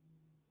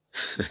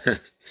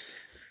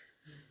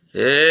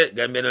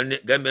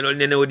 Gambian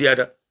nene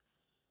odiata.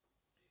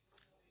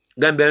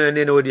 Gambian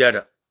nene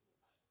odiata.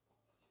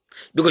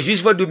 Because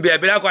Yusufa Dumbia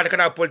bila ko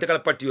atakana political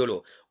party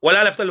yolo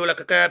wala lafta lola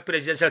kaka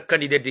presidential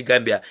candidate di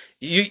Gambia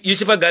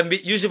Yusufa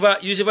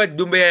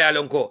Dumbia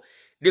yalonko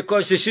the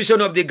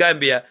constitution of the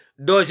Gambia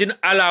doesn't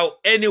allow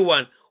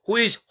anyone who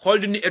is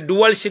holding a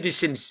dual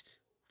citizens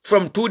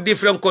from two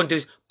different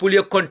countries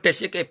to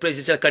contest a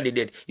presidential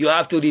candidate. You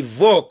have to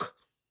revoke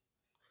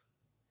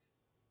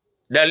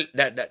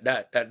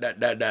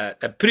the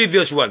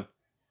previous one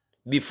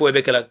before you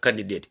become a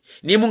candidate.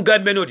 Ni mun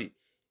Gambia noti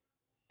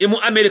imu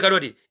America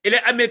noti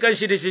ele American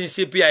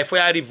citizenship ya for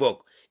ya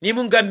revoke ni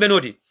mun Gambia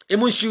noti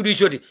imu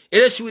Swedish noti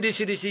ele Swedish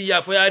citizenship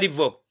ya for ya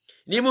revoke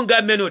ni mun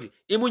Gambia noti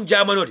imu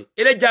German noti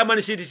ele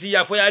German citizenship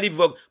ya for ya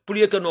revoke pour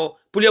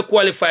you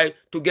qualify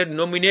to get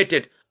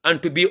nominated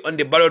and to be on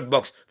the ballot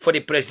box for the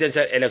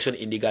presidential election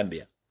in the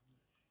Gambia.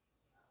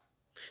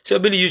 So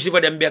bili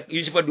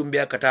Yusufa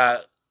Dumbia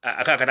kata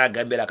akakata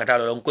Gambia la kata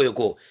lonko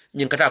yoko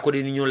nyin kata ko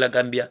ni nyola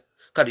Gambia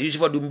kata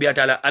Yusufa Dumbia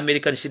tala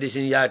American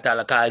citizen ya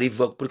tala ka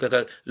revoke pour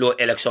que lo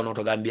election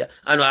to Gambia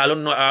ano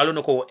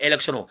alon ko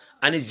election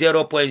ani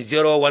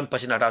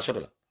 0.01% ata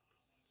sotola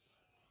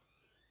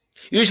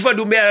Yusufa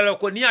Dumbia la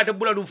ko ni ata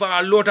bula dum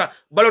fa lota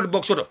ballot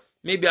box soto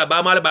maybe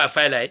Obama la ba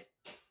file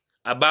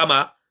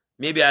Obama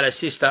maybe ala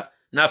sister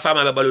na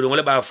fama ba ballot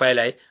wala ba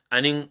file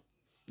anin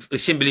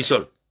assembly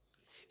sol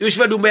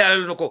Yusufa Dumbia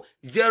ala ko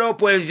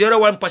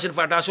 0.01%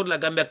 fa ata soto la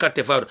Gambia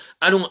carte fa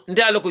anu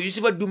ndala ko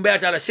Yusufa Dumbia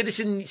tala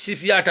citizen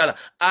sifia tala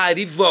a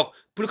revoke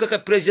pour que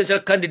presidential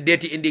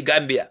candidate in the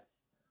Gambia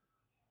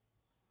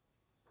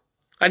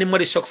ani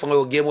mari sok fa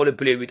ngo game will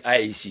play with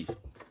IEC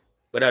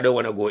but I don't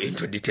want to go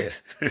into detail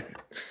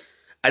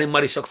ani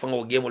mari sok fa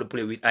ngo game will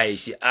play with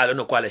IEC ala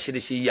no ko ala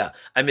citizen ya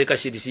America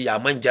citizen ya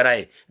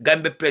manjaray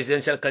Gambia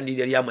presidential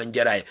candidate ya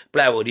manjaray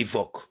play or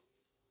revoke.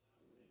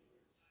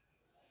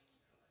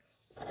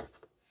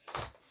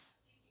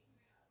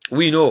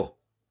 We know.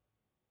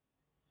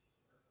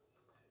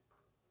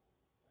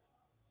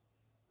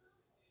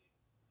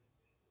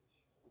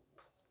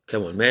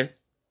 Come on, man.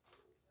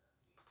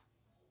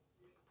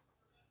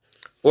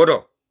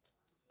 Odo.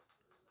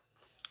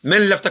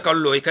 Men left a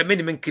callo, I can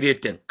men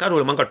creating.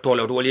 Carol Manka told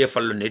or ye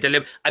fallen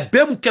native. A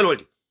bem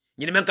kelled.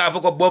 You men can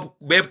forget Bob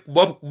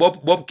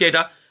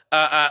Keta,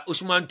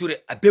 Usman Ture,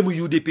 a bem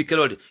UDP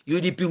kelled.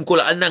 UDP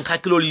call Annan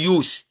Hakilo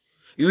use.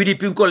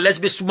 UDP call, let's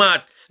be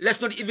smart. Let's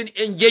not even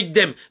engage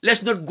them.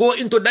 Let's not go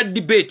into that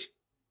debate.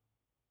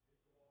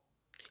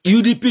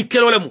 UDP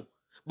kelolemu.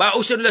 Ba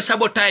Ocean le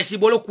sabotage si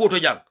bolo kuoto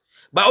jang.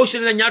 Ba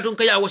Ocean le nyaton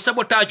kaya wo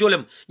sabotage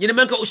olem. Nyine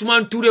menka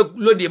Usman Touré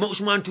londi ma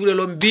Usman Touré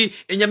lombi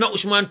e nyame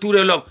Usman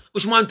Touré lom.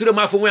 Usman Touré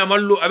ma fomo ya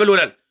mallo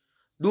abelolal.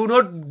 Do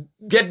not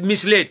get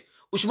misled.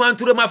 Usman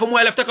Touré ma fomo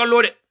ya lefta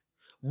kallo de.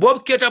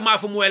 Bob Keta ma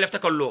fomo ya lefta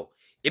kallo.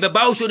 Ibe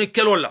ba Ocean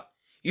kelola.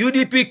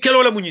 UDP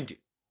kelola munyinti.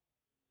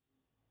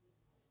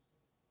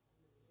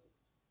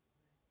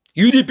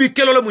 UDP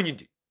kelola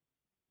munyinti.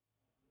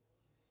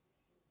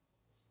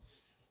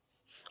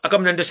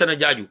 Akam nande sana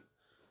Jarju.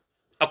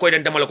 Akoy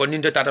den damalo ko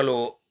ninde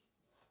tatalo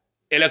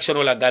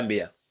election la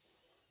Gambia.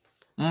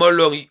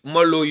 Malo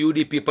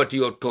UDP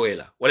party o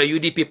toela. Wala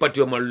UDP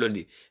party o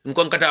malondi.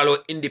 Nkon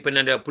katalo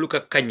independent puluka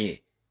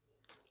kanye.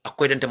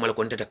 Akoy den damalo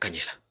ko ntata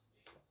kanyela.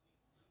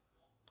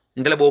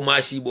 Ndala bo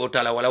masi bo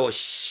tala wala wo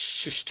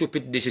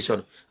stupid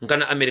decision.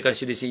 Nkana American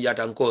citizen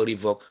yata nko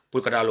revoke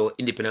pour katalo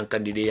independent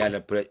candidate ya la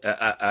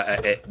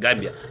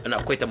Gambia. Ana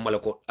akoy tam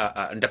malako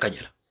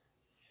ndakanyela.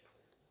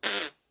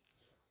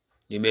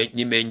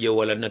 Ni menje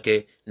wala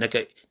nake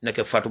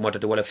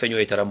Fatoumata wala feño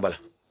e tarambala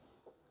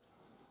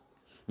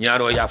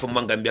ñaaro ya fu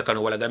Gambia kan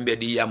wala Gambia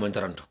di ya man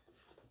taranto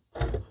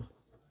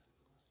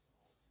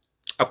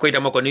akoy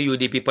dama ko ni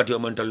UDP party o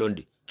man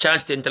talondi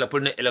chance ten tala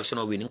pour ne election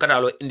o win kada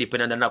lo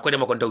independent na ko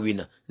dama ko taw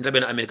wina nda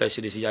ben American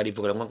citizen yari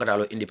fu ko kada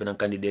lo independent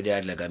candidate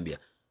ya la Gambia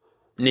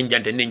nin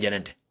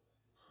janante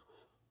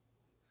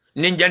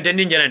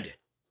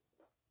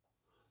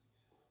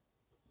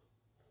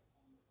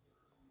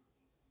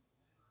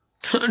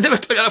ndebe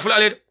to yala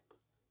fulale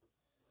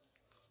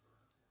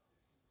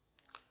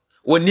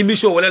woni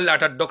mission wala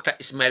lata Dr.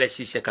 Ismaila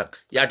Cissé kan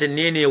yata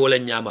nene wala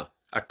nyama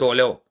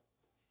atoleo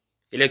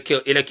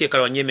ile ke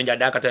kala nyeme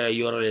njada kata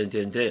yoro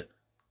lentente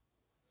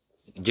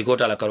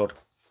jigota la karot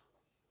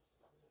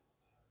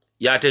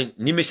yata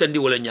ni mission ndi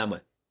wala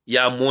nyama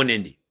ya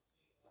monendi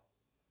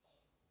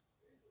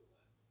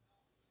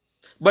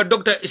but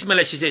Dr.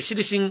 Ismaila Cissé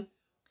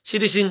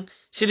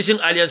citizen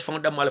alliance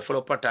fond damal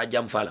folo parta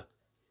jam fala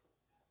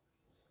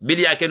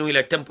bili yake no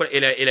ila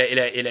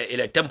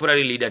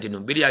temporary leader tinu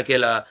bili yake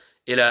ila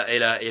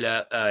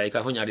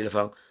ka fanya de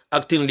fa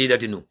acting leader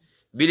tinu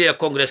bili ya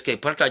congress ke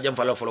parta jam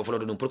falo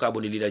dum pour ka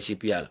boni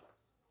leadership yala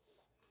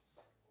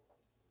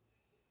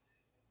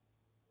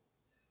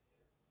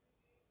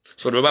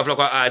so do ba flo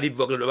ko a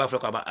revoke do ba flo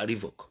ko a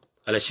revoke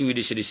ala siwi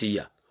de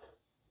CDC.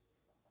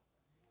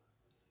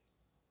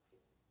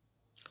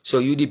 So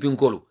UDP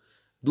Nkolo,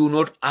 do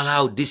not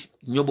allow this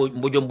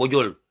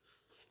mbojol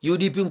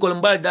UDP Nkolo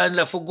mbal dan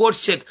la, for God's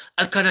sake,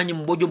 alkana nyi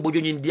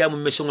mbojol ndiamu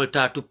mesongol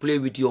ta to play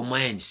with your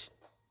minds.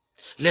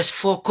 Let's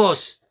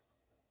focus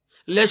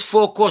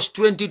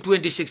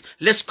 2026.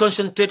 Let's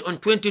concentrate on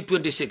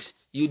 2026.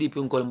 UDP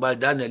Nkolo mbal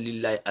dan la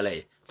lillahi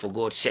alay, for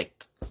God's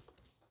sake.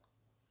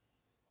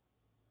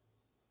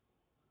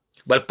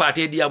 Bal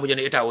party diamu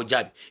jene eta o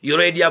jabi.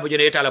 Yore diamu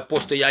jene eta la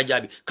posto ya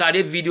jabi.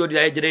 Kade video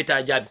dia jene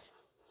eta jabi.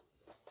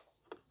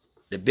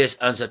 The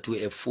best answer to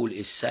a fool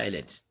is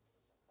silence.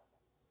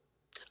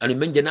 And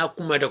men jana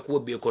kumata kuwa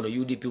be kono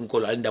UDP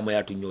Nkolo alinda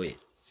mayatu nyoye.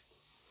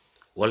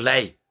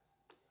 Wallahi,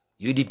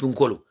 UDP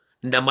Nkolo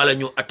ndamala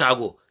nyo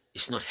atago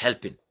is not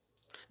helping.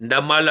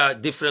 Ndamala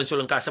difference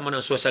on kasamana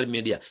on social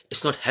media.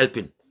 It's not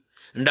helping.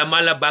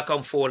 Ndamala back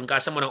and forth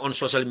kasamana on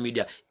social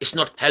media. It's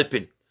not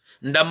helping.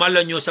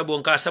 Ndamala nyosabo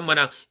on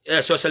kasamana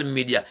social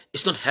media.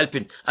 It's not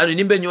helping. Anu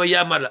nimbe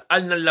nyoya mala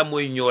alna la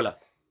moy nyola.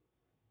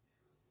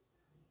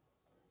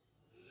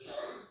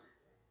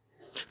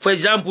 For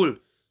example,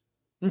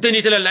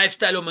 nteni tela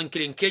lifestyle o man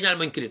killing, Kenya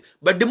man killing.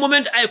 But the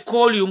moment I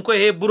call you, unko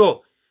hey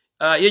bro,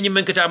 yenyi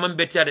menketa man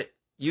betade,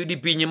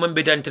 UDP nyi man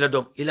betan tela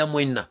dom, ila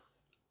moyna.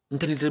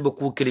 Nteni tela ba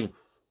ku killing.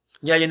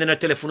 Nyaya na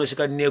telephone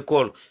sika ne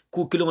call,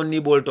 ku killing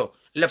ni bolto.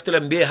 Left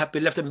them be happy,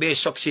 left them be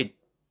succeed.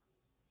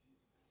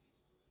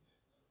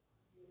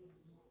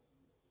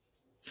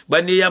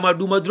 But ni yama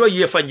duma dro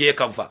ye fanje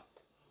kamfa.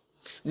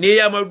 Ni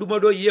yama duma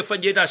do ye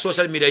fanje ta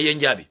social media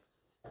yenjabi.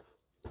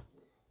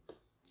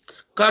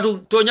 Kadu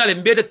to nyale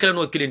mbete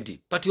kelano kilinti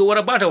pati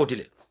wara bata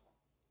wotile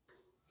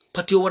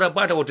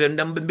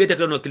ndam mbete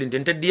kelano kilinti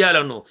nte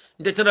diala no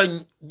nte tara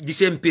the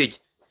same page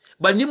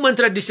ba nimman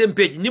tara the same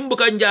page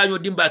nimbuka njaanyo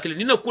dimba kile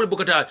nina kul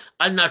bukata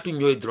alna tu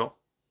nyoy dro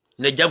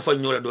ne jam fa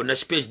nyola do na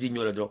space di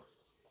nyola dro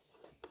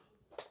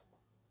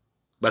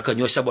barka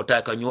nyo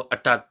sabota ka nyo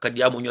attack ka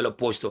diamo nyola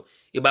posto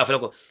iba fa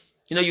ko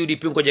ina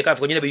UDP ko je ka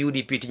fa ko nyina be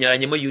UDP ti nyala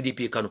nyama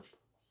UDP kanu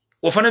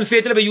o fanam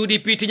fetele be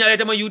UDP ti nyala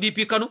tama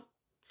UDP kanu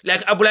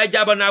like Abulai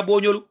Jaba na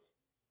bonyolu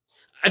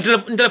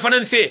until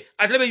fanan fe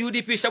atlebe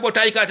UDP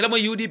sabotage ka atlema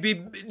UDP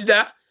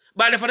da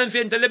ba le fanan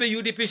fe until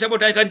UDP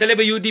sabotage ka until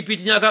UDP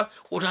tinyaka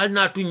otal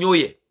na tu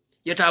nyoye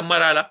yeta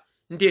marala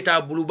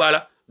ndeta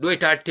bulubala do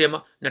eta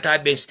tema nata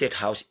ben State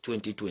House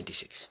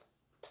 2026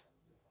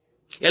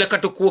 yala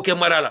kata kuoke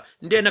marala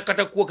nde na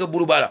kata kuoke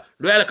bulubala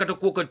do yala kata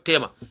kuoke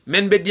tema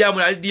men be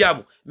diamu al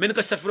diamu men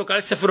ka safro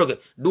ka safro ke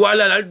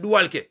duwala al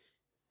duwalke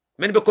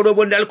men be kodo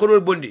bondi al kodo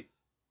bondi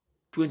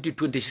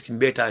 2026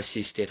 mbeta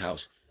si State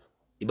House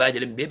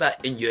ibajele mbeba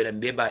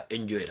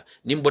enjoy la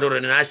nimbodoro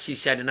na si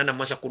sane nana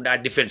masa kunda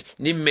defense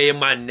nimme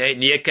man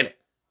ni ekele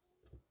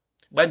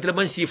bantle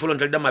man si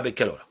folontal dama be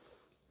kelo la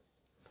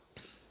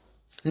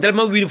ndal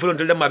man win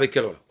folontal dama be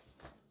kelo la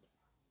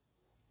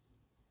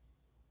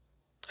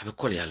abe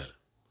kole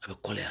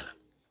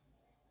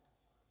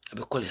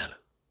yalla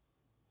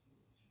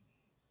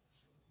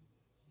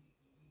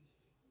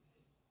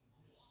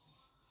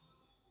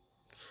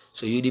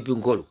so UDP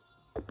ngolo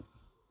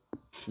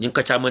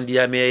nyinka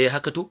chamandiya me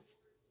hakatu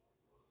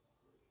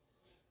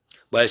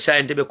ba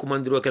shainte be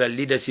kumandiro kala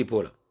leadership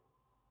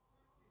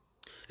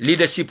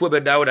be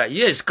dawda.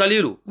 Yes,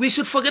 Kalilu, we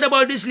should forget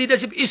about this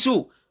leadership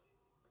issue.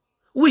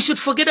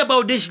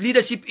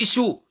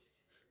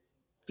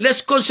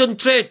 Let's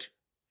concentrate.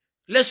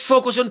 Let's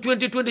focus on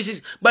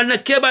 2026. But na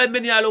keba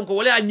meni alonko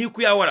wala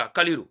aniku ya wala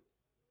Kalilu.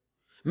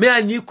 Me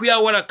aniku ya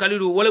wala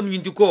Kalilu wala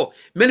mnyintiko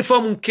men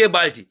famu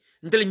kebalti.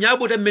 Ntel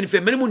nyabo ta men fe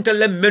men mun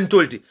tal men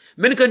tolti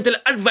men kan tel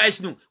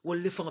advice nu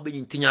wolle fa nga be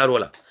nyin tiñaro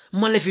la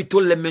man la fi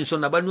tolle men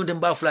sonna ba no dem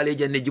ba fula le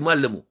janne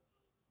jumal lamu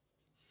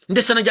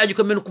nde sana jaaju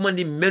ko men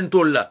kumandi men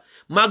tol la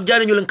mak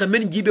jaane ñu len ka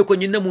men jibe ko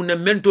ñinde mun na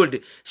men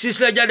tolde si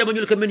sla jaade ma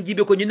ñu ka men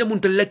jibe ko ñinde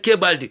mun tel lekke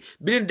baldi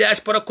bilin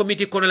diaspora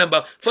committee kono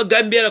lamba fa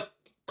gambia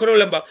kono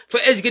lamba fa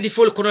SGD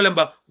fol kono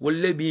lamba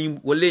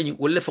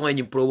wolle fa nga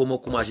ñim probo mo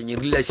commencer ñi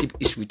relationship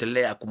issue tel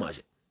ya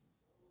commencer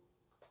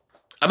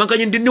aman ka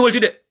ñin dinni wolti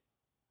de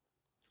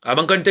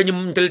aman kan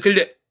teñum tel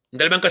tilde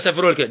ndal man ka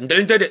safrol ke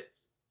ndal tede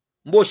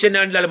mbo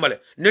senan dal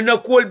male nena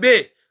kol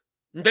be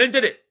ndal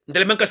tede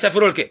ndal man ka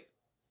safrol ke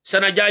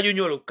sana jaaju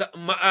ñolo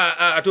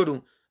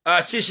atodum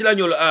sisla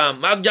ñolo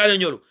mak jaaju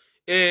ñolo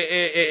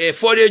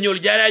fode ñolo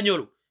jaara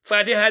ñolo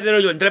fati hadara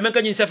ñolo ndal man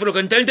ka ñin safrol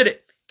ke ndal tede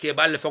ke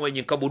balle fa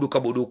ñin kabudu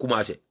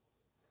commencer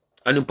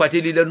anum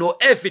parti leader no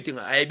everything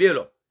ay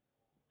belo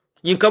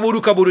ñin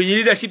kabudu ñi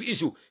leadership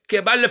issue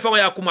ke balle fa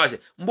ya commencer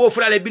mbo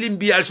frale bilim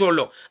bi al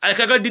solo al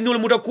kaka dinul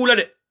muta kula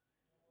de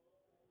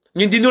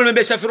ñin dinol men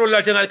be safrol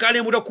la ten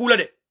alkane muta kula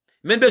de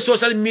men be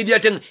social media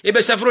ten e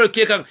be safrol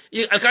ke kan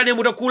alkane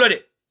muta kula de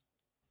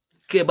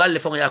ke balle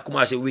fa ya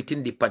commencer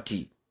within the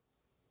party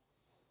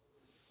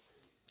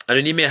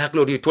anu ni me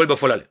haklo di tolba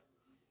folale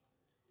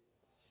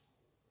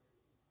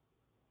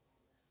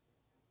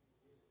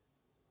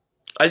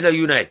alna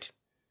unite.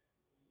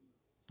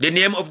 The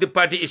name of the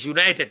party is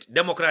United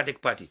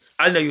Democratic Party.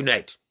 Alna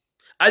unite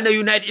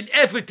in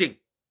everything,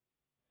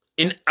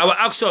 in our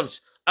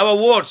actions, our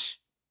words.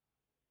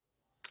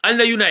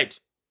 Alna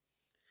unite.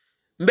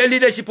 Mbe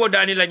leadership o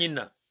dani la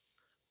nyina.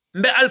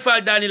 Mbe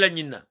alpha dani la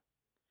nyina.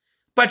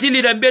 Party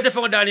leader mbe te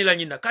fonga dani la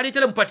nyina. Kani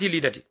tele party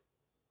leader ti.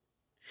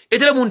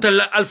 Etele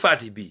muntala alpha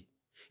ti bi.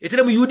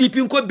 Etele mu UDP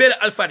nko bel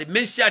alpha ti.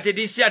 Men siate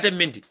di siate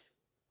menti.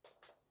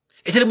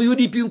 Etele mu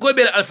UDP nko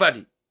bel alpha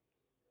ti.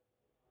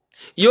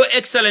 Your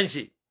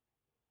Excellency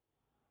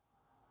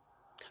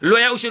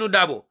Lawyer Ousainou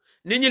Darboe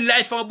nini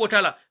live fama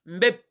botala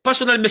mbe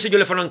personal message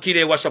le fanan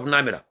kire WhatsApp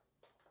namira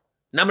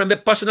mbe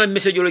personal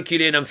message le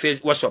kire nam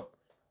face WhatsApp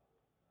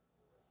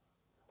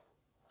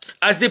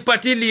as the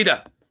party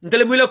leader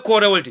ntele mu le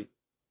kore wolti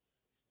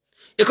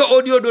e ko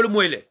audio dol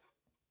moyle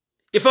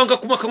ifanka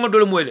kuma kanga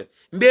dole moyle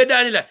mbe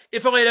dani la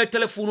ifanga ila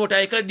telefono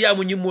ta ikala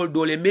diamu nyimol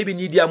dole maybe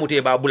ni diamu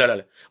te ba bulala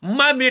la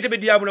ma mi te be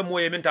diamu la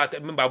moye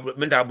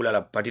menta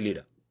bulala party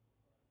leader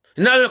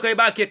nalo kay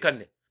ba ke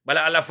kanne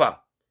bala alafa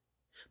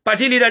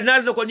party leader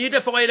nalo ko ni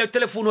te fanga ila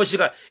telefono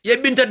sika ye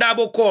binta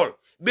dabo call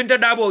binta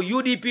dabo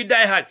UDP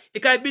die hard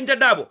ikay binta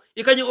dabo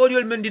ikanyi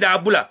audio men dida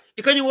bula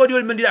ikanyi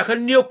audio men dida kan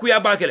niyo kuya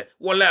bakele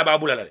wallahi ba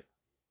bulala le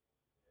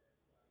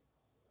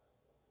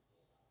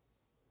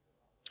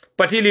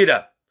party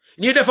leader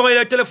ni te fanga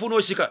ila telephone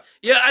o sika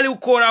ya aliu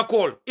kora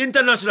call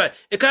international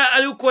e ka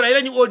aliu kora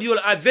ila ni audio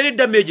are very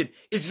damaging,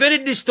 it's very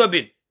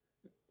disturbing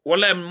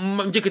wallahi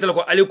mjikitala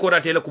ko aliu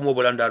kora tele ko mo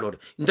bolanda do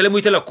ntele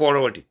muy tele kora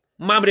wolti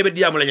mamre be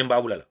diam la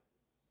nyamba bulala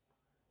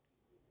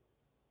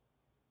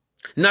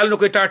nal no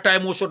ko ta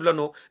time o sot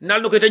lano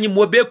nal no ko tani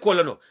mo be ko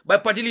lano ba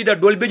party leader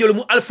dol be jol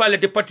mu alpha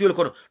lete party yol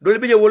kono dol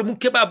be wol mu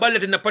keba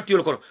balete na party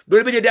yol kono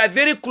dol be they are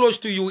very close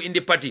to you in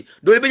the party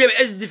dol be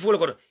SD fo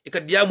kono e ka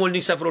diamol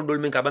ni safro dol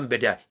men ka bam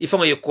betia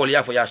ifanga ye call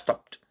ya fo ya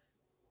stopped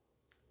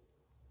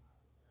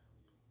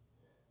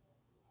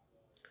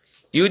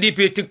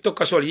UDP TikTok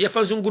kasol ye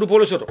fan sun groupe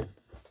lo soto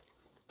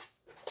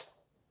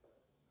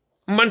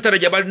mantara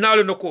jabal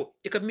nalo noko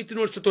e ka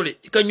mitinol sotole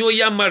e ka nyo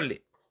yamarle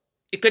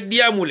e ka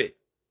diamule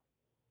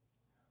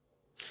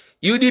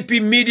UDP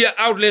media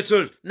outlets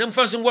nam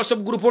fan sun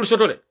WhatsApp groupe lo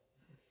sotole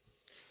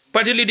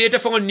party leader te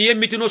fangon niye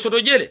mitino soto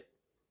jele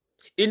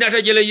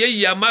inata jele ye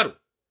yamaru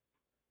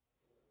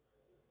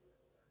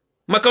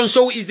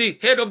Makanso is the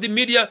head of the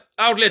media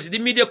outlets, the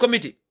media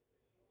committee.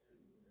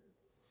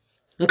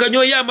 Nka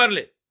nyo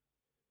yamarle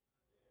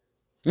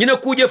nyina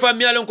kuje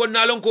fami alonko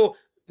nalonko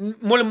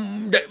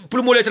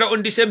pour mo letra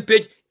on the same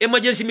page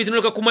emergency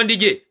meeting ka kumandi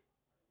je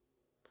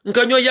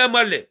nka nyo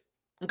yamarle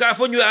nka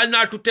fo nyo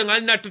alna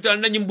tutenga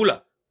na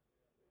nyimbula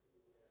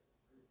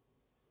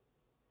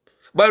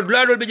ba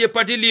dulado be je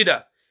party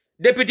leader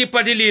deputy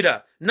party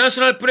leader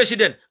national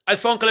president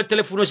alfon kala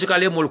telephone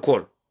sikale mol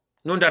call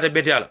non data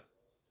betiala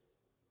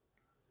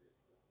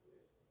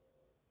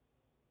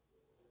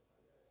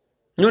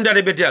non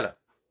data betiala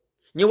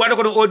ni wada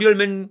ko audio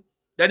men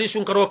dani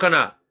sunkaro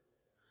kana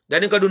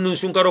dani ka dun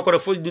sunkaro ko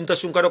fo dun ta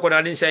sunkaro ko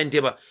dani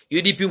saynteba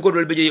UDP ko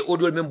dol beje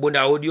audio men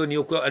bonda audio ni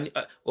ko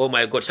oh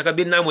my god saka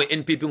binna mo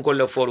NPP ko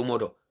le foru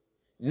modo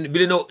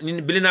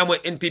bilina mo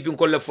NPP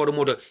ko le foru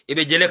modo e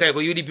be jele kay ko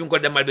UDP ko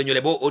demal be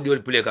ñole bo audio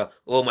play ka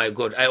oh my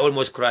god I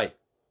almost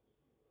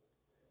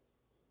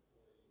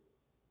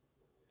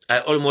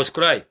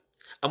cry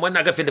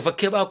amana ga fende fa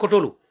keba ko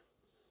tolu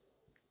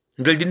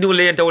ndel dindul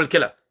le yenta wol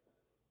kela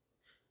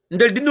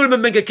ndel dindul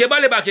men ke keba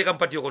le ba ke kam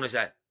patio ko no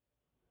say.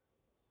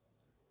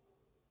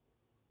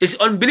 It's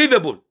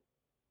unbelievable.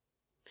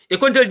 E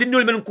kontel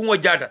dinul men kungo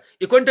jata.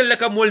 E kontel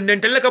leka mol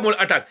nentel leka mol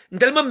attack.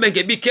 Ntel mam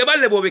menke bi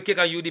kebal le bobe ke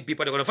kan UDP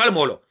pade kono fal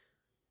molo.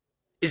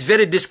 It's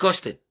very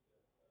disgusting.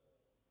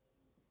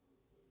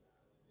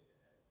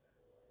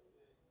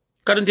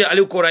 Kadunte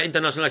aliu kora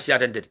international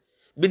siatentet.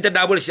 Binta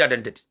double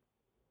siatentet.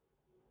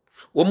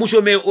 Wo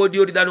muso me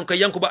audio di danu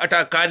kayanku ba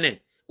attack kane.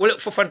 Wala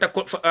fofanta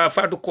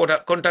fatu kota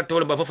contact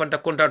tole ba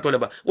fofanta contact tole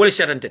ba. Wala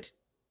siatentet.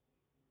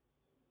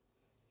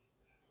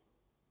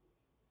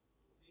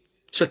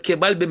 So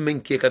kebal be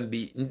menke can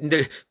be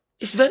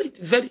it's very,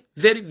 very,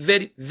 very,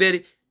 very,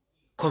 very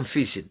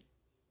confusing,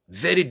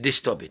 very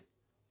disturbing.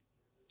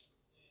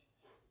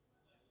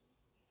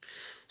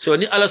 So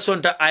ni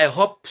alasonta, I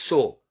hope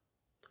so.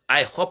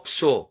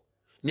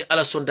 Ni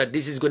alasonta,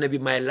 this is going to be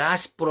my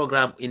last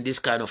program in this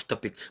kind of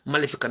topic.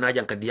 Malifika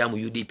najan kadiamu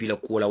UDP la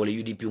kuola wala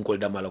UDP unkol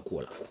dama la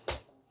kuola.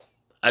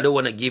 I don't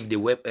want to give the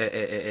web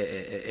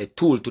a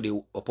tool to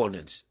the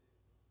opponents.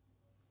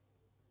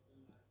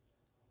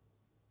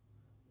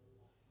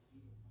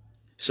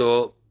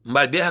 So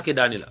mbal be hake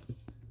danila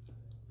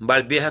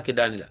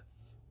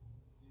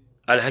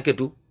al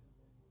haketu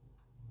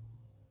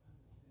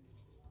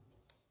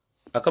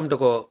akam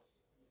doko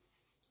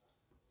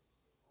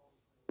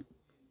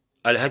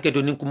al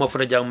haketu nin kuma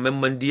fara jang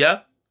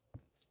memmandiya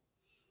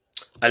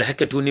al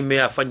haketu ni me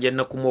afanje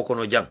na kumo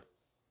kono jang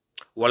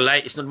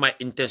wallahi it's not my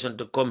intention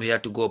to come here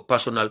to go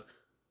personal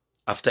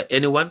after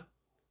anyone.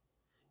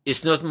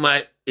 It's not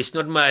my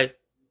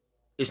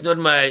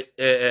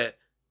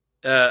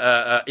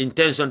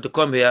intention to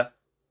come here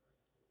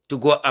to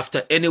go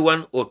after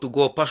anyone or to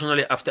go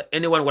personally after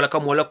anyone. Wala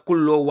kam wala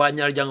kullo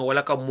wanyar jang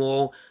wala kam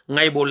mo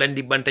ngaybo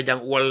landi banta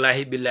jang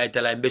wallahi billahi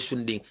taala mbe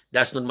sunding.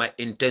 That's not my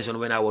intention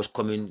when I was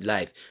coming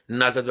live.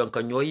 Nata don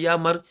kanyo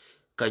yamar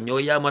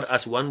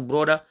as one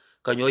brother,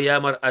 kanyo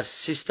yamar as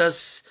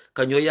sisters,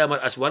 kanyo yamar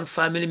as one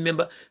family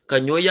member,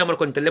 kanyo yamar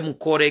kon telem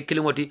kore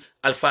kilimoti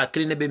alfa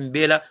kiline be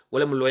mbela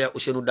wala mo loya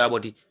Usenu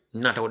Daboti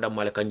nata wada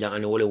mala kanjang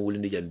ane wala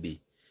wulindi jambi.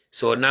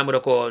 So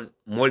namro ko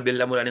molbe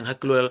lamura nen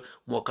hakkilol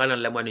mo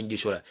kanan lamani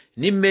jisola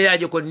nimme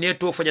yaaje ko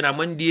neto fajana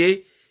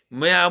mandie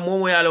maya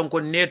momo yalon ko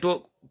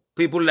neto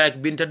people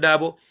like Binta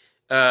Dabo,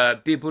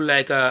 people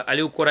like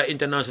Aliu Kora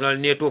International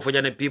neto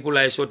fajana, people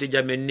like Soti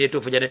Jame neto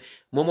fajana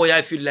momo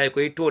ya feel like ko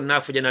ito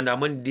na fajana na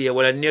mandie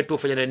wala neto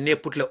fajana ne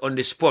putle on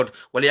the spot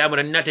wala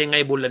yamara nate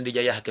ngay bolandi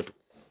ja ya haketu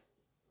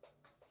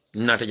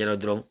nata jana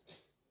drong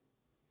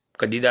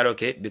kadidaro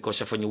ke because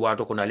safani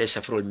wato kuna le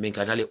safrol menke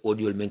anale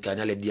audio menke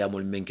anale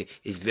diamol menke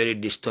is very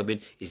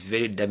disturbing, is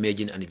very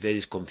damaging and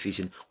very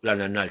confusing ula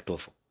nanal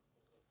tofo.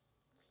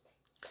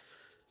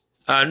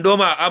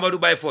 Ndoma Amadou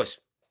by force.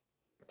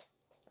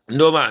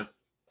 Ndoma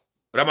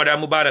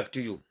Ramadan Mubarak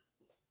to you.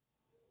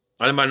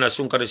 Alman na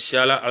sunkara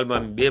siala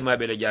alman be ma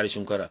bele jari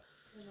sunkara.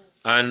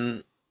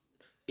 And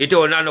ite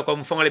onano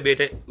kom fongale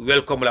bete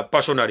welcome la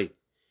personally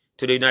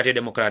to the United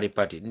Democratic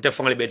Party. Nte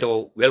fongale bete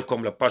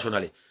welcome la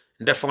personally.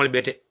 Nte fongale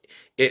bete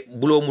e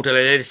bulo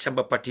mutala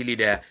samba party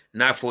leader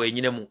na fo e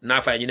nyinem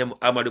na fa nyinem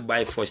Amadou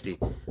by force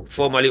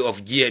formerly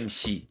of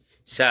GMC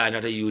sa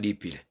anata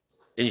UDP.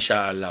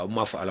 Inshallah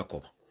ma fa ala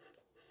koma.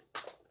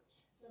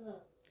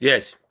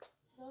 Yes.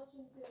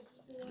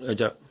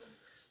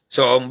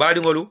 So mbadi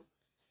ngolu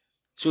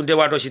sunte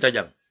wato sita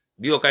jang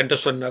biyo kanta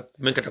sonna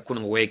menkata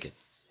kunu weke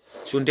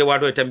sunte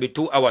wato tambi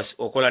 2 hours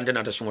o kolante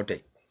nata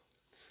sungote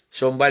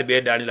so mbal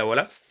be dani la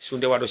wala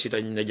sunte wato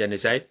sita nyina jande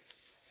say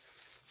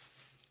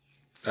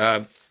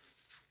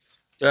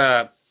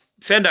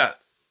Fenda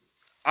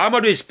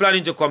Amadou is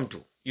planning to come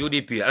to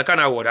UDP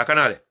akana word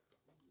akanale.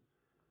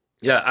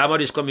 Yeah,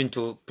 Amadou is planning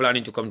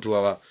to come to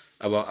our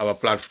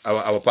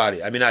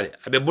party. I mean,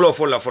 abe bulo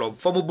fola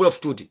fomu bulo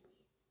tuti.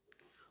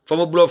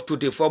 Fomu bulo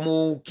tuti,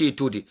 fomu ki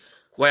tuti.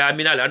 Why I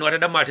mean, anu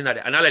ada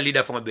martinade, anala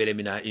leader from bele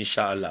mina,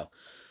 inshallah.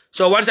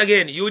 So once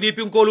again, UDP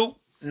nkolu,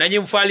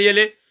 nanyim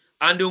faliele,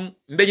 andung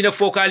mbejina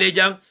fokale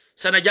jang,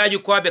 sana Jarju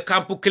kwa be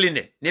kampu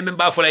kline, neme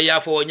mba fola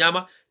yafo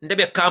nyama,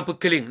 ndebe kampu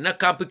kling, na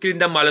kampu kling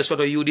da mala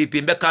soto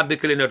UDP, mbe kampu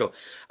kline to.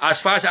 As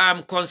far as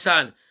I'm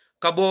concerned,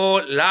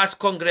 kabo last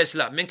congress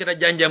la menketa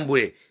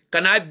janjambure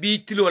kana bi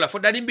tilo la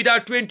fodani bita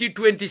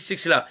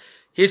 2026 la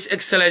His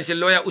Excellency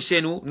Lawyer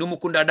Usenu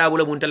numukunda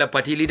dabula muntala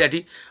party leader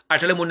ti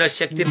atale munna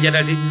secretary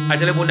general ti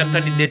atale munna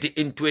candidate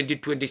in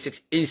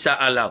 2026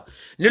 inshallah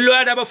ni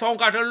lawyer daba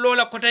fawnka to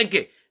lola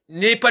kotenke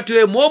ni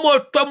patwe momo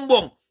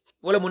tombong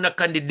wala munna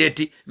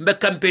candidate mbe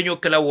campaign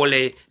kala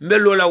wole mbe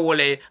lola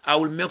wole. I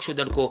will make sure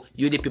that ko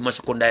UDP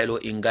masakondailo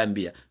in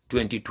Gambia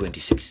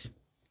 2026.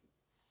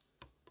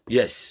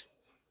 Yes.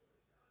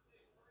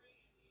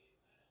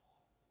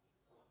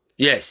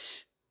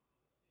 Yes.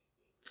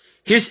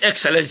 His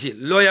Excellency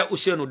Lawyer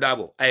Usenu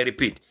Dabo, I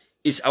repeat,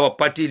 is our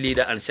party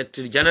leader and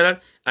secretary general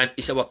and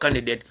is our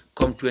candidate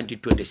come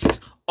 2026.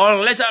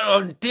 Unless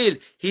or until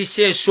he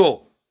says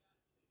so.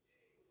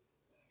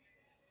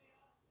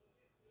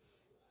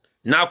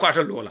 Na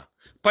kwata lola.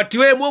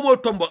 Patiwe momo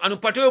tombo, anu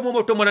patiwe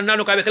momo tombo na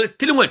nano kabe kale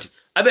tilimweti,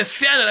 abe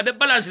fiana, abe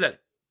balance lale.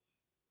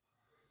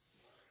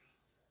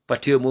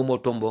 Patiwe momo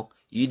tombo,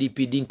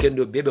 UDP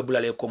dinkendo bebe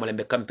bulale komale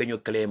mbe kampenyo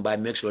kale mba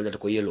make sure that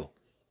ko yellow.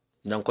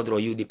 Nankodro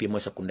UDP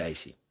masakunda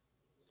isi.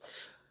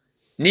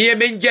 Niye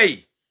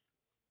menjay.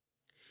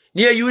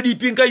 Niye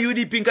UDP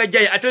nka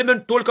jay.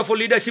 Atelemen tolka for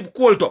leadership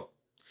kwolto.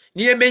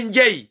 Niye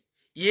menjay.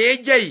 Ye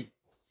jay.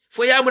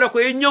 Foyamura ko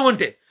ye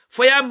nyonte.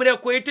 Foyamura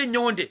ko yete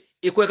nyonte.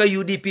 Ikweka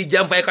UDP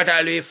jamfa ekata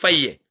alo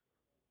faye.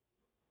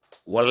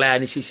 Wallahi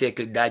ni si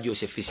sekil dajo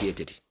se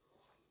fisiyeteti.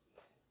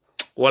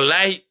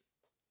 Wallahi.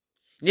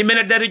 Ni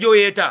mena darijo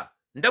yeta.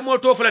 Ndamo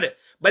tofla de.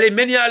 Bale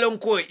meni alon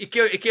ko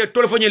ike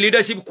tolfonye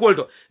leadership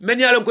kwolto.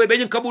 Meni alon ko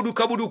benyin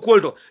kabudu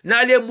kwolto. Na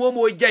ale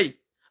momo jay.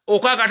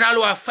 Okaka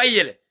talo wa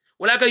fayele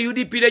wala ka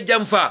UDP le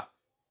jamfa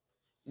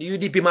ni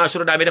UDP ma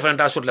soro da me defal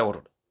ta sot la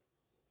woto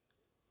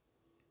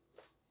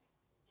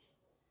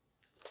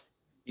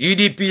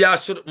UDP ya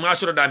ma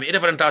soro da me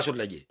defal ta sot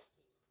la je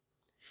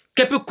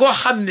kep ko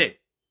xamne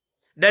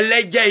da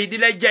lay jay di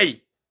lay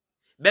jay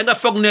be nga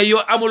fogne yo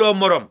amulo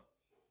morom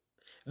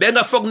be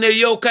nga fogne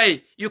yo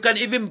kay you can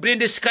even bring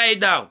the sky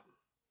down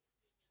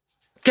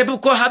kep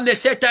ko xamne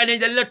setane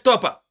da la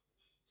topa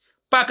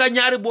paka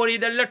ñaari bori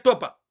da la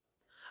topa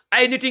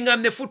ay niti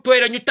ngam ne fu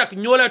toyra ñu tak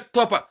ñola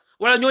topa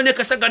wala ñoo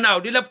nekk sa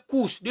gannaaw di la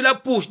push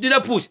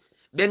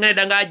be nga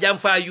da nga jam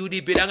fa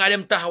UDP da nga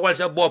dem taxawal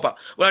sa bopa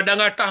wala da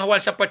nga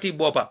taxawal sa parti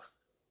bopa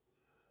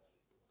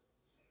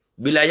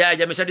bila ya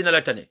jame sa dina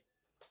la tane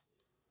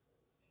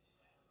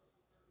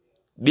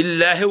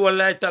billahi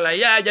wallahi taala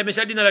ya jame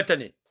sa dina la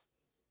tane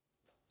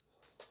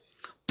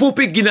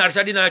pupi ginar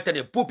sa dina la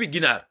tane pupi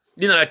ginar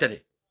dina la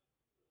tane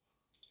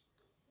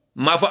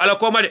ma fa ala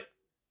ko ma de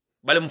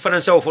bale mu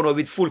fanan saw fono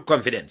with full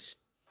confidence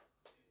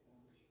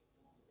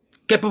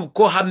kep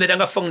ko xamne da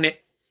nga fogne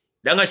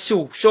da nga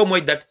siw so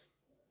moy dat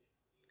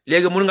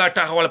legi mun nga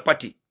taxawal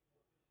parti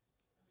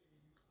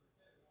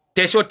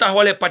te so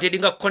taxawale parti di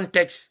nga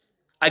context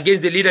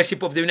against the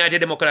leadership of the United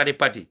Democratic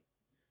Party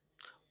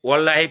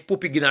wallahi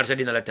pupi ginar sa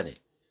dina la tane.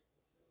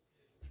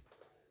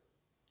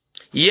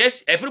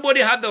 Yes,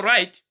 everybody have the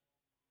right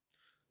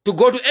to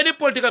go to any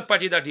political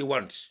party that he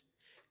wants.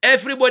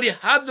 Everybody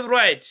have the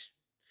right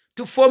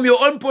to form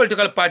your own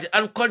political party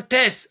and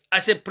contest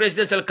as a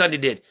presidential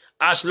candidate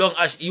as long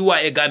as you are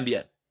a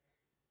Gambian.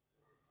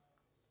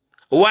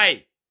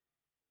 Why?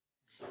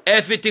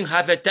 Everything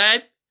have a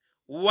time.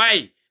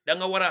 Why?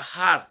 Danga wara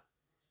har.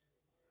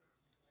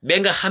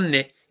 Benga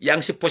hamne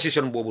yang si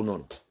position bobu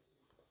non.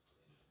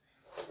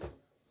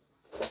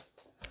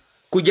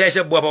 Ku jay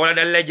sa bopa wala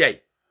dal la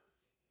jay.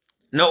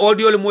 na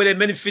audio le mole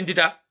men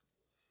findita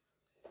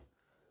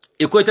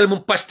e ko tel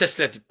mum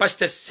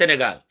pastes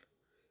Senegal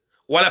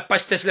wala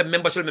pastes le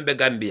member sol membe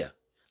Gambia.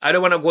 I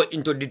don't want to go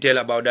into detail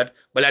about that,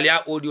 but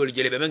alia audio le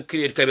jele be men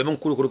create kay be men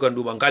kuru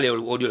kandu ban kale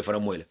audio le fana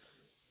moyle.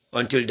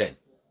 Until then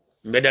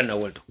medan na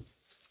wolto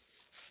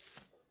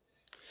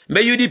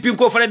me UDP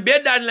ko fana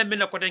be dan la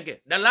menna ko tenke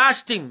the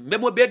last thing me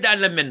mo be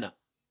dan la menna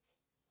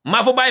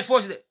ma fo by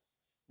force de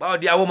ba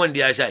dia woman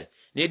dia say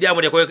ni dia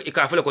mo de ko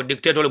ka fele ko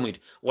dictator le muit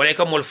wala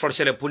ka mol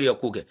forcer le pour ya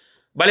kuke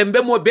bale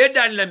mbe mo be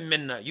dan la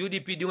menna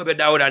UDP dingo be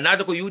dawda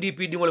nata ko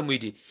UDP dingo le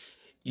muiti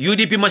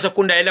UDP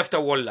masakunda e lefta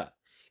walla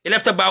e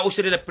lefta ba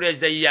usire le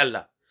president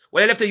yalla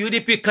wala lefta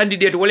UDP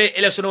candidate wala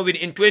election win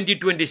in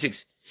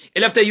 2026 e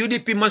lefta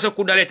UDP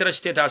masakunda le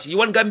status you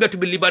want Gambia to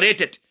be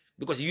liberated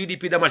because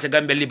UDP that must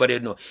Gambia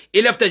liberated no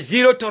e lefta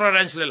zero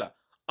tolerance lela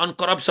on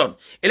corruption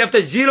e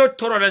lefta zero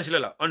tolerance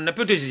lela on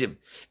nepotism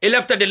e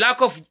lefta the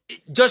lack of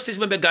justice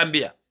in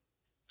Gambia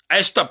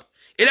I stop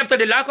e lefta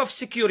the lack of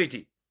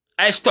security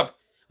I stop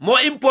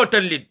more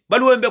importantly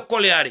baluwembe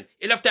koleari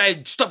e lefta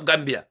I stop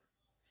Gambia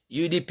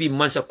UDP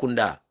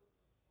masakunda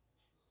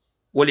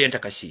wali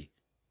entakasi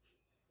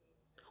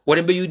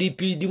wala be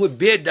UDP dingo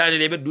be dane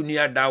lebe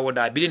dunia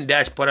dawoda bilin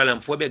diaspora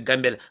lam fobe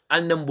Gambel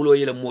alna mbulo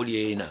yela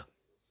moli ena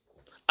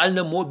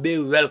alna mo be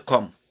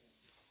welcome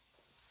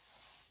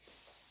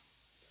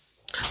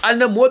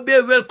alna mo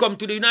be welcome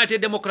to the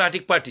United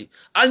Democratic Party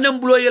alna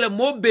mbulo yela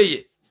mo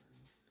beye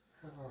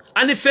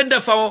ani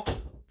fenda fa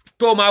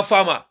toma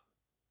fama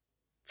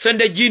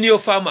fenda junior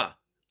fama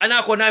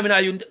ana ko namina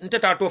yu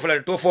ntata to fala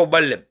to fo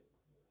ballem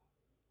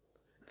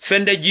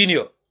fenda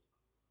junior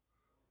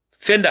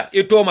fenda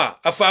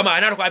itoma afama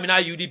anata ko amina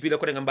UDP le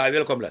ko de ngamba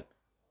welcome lal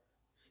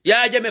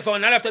ya jame fa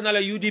na lafta na la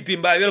UDP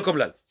mba welcome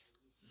lal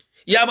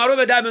ya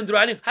marobe damen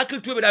droani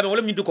hakil tobe damen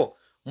wala nyinduko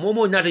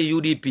momo nata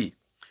UDP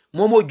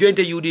momo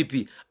jointe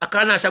UDP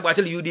akana sabu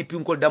atel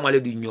UDP ko damale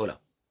di nyola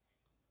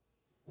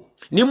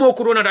ni mo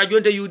ko na da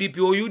jointe UDP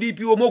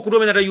o mo ko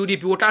na da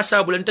UDP o ta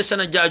sabu len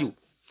tasana jaju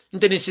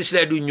nteni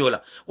sisle du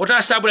nyola o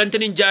ta sabu len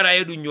teni jara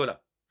e du nyola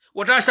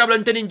o ta sabu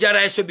len teni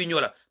jara e so bi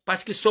nyola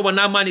parce que soba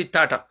na mani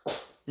tata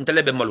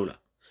ntelebe malula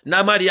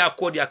na mari ya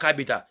kodi ya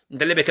kabita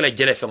ntelebe kala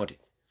jele fengote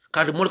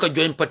kadu molka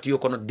join party yo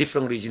kono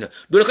different region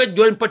dole ka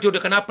join party de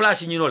kana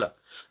place nyinola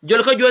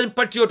dole ka join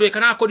party yo to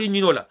kana kodi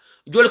nyinola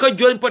dole ka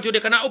join party de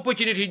kana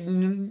opportunity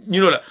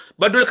nyinola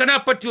ba dole kana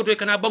party yo to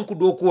kana banku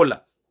do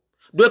kola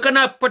dole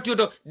kana party yo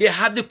to they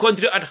have the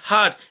country at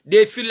heart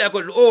they feel like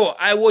oh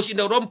I was in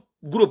the wrong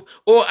group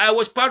oh I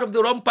was part of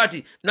the wrong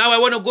party now I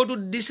want to go to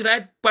this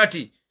right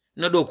party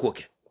na do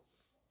koke.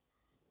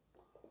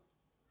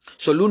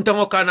 So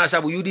luntango kana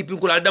sabu UDP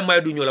kula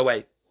aldama du nyola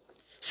way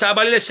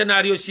sabali le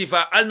scenario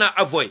sifa alna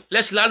avoid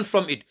let's learn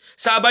from it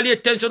sabali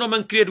tension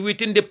man create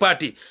within the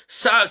party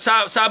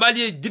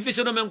sabali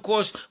division man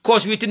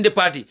cause within the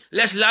party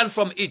let's learn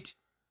from it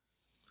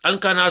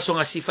ankana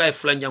songa sifa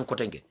flanjang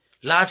kotenge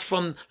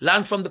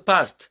learn from the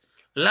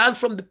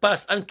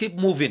past and keep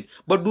moving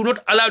but do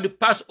not allow the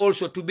past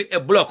also to be a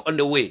block on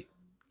the way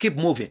keep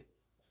moving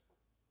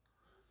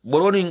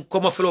boroni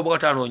koma felo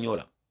bogata no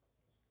nyola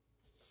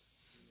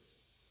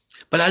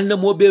Palana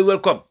mo be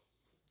welcome.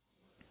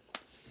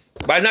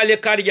 By now, the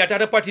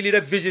party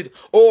leader visit.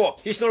 Oh,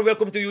 he's not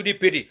welcome to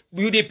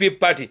UDP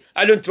party.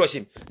 I don't trust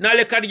him. Now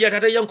the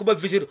candidate Yankuba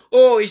visit.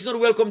 Oh, he's not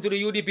welcome to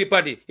the UDP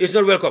party. He's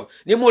not welcome.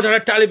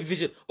 Nimota Talib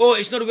visit. Oh,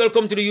 he's not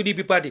welcome to the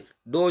UDP party.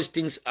 Those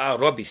things are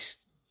rubbish.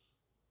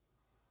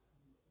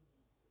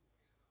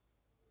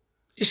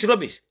 It's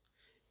rubbish.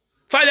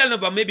 File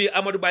number maybe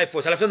Amadou by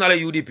force. I'll have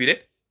UDP.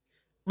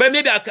 But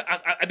maybe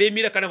I be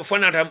me kind of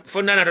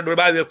fonana do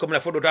ba welcome la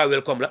fodo ta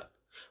welcome la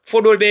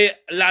fodo be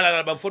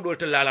la bam fodo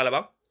te la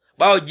bam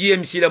ba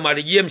GMC la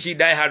mati GMC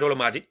die hard la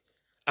mati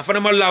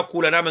afana malla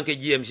kula na man ke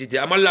GMC te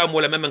amalla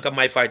mo la men ka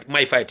my fight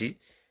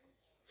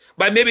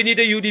ba maybe ni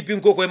te UDP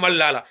ko ko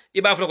malla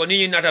iba fa ko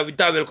ni nata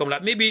ta welcome la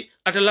maybe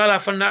at la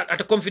fana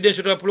at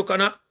confidential to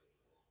plukana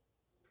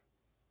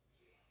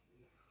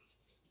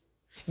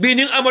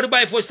bining Amadou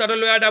Bay for start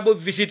lo ada bo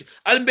visit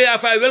albe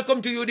afa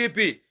welcome to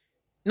UDP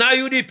now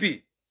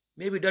UDP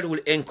maybe that will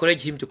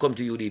encourage him to come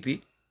to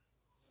UDP.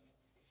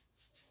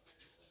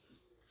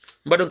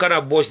 But don't kind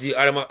of boss the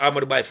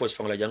Amadou Bay Force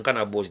Fangla, don't kind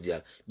of boss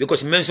there.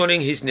 Because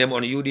mentioning his name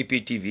on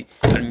UDP TV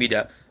and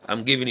media,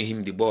 I'm giving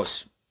him the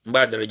boss.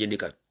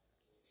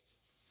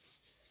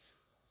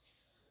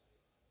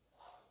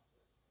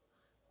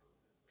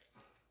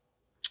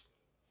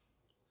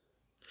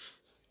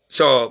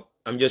 So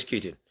I'm just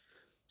kidding.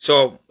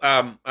 So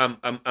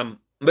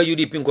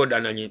UDP ko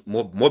danani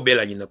mo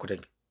bela ni na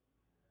kotenke.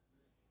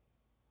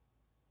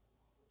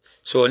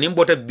 So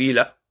nimbota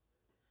bila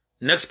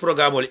next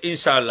program will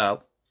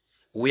inshallah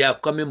we are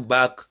coming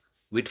back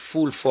with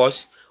full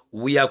force.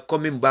 We are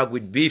coming back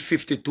with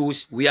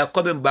B-52s. We are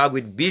coming back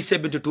with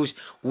B-72s.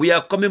 We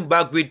are coming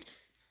back with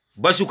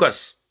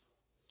bazookas.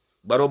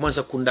 Baroman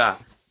sakunda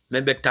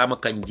membe tama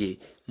kanje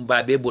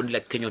mbabe bon la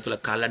kenyo to la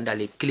kalanda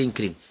le clean.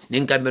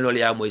 Ninka menole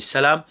ya moy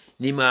salam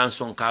ni ma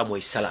anson ka moy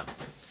salam.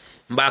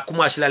 mba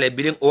commencé la le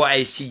biling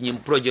OIC nyim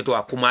projet to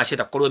a commencé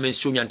ta kodo men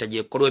sunyanta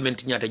je kodo men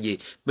tinyata je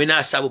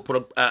mena sabu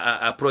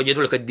projet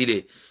to ka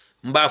dile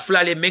mba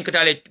flale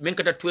menkata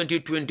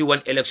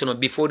 2021 election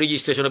before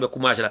registration be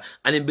commencé la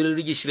ani bil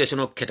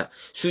registration keta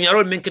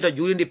sunyarol menkata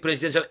during the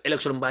presidential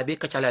election mba be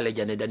kachala le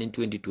jane dan in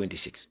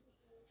 2026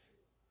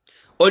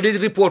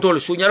 audit report all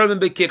sunyarol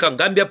membe keka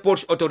Gambia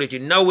Ports Authority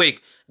Nawek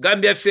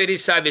Gambia Ferry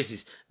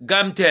Services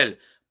Gamtel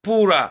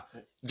Pura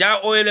ja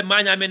oil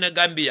manya mena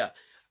Gambia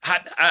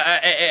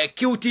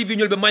QTV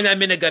ñol be manya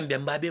mena Gambia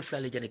mbabe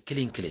flale jane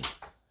killing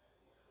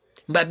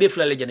mbabe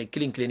flale jane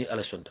killing ni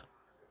ala sonta.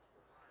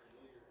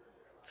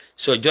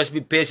 So just be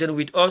patient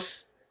with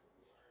us.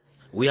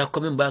 We are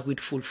coming back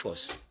with full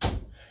force.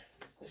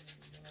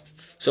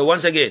 So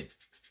once again,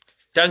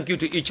 thank you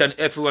to each and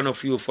every one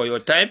of you for your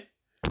time.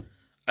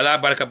 Allah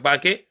baraka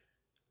bake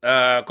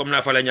comme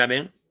na fala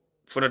ñamen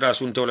fonata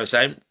sunto la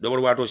saim do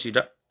wato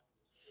sita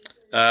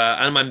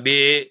alman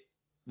be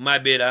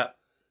mabela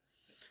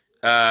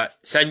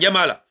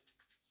sanjamala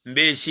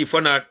mbe si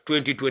fona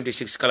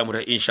 2026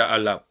 kalamuta insha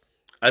Allah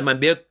alma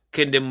be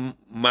kende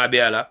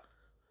mabe ala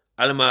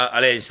alma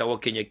alayen sawo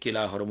kenya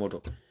kila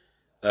horomoto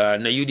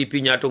na UDP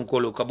nyaton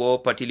kolo kabo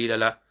party leader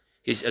la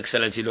His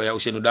Excellency Lawyer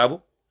Ousainou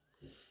Darboe,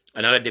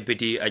 another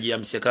deputy Aji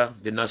Amseka,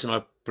 the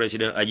national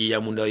president Aji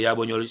Yamunda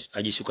Yabo Nyolu,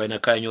 Aji Sukaina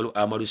Kaya Nyolu,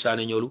 Amadou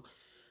Sane Nyolu,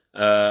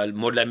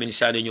 Modla Min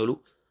Sane Nyolu,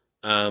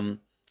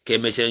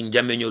 Kemese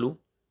Njame Nyolu,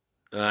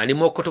 ani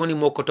mo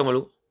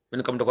kotongolu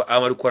men kam dako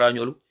Amadou Kora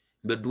Nyolu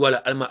be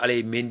duwala alma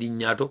alay mendi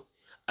nyato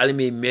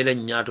alme mela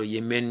nyato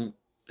yemen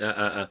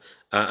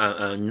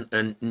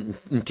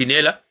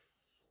ntinela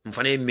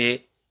mfane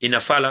me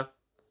inafala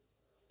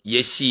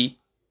yesi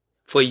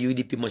fo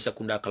UDP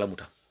masakunda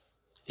kalamuta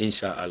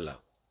insha Allah.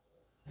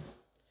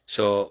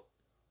 So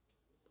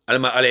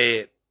alma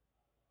ale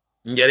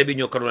njare bi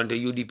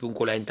ñokarolante UDP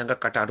ko la intanga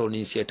katato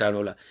ni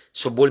setano la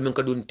so bol men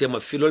kadun tema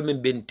filol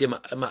men ben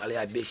tema alma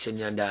ale be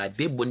senyanda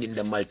be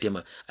bondinda mal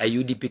tema ay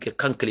UDP ke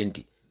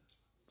kanklenti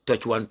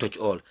touch one touch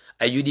all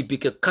ay UDP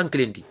ke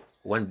kanklenti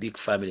one big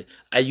family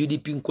ay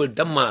UDP ko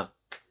damma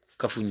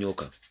kafu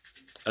nyoka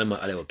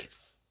alma ale okay.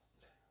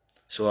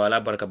 So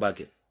ala baraka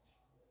bake.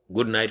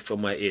 Good night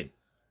from my end.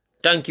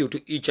 Thank you to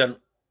each and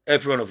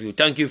every one of you.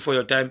 Thank you for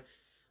your time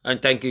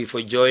and thank you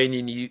for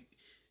joining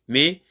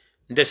me.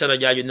 Ndesana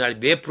jaju nal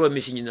be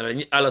promise ni nal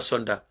ni ala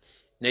sonda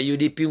na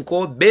UDP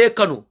ko be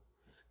kanu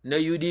na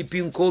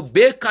UDP ko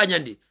be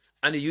kanyandi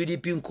and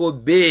UDP ko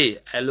be.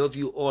 I love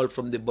you all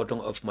from the bottom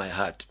of my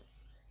heart.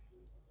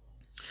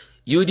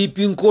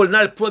 UDP ko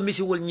nal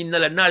promise wol ni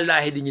nal na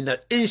lahidi ni nal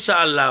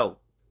inshallah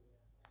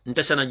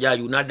ndesana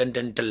jaju na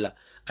dantantalla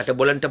ata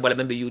bolanta bala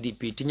membe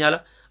UDP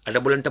tinyala ata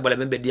bolanta bala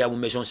membe diamu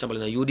meson samala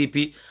na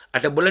UDP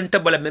ata bolanta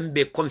bala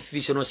membe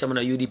confusion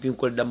samana UDP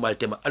ko dambal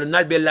tema anu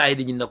nal be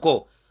lahidi ni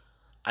nako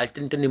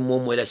altentani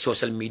momo la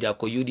social media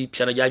ko UDP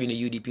sana jaaju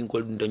ne UDP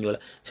ko dum tanyola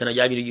sana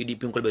jaaju ne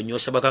UDP ko be nyo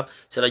sabaka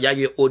sana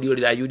jaaju audio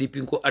la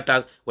UDP ko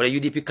attack wala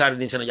UDP card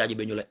ni sana jaaju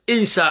be nyola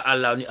insha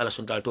Allah ni ala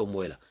suntal to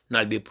moyla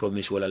nal be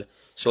promise wala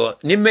so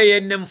ni meye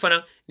nem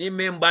fana ni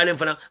me mbalem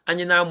fana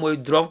anyina moy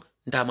drong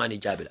ntamani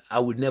jabila. I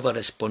will never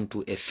respond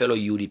to a fellow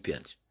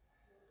Udpians.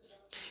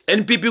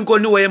 NPP ko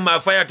ni waye ma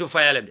fire to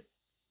fire lem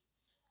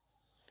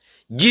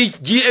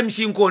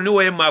GMC ko ni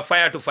waye ma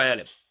fire to fire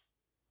lem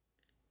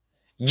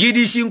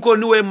GDC ko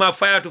ni waye ma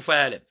fire to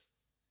fire lem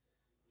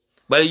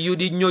bal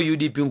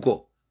UDP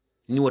ko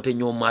ni wote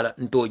nyo mala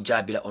nto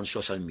jabila on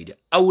social media.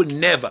 I will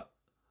never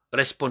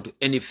respond to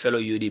any fellow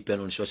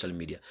UDPian on social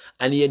media.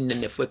 Ani yen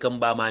nene fwe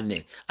kamba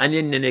mane, ani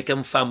yen nene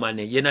kem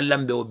famane, yena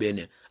lambe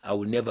obene. I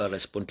will never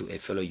respond to a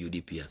fellow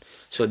UDPian.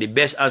 So the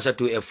best answer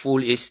to a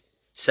fool is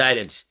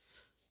silence.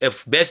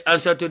 If best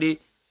answer to the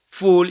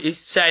fool is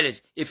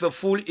silence. If a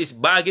fool is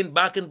barking,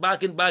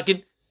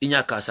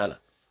 inya kasala.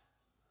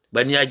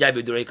 But niya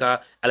jabi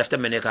dureka alafta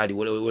meneka di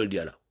wol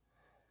diala.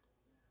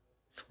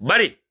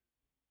 Bari,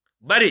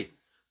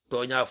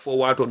 tonya fo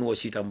wato nuwa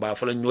sitamba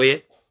fala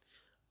nyoye.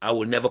 I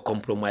will never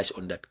compromise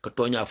on that.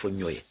 Katonya for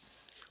nyoye.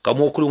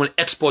 Kamokuru will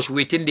expose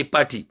within the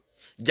party.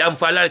 Jam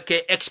falal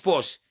ke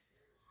expose.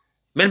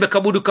 Men be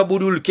kabudu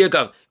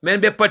kekang. Men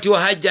be party wa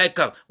hajjai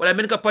kang. Wala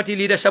men ka party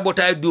leader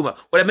sabotage duma.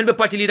 Wala men be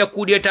party leader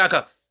coup d'etat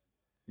kang.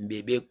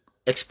 Mbebe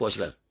expose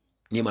lal.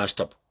 Ni ma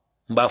stop.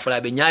 Mba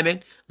fala be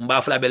nyamen.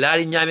 Mba fala be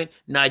lari nyamen.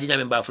 Naji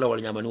nyamen mba fala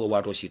wala nyaman wa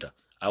wato sita.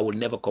 I will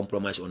never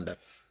compromise on that.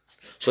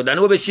 So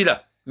danu be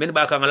sila. Men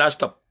ba kang la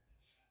stop.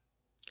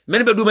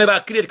 Men be duma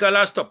ba create ka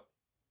la stop.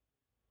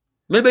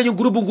 Men be ñu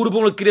groupe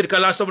ngo create ka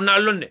la stop na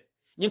lonne.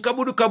 Ñi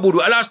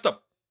kabudu ala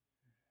stop.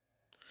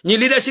 Ñi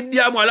leadership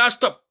diamu ala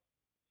stop.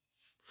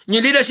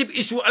 Ñi leadership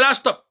issue ala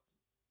stop.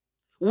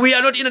 We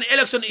are not in an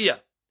election year.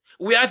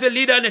 We have a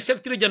leader and a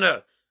secretary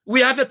general.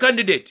 We have a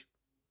candidate.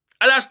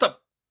 Ala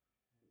stop.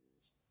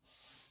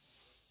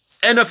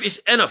 Enough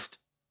is enough.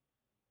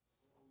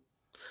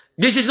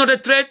 This is not a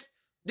threat.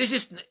 This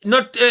is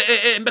not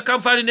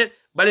mbekam farine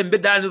bale mbe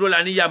daniro la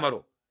ani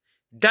yamaro.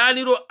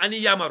 Daniro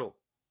ani yamaro.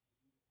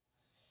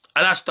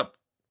 Allah stop.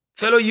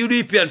 Fellow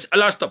Udpians,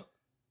 Allah stop.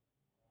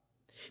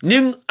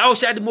 Ning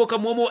outside moka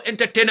momo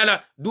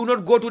entertainer, do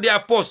not go to their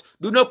post.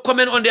 Do not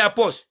comment on their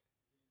post.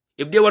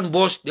 If they want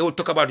boss, they will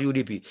talk about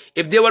UDP.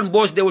 If they want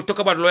boss, they will talk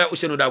about lawyer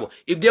Ousainou Darboe.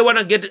 If they want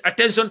to get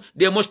attention,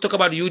 they must talk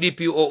about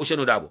UDP or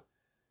Ousainou Darboe.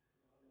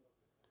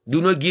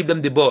 Do not give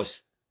them the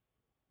boss.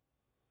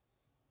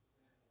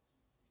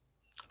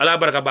 Allah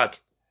baraka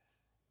bak.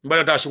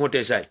 Mbala ta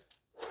sungote sai.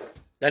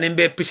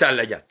 Danimbe pisal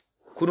la ja.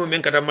 Kunu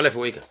menkata malafi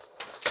weka.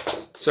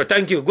 So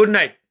thank you. Good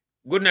night.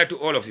 Good night to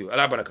all of you.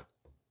 Allah baraka.